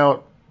hanging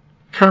out.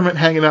 Kermit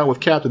hanging out with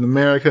Captain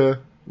America.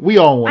 We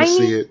all want to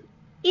see it.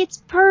 It's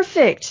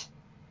perfect.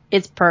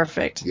 It's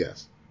perfect.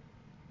 Yes.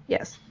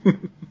 Yes.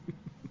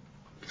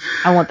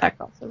 I want that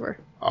crossover.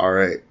 All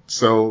right.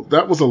 So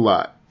that was a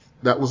lot.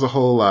 That was a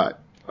whole lot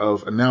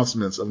of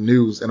announcements, of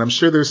news, and I'm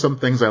sure there's some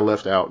things I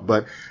left out,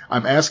 but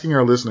I'm asking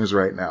our listeners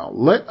right now,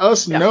 let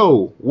us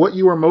know what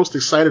you are most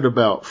excited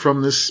about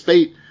from this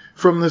spate,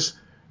 from this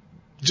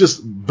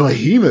just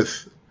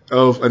behemoth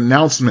of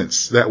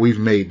announcements that we've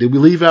made. Did we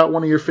leave out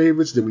one of your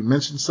favorites? Did we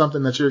mention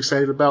something that you're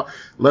excited about?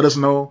 Let us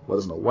know. Let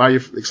us know why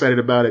you're excited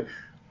about it.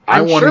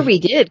 I'm sure we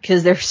did,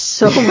 because there's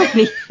so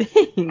many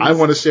things. I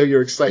want to share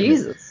your excitement.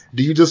 Jesus.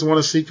 Do you just want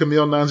to see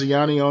Kumail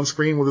Nanjiani on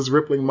screen with his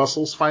rippling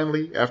muscles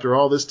finally after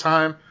all this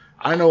time?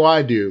 I know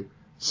I do.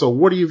 So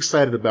what are you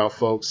excited about,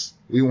 folks?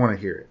 We want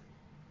to hear it.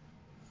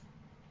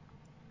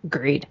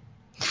 Agreed.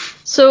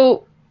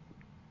 So,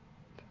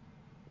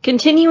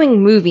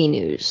 continuing movie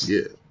news.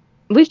 Yeah.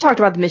 We've talked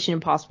about the Mission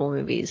Impossible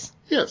movies.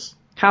 Yes.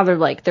 How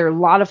they're a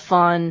lot of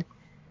fun.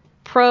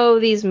 Pro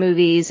these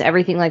movies,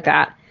 everything like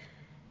that.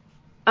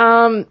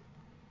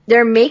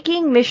 They're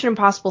making Mission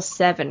Impossible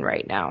 7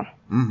 right now.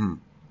 Mm-hmm.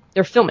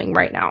 They're filming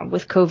right now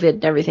with COVID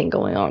and everything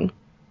going on.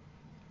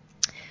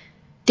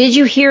 Did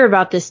you hear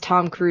about this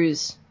Tom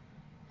Cruise?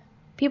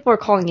 People are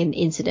calling it an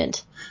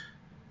incident.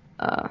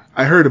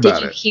 I heard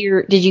about it.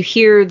 Did you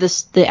hear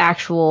the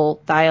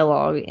actual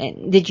dialogue?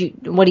 And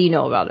what do you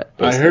know about it?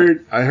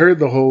 Basically? I heard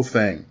the whole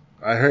thing.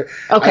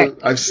 Okay.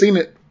 I've seen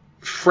it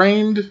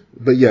framed,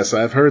 but yes,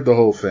 I've heard the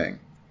whole thing.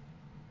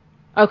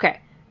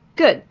 Okay.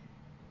 Good.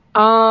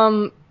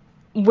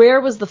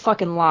 Where was the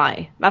fucking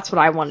lie? That's what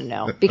I want to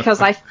know.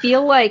 Because I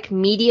feel like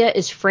media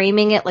is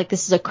framing it like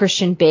this is a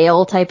Christian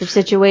Bale type of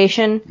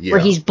situation, where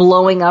he's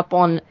blowing up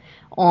on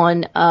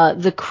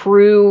the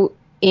crew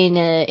in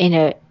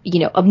a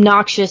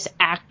obnoxious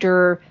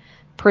actor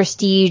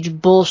prestige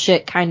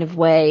bullshit kind of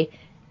way.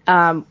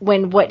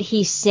 When what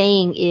he's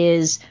saying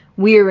is,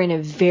 we're in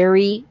a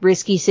very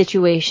risky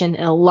situation,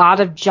 and a lot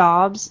of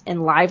jobs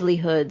and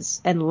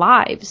livelihoods and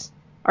lives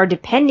are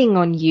depending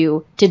on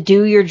you to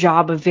do your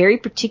job a very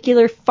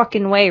particular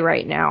fucking way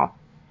right now.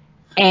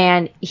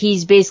 And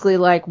he's basically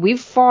like, we've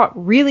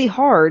fought really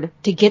hard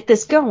to get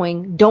this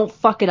going. Don't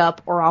fuck it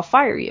up or I'll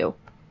fire you.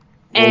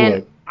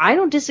 And I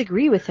don't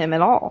disagree with him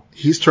at all.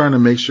 He's trying to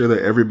make sure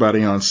that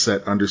everybody on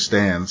set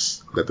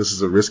understands that this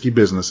is a risky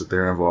business that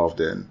they're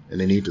involved in,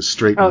 and they need to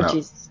straighten up. Oh,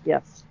 Jesus,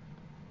 yes.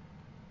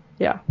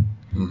 Yeah.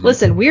 Mm-hmm.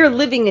 Listen, we are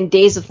living in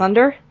Days of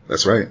Thunder.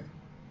 That's right.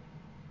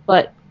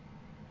 But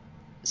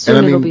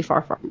soon it'll be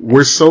far, far away.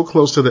 We're so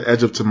close to the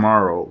edge of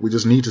tomorrow. We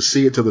just need to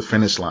see it to the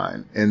finish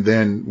line, and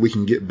then we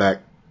can get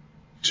back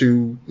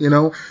to,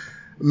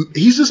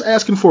 he's just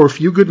asking for a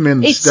few good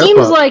men to step up. It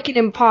seems like an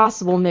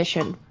impossible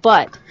mission,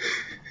 but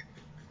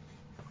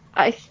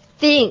I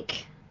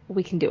think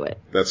we can do it.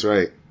 That's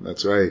right.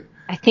 That's right.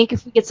 I think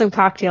if we get some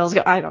cocktails,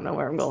 I don't know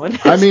where I'm going.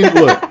 I mean,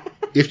 look,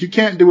 if you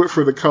can't do it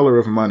for the color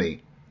of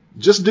money,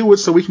 just do it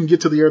so we can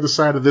get to the other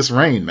side of this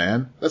rain,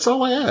 man. That's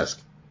all I ask.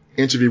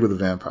 Interview with a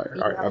Vampire.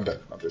 Yeah. All right, I'm done.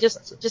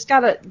 Just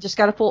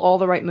gotta pull all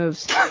the right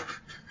moves.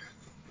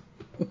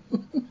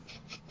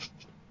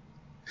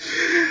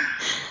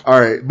 All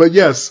right, but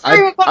yes,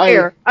 I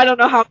don't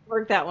know how to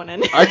work that one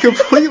in. I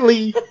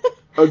completely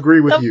agree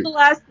with you.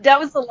 That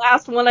was the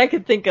last one I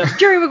could think of.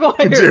 Jerry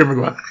Maguire. Jerry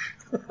Maguire.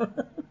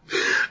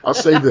 I'll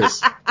say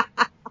this.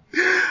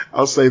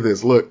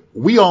 Look,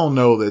 we all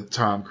know that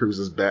Tom Cruise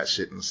is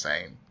batshit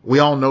insane. We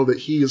all know that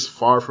he is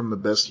far from the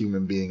best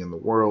human being in the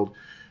world.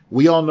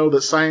 We all know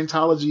that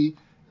Scientology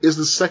is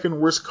the second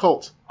worst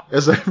cult.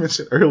 As I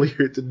mentioned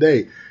earlier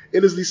today,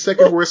 it is the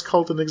second worst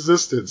cult in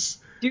existence.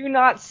 Do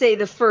not say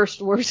the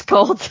first worst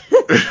cult.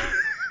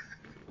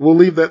 We'll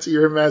leave that to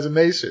your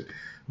imagination.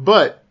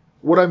 But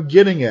what I'm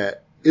getting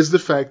at is the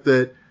fact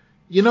that,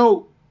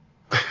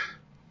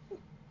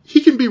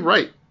 he can be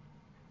right.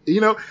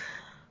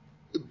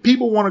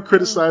 People want to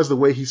criticize the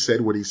way he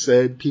said what he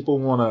said. People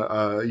want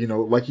to,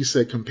 like you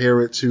said,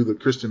 compare it to the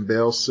Christian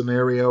Bale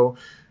scenario.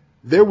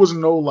 There was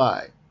no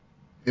lie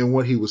in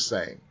what he was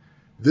saying.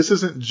 This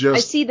isn't just... I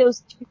see those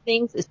two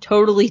things as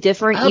totally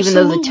different, Absolutely.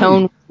 Even though the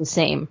tone was the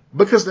same.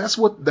 Because that's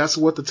what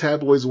the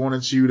tabloids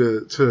wanted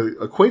you to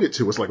equate it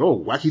to. It's like, oh,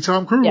 wacky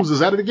Tom Cruise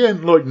is at it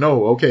again. Like,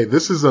 no, okay,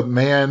 this is a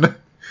man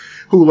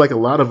who, like a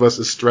lot of us,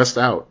 is stressed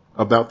out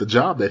about the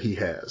job that he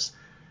has.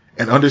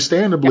 And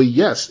understandably,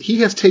 yes,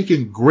 he has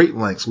taken great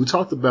lengths. We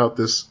talked about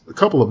this a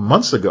couple of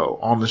months ago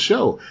on the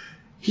show.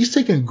 He's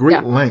taken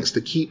great lengths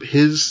to keep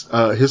his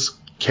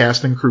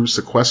cast and crew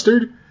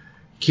sequestered,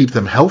 keep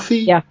them healthy,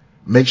 Yeah.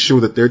 make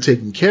sure that they're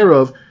taken care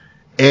of,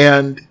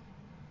 and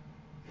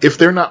if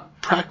they're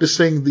not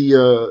practicing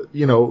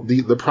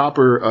the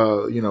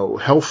proper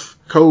health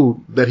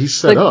code that he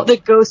set up, the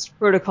ghost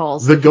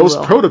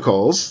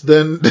protocols,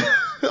 then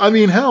I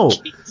mean, hell,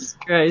 Jesus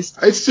Christ,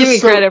 it's just give me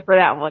credit for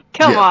that one.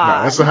 Come on,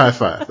 no, that's a high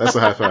five. That's a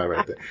high five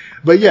right there.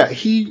 But yeah,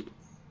 he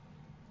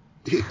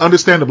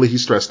understandably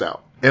he's stressed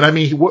out, and I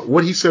mean,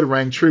 what he said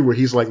rang true. Where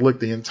he's like, look,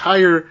 the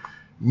entire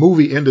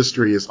movie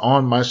industry is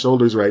on my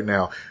shoulders right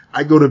now.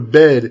 I go to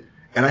bed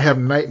and I have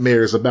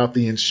nightmares about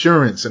the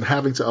insurance and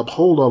having to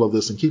uphold all of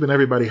this and keeping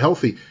everybody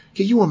healthy.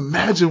 Can you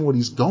imagine what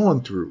he's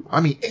going through?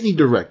 I mean, any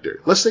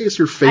director. Let's say it's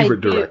your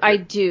favorite director. I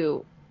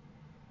do.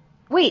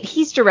 Wait,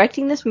 he's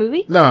directing this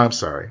movie? No, I'm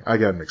sorry. I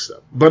got mixed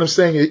up. But I'm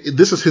saying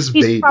this is his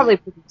baby. He's probably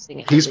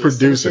producing it. He's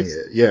producing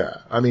it, yeah.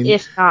 I mean,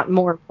 if not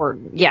more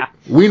important, yeah.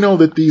 We know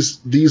that these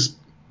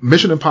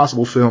Mission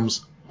Impossible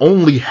films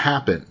only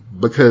happen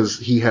because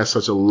he has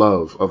such a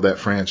love of that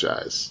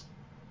franchise.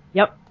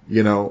 Yep.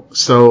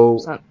 So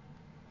 100%.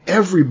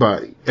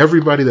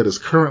 everybody that is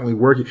currently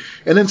working,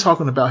 and then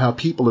talking about how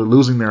people are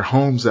losing their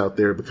homes out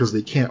there because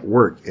they can't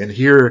work, and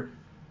here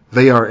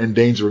they are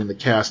endangering the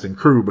cast and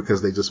crew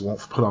because they just won't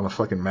put on a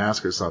fucking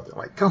mask or something.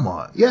 Like, come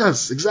on.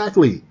 Yes,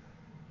 exactly.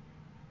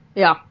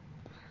 Yeah.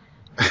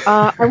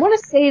 I want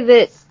to say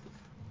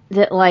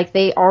that like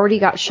they already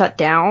got shut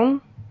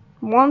down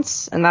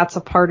once, and that's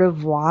a part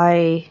of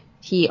why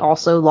he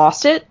also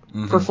lost it.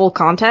 For full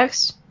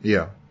context.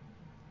 Yeah.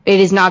 It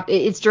is not.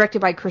 It's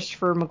directed by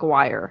Christopher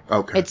McGuire.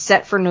 Okay. It's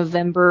set for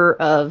November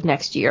of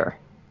next year.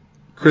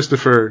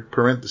 Christopher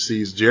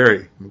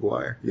Jerry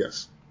Maguire.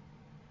 Yes.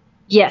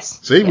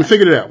 Yes. See, yes. We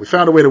figured it out. We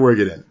found a way to work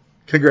it in.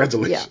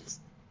 Congratulations.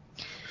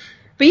 Yeah.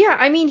 But yeah,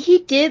 I mean, he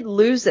did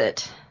lose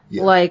it.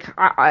 Yeah. Like,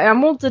 I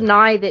won't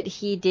deny that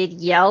he did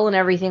yell and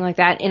everything like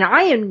that. And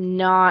I am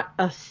not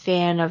a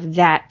fan of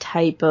that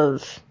type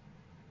of.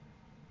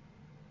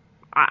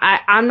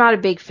 I'm not a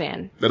big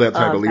fan of that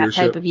type of leadership.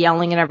 That type of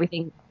yelling and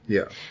everything.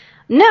 Yeah.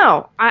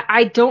 No,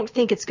 I don't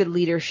think it's good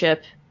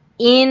leadership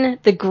in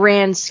the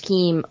grand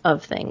scheme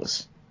of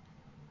things.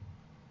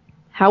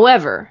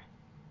 However,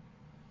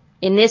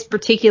 in this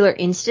particular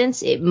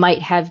instance, it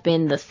might have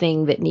been the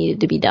thing that needed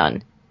to be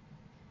done.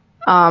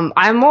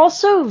 I'm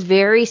also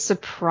very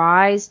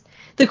surprised.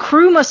 The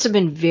crew must have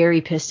been very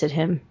pissed at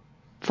him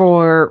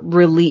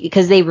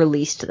because they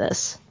released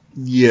this.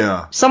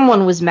 Yeah.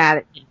 Someone was mad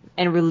at him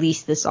and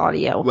released this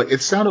audio. Like,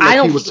 it sounded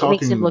like he was talking.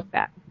 It makes him look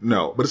bad.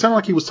 No, but it sounded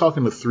like he was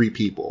talking to 3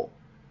 people.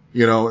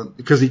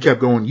 Because he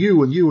kept going,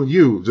 you and you and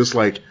you, just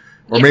like,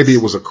 or yes. Maybe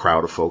it was a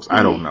crowd of folks.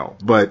 I don't know,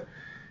 but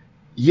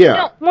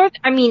yeah. When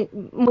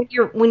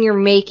you're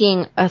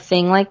making a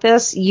thing like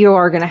this, you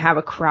are going to have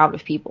a crowd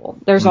of people.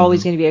 There's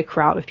always going to be a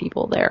crowd of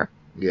people there.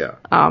 Yeah.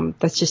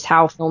 That's just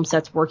how film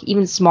sets work.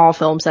 Even small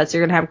film sets,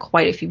 you're going to have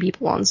quite a few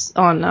people on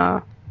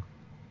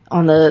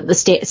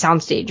the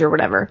sound stage or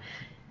whatever.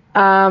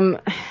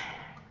 But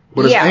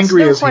as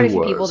angry as he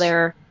was, people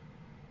there.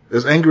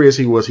 As angry as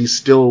he was, he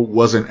still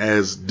wasn't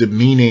as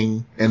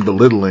demeaning and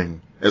belittling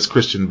as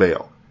Christian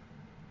Bale.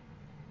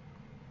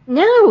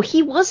 No,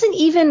 he wasn't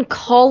even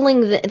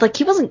calling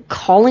he wasn't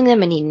calling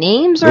them any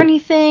names or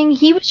anything.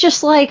 He was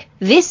just like,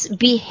 this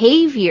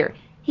behavior.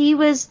 He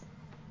was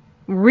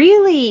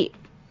really,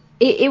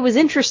 it was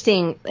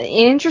interesting, an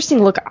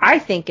interesting look, I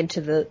think,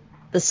 into the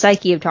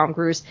psyche of Tom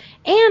Cruise.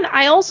 And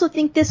I also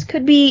think this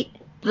could be,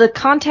 the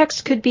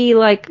context could be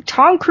like,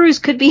 Tom Cruise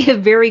could be a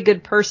very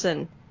good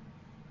person.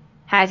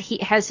 Had he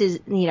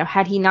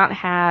not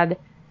had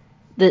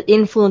the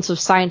influence of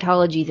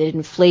Scientology that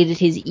inflated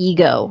his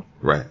ego,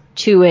 right,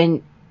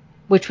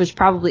 which was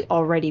probably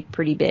already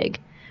pretty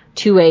big,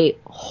 to a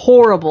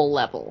horrible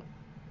level.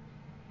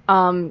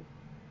 And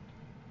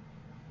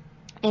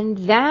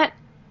that,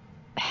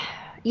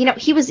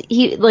 I'd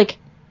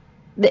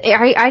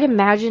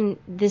imagine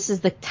this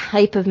is the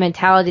type of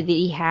mentality that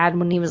he had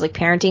when he was like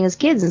parenting his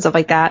kids and stuff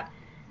like that.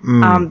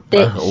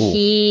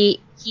 He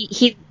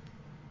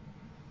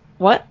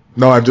what?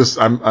 No,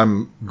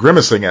 I'm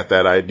grimacing at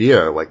that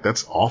idea. Like,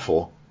 that's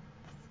awful.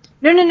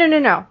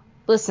 No.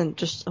 Listen,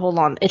 just hold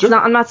on.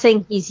 I'm not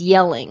saying he's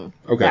yelling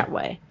that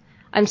way.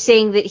 I'm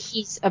saying that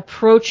he's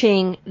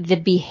approaching the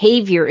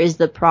behavior is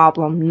the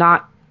problem,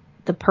 not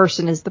the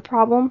person is the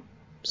problem,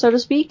 so to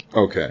speak.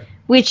 Okay.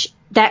 Which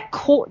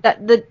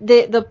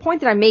the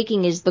point that I'm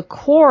making is the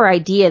core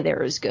idea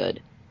there is good.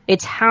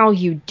 It's how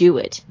you do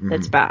it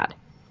that's bad.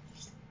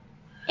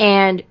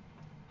 And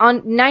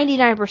on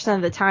 99%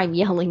 of the time,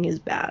 yelling is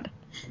bad,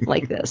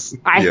 like this.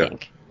 I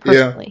think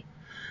personally.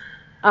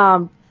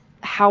 Yeah.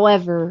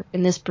 However,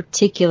 in this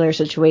particular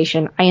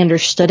situation, I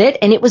understood it,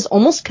 and it was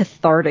almost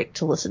cathartic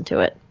to listen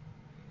to it.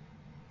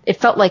 It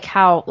felt like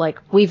how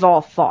we've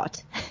all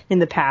fought in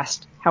the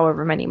past,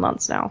 however many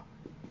months now.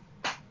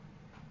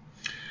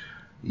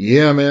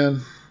 Yeah,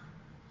 man.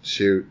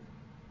 Shoot.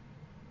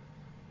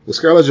 Well,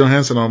 Scarlett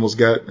Johansson almost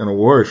got an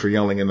award for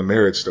yelling in the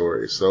Marriage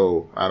Story,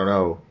 so I don't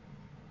know.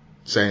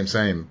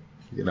 Same,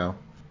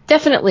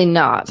 Definitely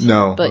not.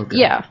 No. But okay.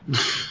 yeah.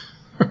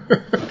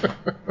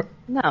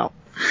 No.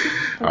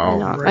 All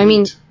not. right. I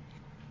mean,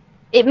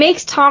 it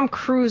makes Tom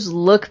Cruise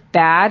look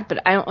bad,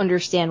 but I don't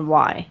understand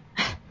why.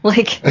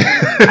 Like,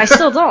 I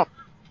still don't.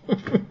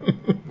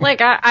 Like,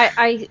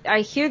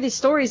 I hear these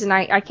stories, and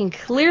I can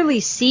clearly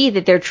see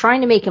that they're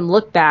trying to make him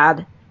look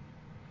bad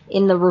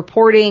in the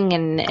reporting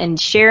and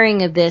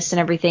sharing of this and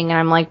everything, and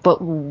I'm like,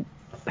 but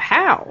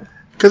how?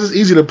 Because it's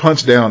easy to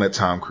punch down at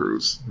Tom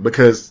Cruise.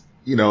 Because,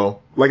 you know,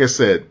 like I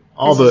said,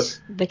 all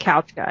the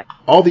couch guy.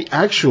 All the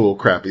actual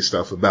crappy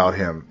stuff about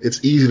him,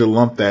 it's easy to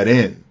lump that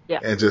in. Yeah.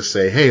 And just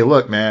say, hey,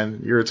 look,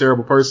 man, you're a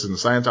terrible person.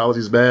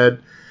 Scientology's bad.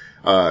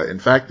 In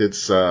fact,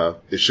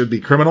 it should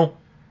be criminal.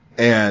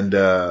 And,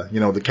 you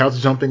know, the couch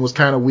jumping was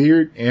kind of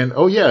weird. And,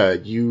 oh yeah,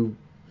 you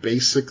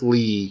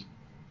basically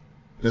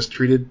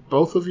mistreated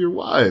both of your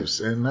wives.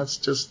 And that's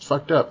just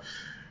fucked up.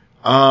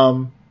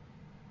 Well,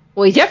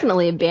 he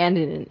definitely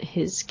abandoned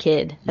his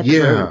kid.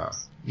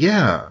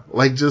 Yeah.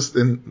 Like just,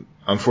 and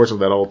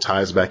unfortunately that all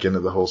ties back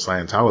into the whole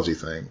Scientology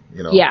thing,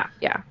 you know? Yeah.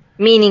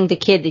 Meaning the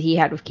kid that he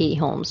had with Katie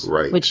Holmes.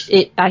 Right. Which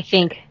I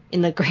think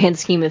in the grand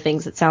scheme of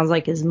things, it sounds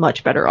like is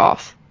much better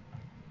off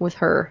with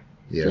her.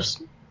 Yeah.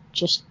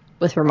 Just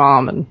with her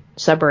mom and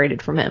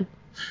separated from him.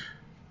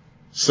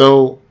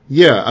 So,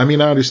 yeah, I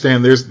mean, I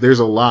understand there's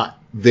a lot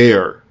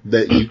there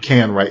that you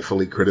can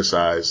rightfully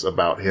criticize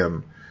about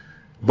him.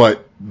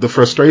 But the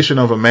frustration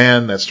of a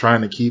man that's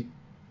trying to keep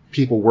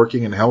people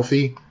working and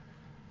healthy,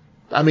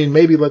 I mean,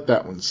 maybe let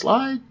that one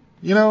slide,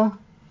 you know?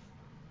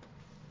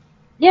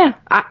 Yeah,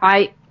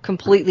 I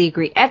completely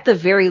agree. At the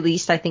very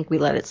least, I think we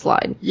let it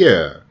slide.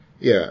 Yeah.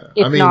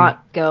 If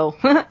not, go.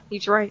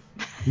 He's right.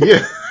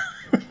 Yeah.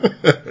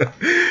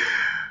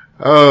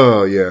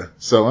 Oh, yeah.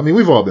 So, I mean,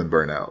 we've all been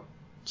burnt out.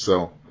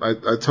 So, I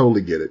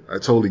totally get it.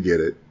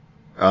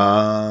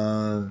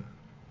 I'm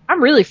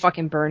really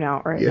fucking burnt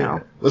out right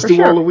now. Let's do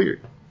Wall of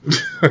Weird.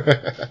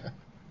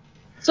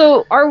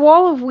 So, our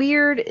Wall of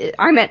Weird,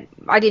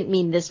 I didn't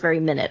mean this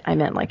very minute. I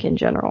meant like in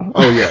general.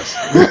 Oh, yes.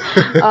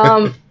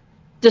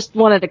 Just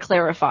wanted to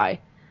clarify.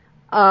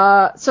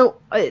 So,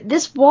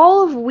 this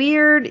Wall of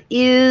Weird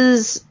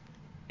is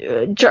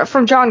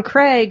from John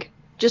Craig,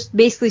 just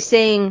basically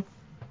saying,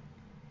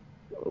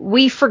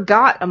 we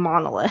forgot a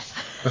monolith.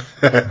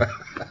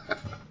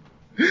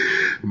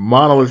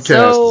 Monolith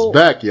Cast is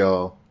back,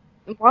 y'all.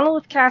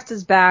 Monolith Cast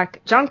is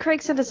back. John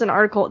Craig sent us an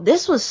article.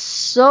 This was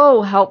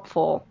so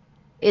helpful.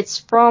 It's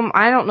from,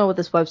 I don't know what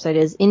this website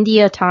is,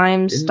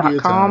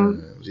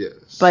 indiatimes.com.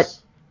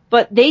 Yes.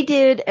 But they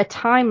did a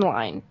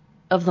timeline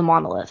of the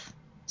monolith.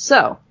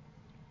 So,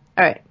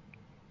 alright.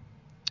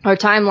 Our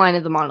timeline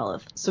of the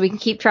monolith. So we can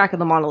keep track of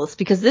the monoliths.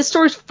 Because this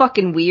story's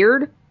fucking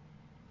weird.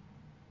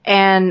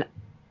 And,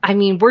 I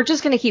mean, we're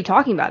just going to keep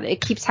talking about it. It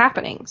keeps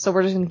happening. So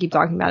we're just going to keep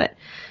talking about it.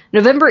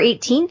 November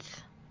 18th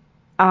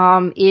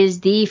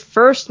is the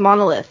first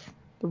monolith.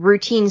 The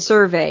routine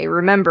survey.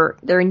 Remember,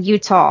 they're in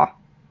Utah.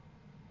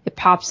 It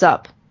pops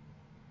up.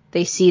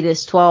 They see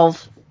this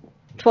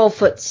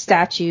 12-foot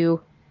statue.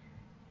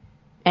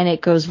 And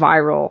it goes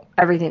viral.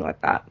 Everything like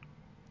that.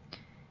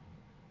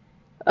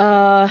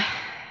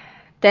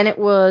 Then it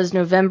was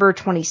November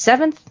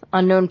 27th.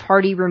 Unknown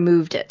party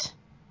removed it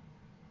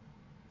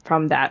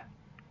from that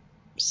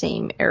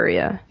same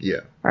area.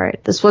 Yeah. All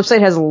right. This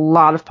website has a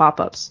lot of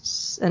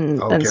pop-ups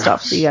and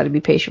stuff, so you got to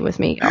be patient with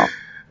me.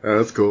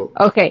 That's cool.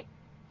 Okay.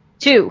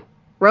 2.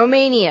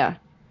 Romania.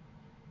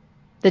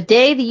 The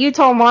day the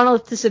Utah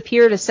monolith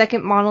disappeared, a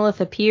second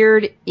monolith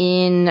appeared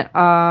in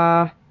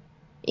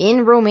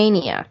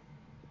Romania.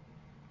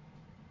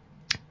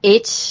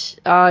 It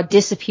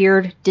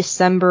disappeared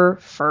December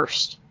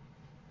 1st.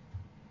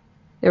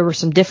 There were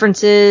some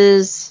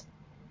differences.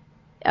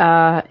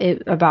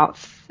 It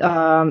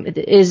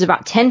is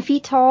about 10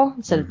 feet tall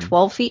instead of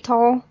 12 feet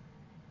tall.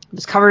 It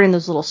was covered in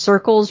those little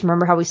circles.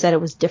 Remember how we said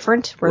it was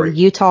different? Where the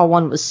Utah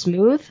one was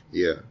smooth?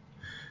 Yeah.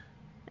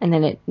 And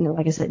then it,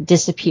 like I said,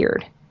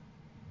 disappeared.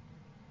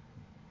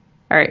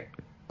 All right.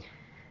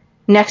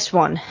 Next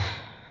one.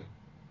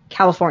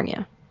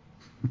 California.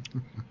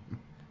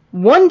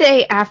 One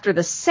day after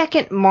the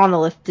second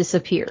monolith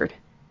disappeared,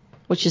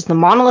 which is the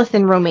monolith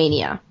in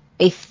Romania,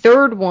 a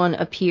third one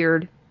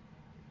appeared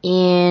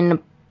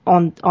on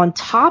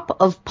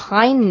top of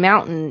Pine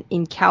Mountain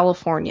in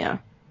California.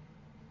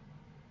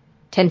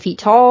 10 feet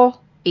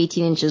tall,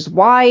 18 inches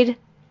wide.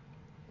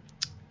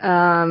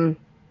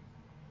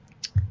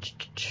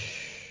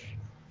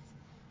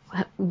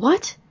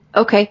 What?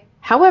 Okay.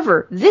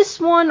 However, this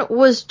one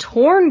was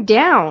torn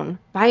down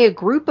by a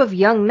group of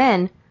young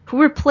men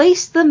who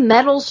replaced the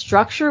metal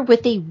structure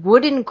with a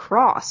wooden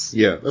cross.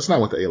 Yeah, that's not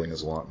what the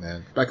aliens want,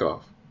 man. Back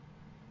off.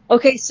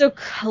 Okay, so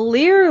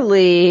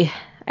clearly,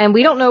 and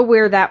we don't know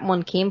where that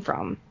one came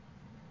from.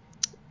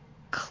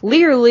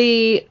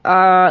 Clearly,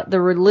 the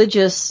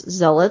religious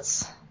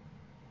zealots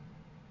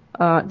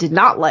did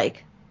not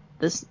like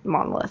this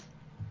monolith.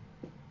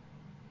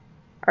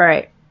 All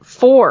right,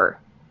 4.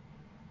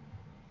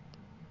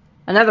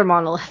 Another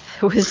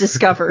monolith was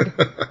discovered.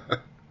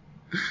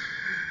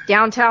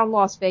 Downtown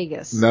Las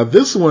Vegas. Now,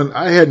 this one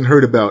I hadn't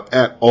heard about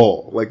at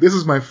all. Like, this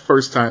is my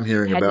first time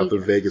hearing about the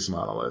Vegas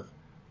monolith.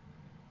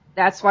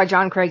 That's why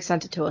John Craig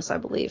sent it to us, I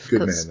believe. Good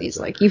man. Because he's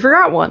like, you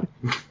forgot one.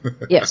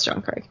 Yes,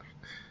 John Craig.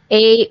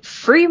 A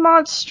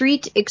Fremont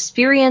Street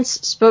Experience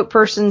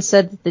spokesperson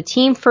said that the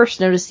team first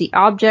noticed the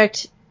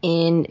object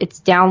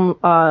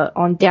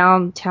on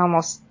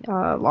downtown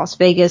Las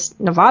Vegas,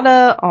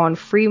 Nevada, on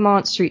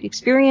Fremont Street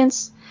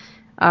Experience.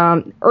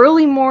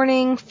 Early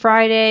morning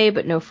Friday,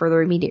 but no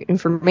further immediate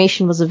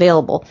information was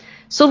available.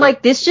 So,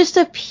 like, this just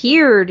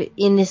appeared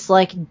in this,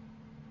 like,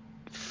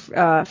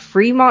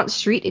 Fremont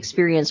Street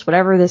Experience,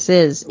 whatever this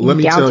is, in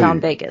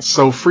downtown Vegas.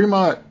 So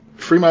Fremont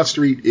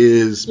Street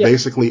is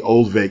basically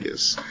old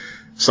Vegas.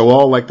 So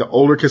all, like, the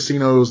older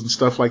casinos and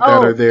stuff like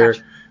that are there.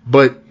 Gotcha.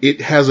 But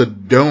it has a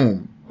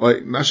dome.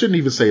 Like, I shouldn't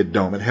even say a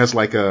dome. It has,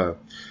 like, an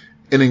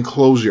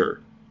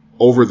enclosure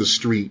over the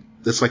street.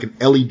 It's like an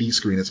LED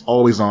screen. It's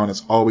always on.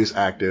 It's always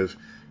active.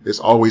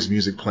 There's always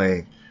music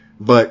playing.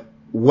 But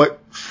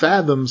what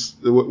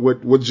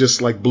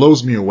just, like,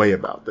 blows me away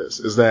about this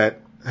is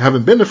that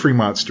having been to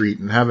Fremont Street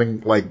and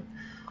having, like,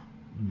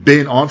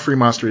 been on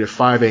Fremont Street at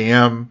 5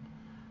 a.m.,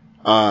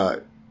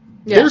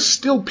 there's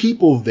still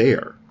people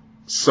there.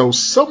 So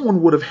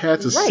someone would have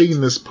had to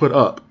seen this put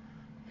up,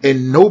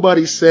 and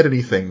nobody said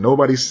anything.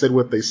 Nobody said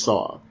what they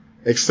saw,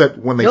 except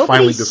when they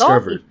finally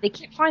discovered. They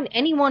can't find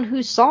anyone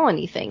who saw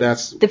anything.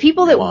 That's the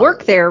people that wild.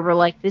 work there were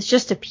like, this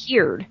just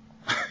appeared.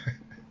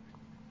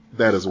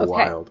 That is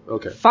wild.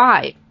 Okay.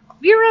 5.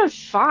 We're on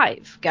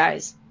 5,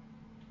 guys.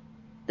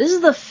 This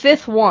is the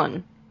 5th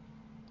one.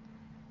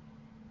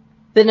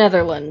 The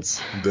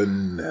Netherlands. The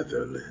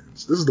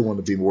Netherlands. This is the one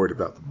to be worried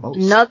about the most.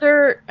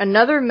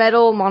 Another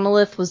metal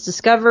monolith was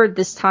discovered,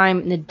 this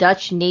time in the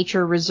Dutch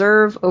Nature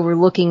Reserve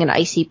overlooking an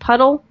icy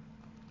puddle.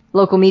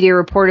 Local media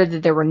reported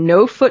that there were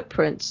no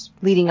footprints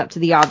leading up to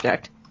the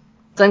object.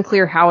 It's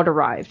unclear how it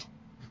arrived.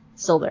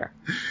 Still there.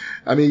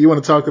 I mean, you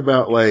want to talk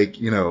about,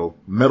 like, you know,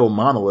 metal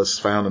monoliths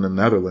found in the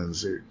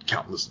Netherlands. There are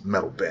countless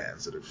metal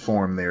bands that are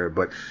formed there,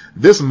 but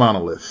this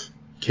monolith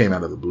came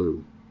out of the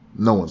blue.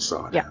 No one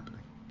saw it happening.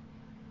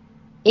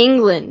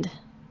 England.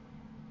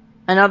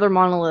 Another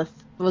monolith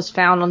was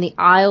found on the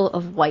Isle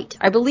of Wight.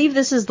 I believe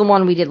this is the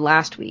one we did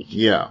last week.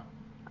 Yeah.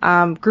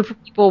 Group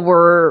of people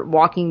were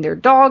walking their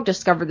dog,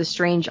 discovered the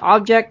strange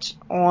object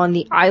on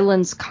the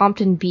island's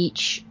Compton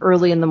Beach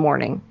early in the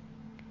morning.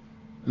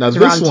 Now, it's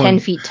around 10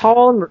 feet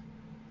tall.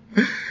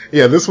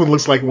 Yeah, this one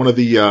looks like one of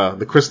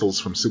the crystals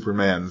from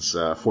Superman's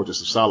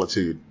Fortress of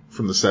Solitude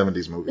from the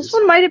 70s movies. This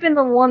one might have been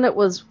the one that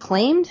was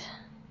claimed.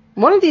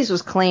 One of these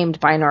was claimed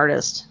by an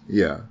artist.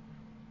 Yeah.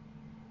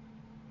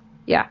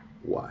 Yeah.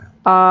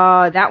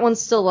 Wow. That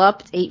one's still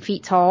up. It's 8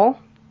 feet tall.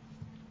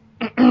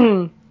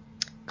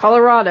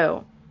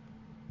 Colorado,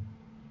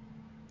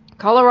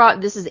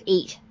 this is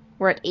 8.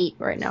 We're at 8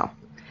 right now.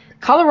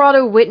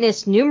 Colorado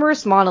witnessed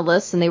numerous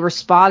monoliths, and they were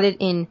spotted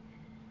in,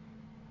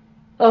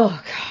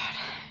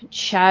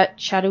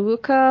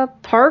 Chautauqua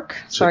Park.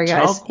 Sorry,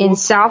 guys. In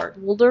South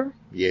Boulder.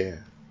 Yeah.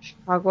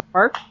 Chautauqua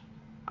Park.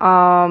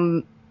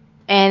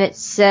 And it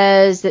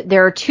says that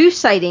there are 2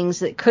 sightings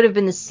that could have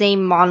been the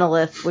same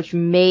monolith, which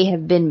may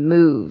have been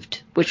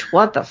moved. Which,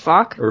 what the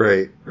fuck?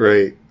 Right.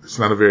 It's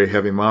not a very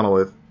heavy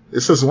monolith.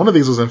 It says one of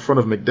these was in front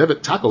of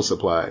McDevitt Taco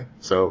Supply.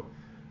 So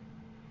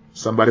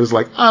somebody was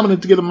like, I'm going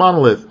to get a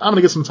monolith. I'm going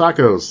to get some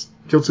tacos.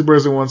 Kill 2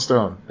 birds with 1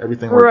 stone.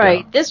 Everything worked out.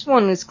 Right. This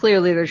one is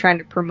clearly they're trying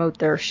to promote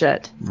their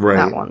shit. Right.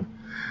 That one.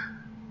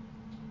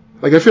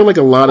 Like, I feel like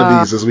a lot of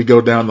these, as we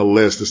go down the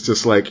list, it's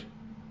just like,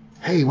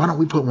 hey, why don't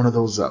we put one of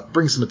those up?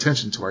 Bring some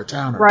attention to our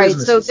town. Our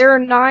businesses. So there are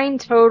 9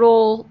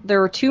 total.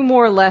 There are 2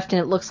 more left,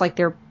 and it looks like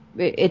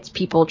it's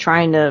people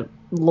trying to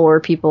lure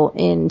people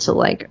into,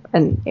 like,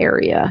 an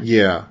area.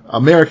 Yeah.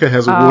 America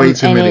has way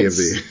too many of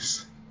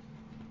these.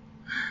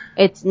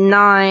 It's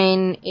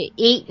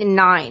 8 and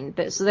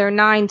 9. So there are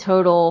 9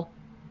 total,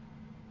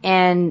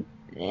 and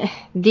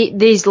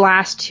these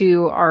last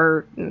 2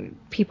 are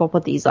people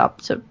put these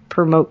up to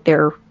promote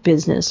their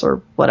business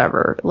or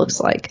whatever it looks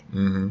like.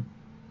 Mm-hmm.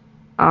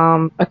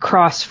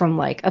 Across from,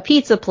 like, a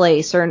pizza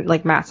place, or,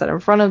 like Matt said, in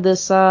front of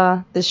this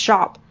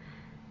shop.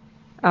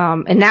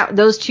 And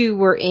those 2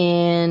 were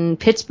in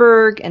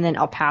Pittsburgh and then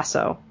El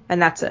Paso,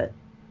 and that's it.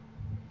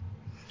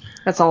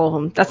 That's all of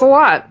them. That's a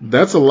lot.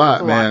 That's a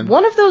lot, man.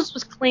 One of those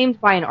was claimed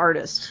by an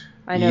artist.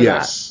 I know that.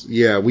 Yes.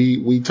 Yeah,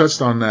 we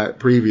touched on that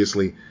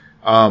previously.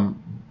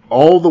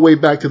 All the way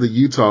back to the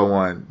Utah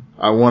one,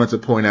 I wanted to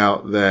point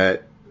out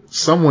that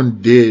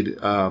someone did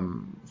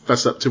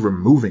fess up to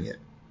removing it,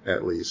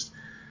 at least.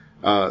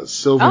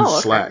 Sylvan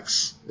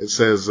Slacks. It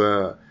says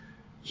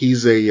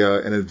he's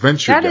an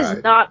adventure guide. That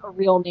is not a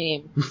real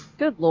name.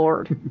 Good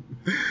Lord.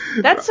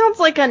 That sounds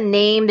like a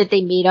name that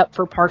they made up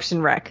for Parks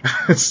and Rec.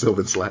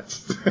 Sylvan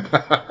Slacks.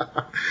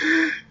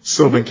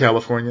 Sylvan,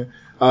 California.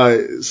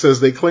 Says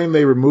they claim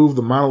they removed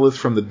the monolith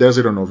from the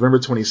desert on November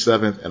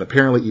 27th and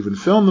apparently even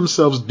filmed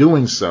themselves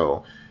doing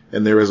so.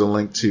 And there is a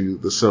link to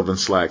the Sylvan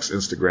Slacks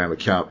Instagram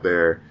account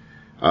there.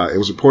 It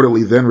was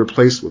reportedly then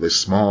replaced with a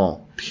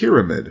small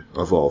pyramid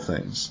of all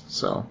things.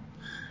 So,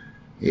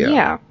 yeah.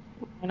 Yeah,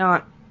 why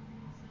not?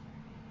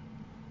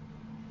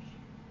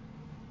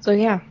 So,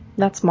 yeah,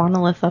 That's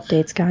Monolith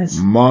updates, guys.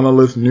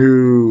 Monolith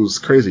news.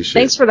 Crazy shit.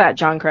 Thanks for that,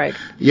 John Craig.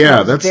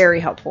 Yeah, that's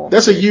very helpful.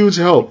 That's a huge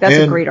help. That's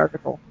a great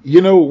article.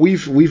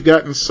 We've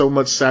gotten so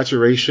much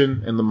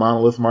saturation in the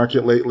Monolith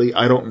market lately.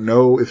 I don't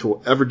know if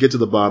we'll ever get to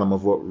the bottom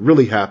of what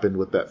really happened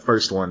with that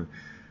first one.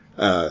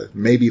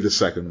 Maybe the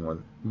second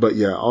one. But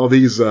yeah, all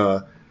these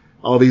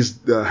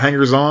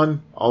hangers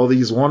on, all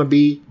these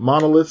wannabe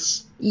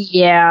monoliths.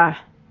 Yeah.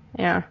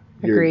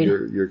 Agreed.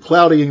 You're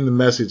clouding the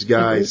message,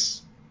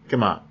 guys. Agreed.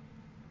 Come on.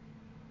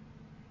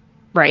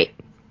 Right.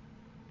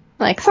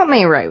 Like, something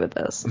ain't right with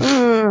this.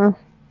 I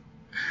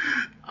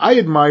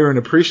admire and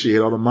appreciate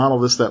all the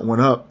monoliths that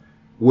went up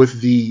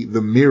with the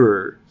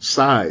mirror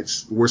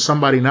sides, where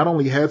somebody not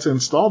only had to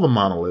install the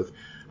monolith,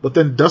 but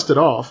then dust it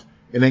off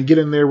and then get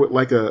in there with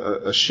like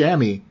a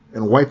chamois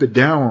and wipe it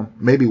down,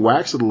 maybe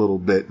wax it a little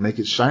bit, make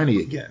it shiny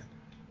again.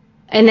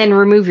 And then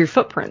remove your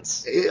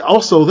footprints.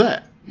 Also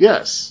that,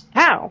 yes.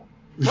 How?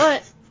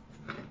 What?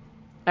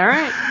 All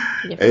right.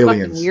 You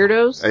Aliens. Fucking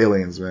weirdos.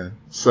 Aliens, man.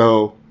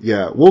 So,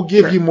 yeah, we'll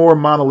give you more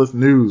Monolith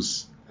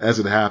news as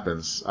it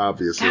happens,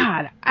 obviously.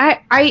 God,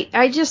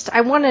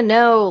 I want to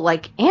know,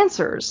 like,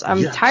 answers.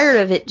 I'm tired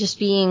of it just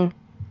being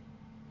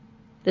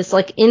this,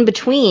 like,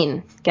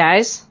 in-between,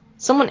 guys.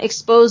 Someone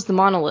exposed the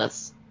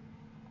monoliths.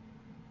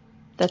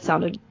 That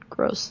sounded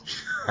gross.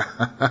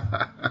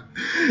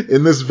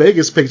 In this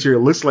Vegas picture, it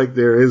looks like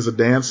there is a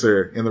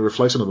dancer in the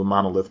reflection of the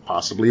monolith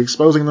possibly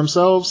exposing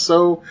themselves,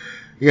 so,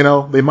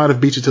 they might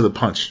have beat you to the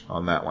punch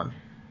on that one.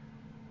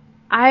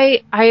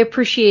 I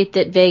appreciate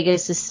that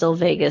Vegas is still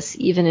Vegas,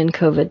 even in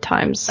COVID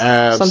times.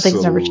 Absolutely. Some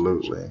things never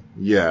change.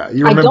 Yeah.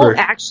 You remember... I don't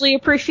actually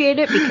appreciate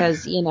it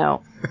because,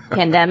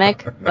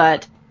 pandemic,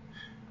 but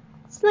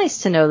it's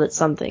nice to know that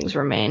some things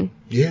remain.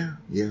 Yeah,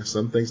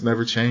 some things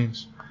never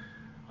change.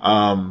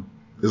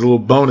 There's a little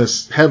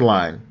bonus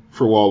headline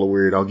for Wall of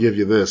Weird. I'll give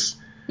you this.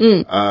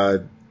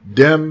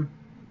 Dem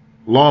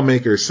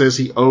lawmaker says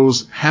he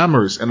owes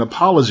Hammers an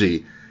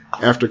apology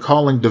after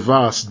calling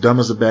DeVos dumb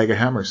as a bag of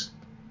hammers.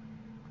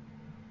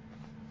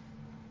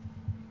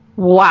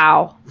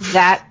 Wow.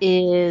 That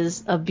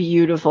is a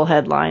beautiful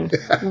headline.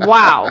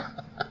 Wow.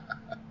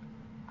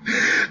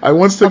 I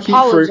once took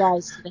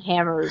apologize to the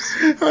Hammers.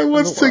 I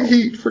once took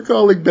heat for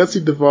calling Betsy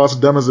DeVos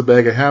dumb as a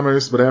bag of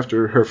hammers, but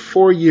after her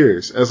 4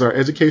 years as our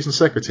education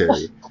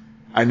secretary,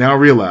 I now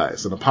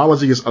realize an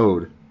apology is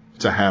owed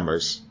to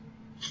Hammers.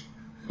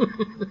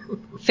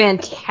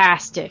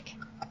 Fantastic.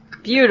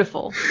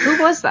 Beautiful.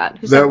 Who was that?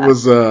 Who said that? That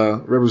was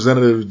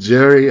Representative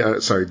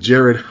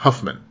Jared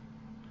Huffman.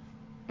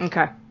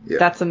 Okay. Yeah.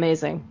 That's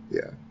amazing.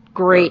 Yeah.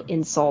 Great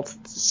insult.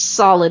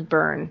 Solid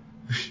burn.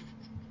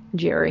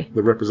 Jerry.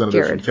 The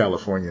representative from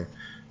California,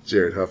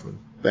 Jared Huffman.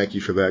 Thank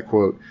you for that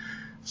quote.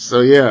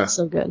 So, yeah.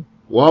 So good.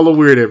 Wall of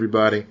Weird,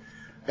 everybody.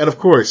 And, of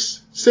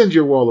course, send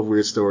your Wall of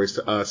Weird stories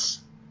to us.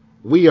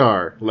 We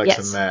are Lex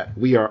and Matt.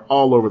 We are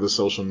all over the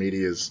social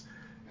medias,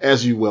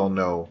 as you well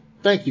know.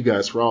 Thank you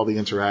guys for all the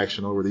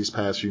interaction over these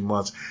past few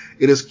months.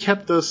 It has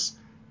kept us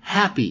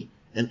happy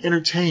and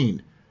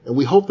entertained, and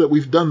we hope that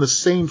we've done the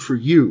same for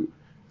you.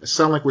 It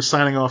sounds like we're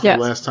signing off for the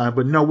last time,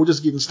 but no, we're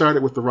just getting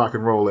started with the rock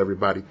and roll,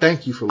 everybody.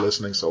 Thank you for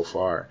listening so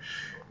far.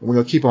 And we're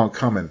going to keep on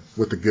coming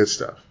with the good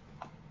stuff.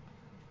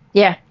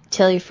 Yeah.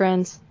 Tell your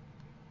friends.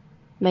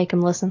 Make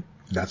them listen.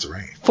 That's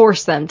right.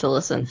 Force them to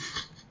listen.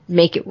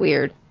 Make it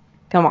weird.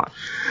 Come on.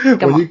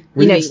 Come on.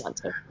 You know you want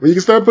to. Well, you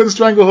can start putting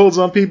strangleholds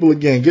on people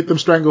again. Get them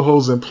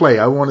strangleholds in play.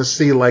 I want to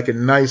see like a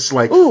nice,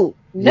 like... Ooh,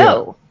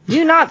 no.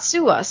 Do not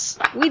sue us.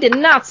 We did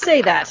not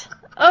say that.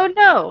 Oh,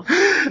 no.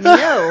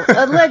 No.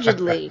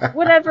 Allegedly.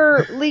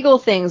 Whatever legal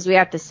things we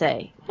have to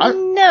say.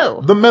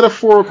 No. The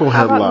metaphorical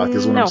headlock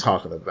is what I'm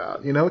talking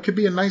about. It could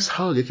be a nice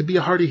hug. It could be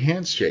a hearty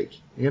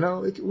handshake.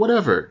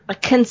 Whatever. A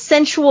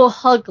consensual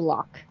hug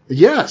lock.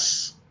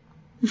 Yes.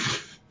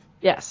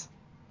 Yes.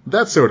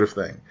 That sort of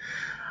thing.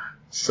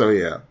 So,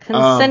 yeah.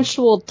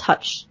 Consensual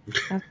touch.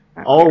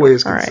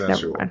 Always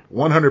consensual. Right,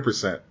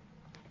 100%.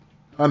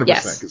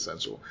 100%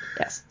 consensual.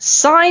 Yes.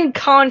 Sign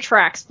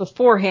contracts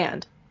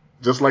beforehand.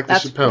 Just like the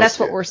Chappelle. That's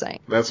what we're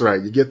saying. That's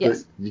right. You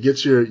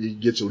get your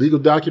legal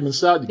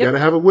documents out. You got to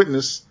have a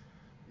witness,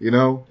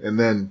 and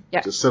then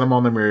just send them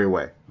on their merry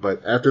way.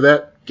 But after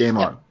that, game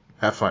on.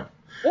 Have fun.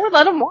 Or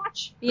let them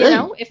watch. You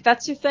know, if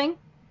that's your thing.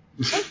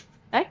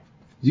 Hey.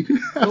 You can.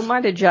 Who am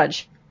I to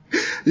judge?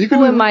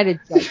 Who am I to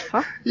judge?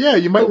 Huh? Yeah,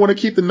 you might want to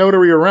keep the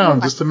notary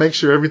around just to make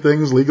sure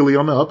everything's legally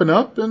on the up and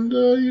up, and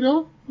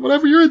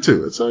whatever you're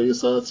into, it's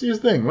your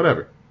thing.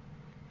 Whatever.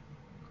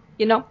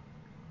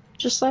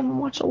 Just let him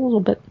watch a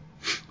little bit.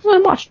 Let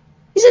him watch.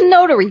 He's a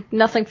notary.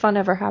 Nothing fun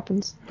ever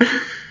happens.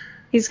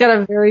 He's got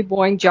a very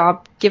boring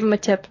job. Give him a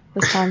tip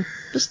this time.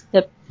 Just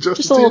a tip.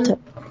 Just a little tip.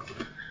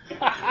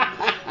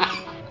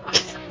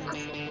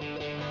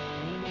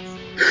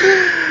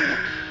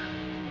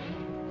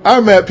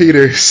 I'm Matt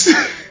Peters.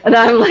 And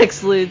I'm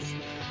Lex Lutz.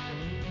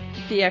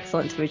 Be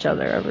excellent to each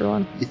other,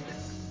 everyone.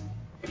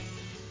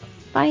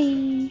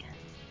 Bye.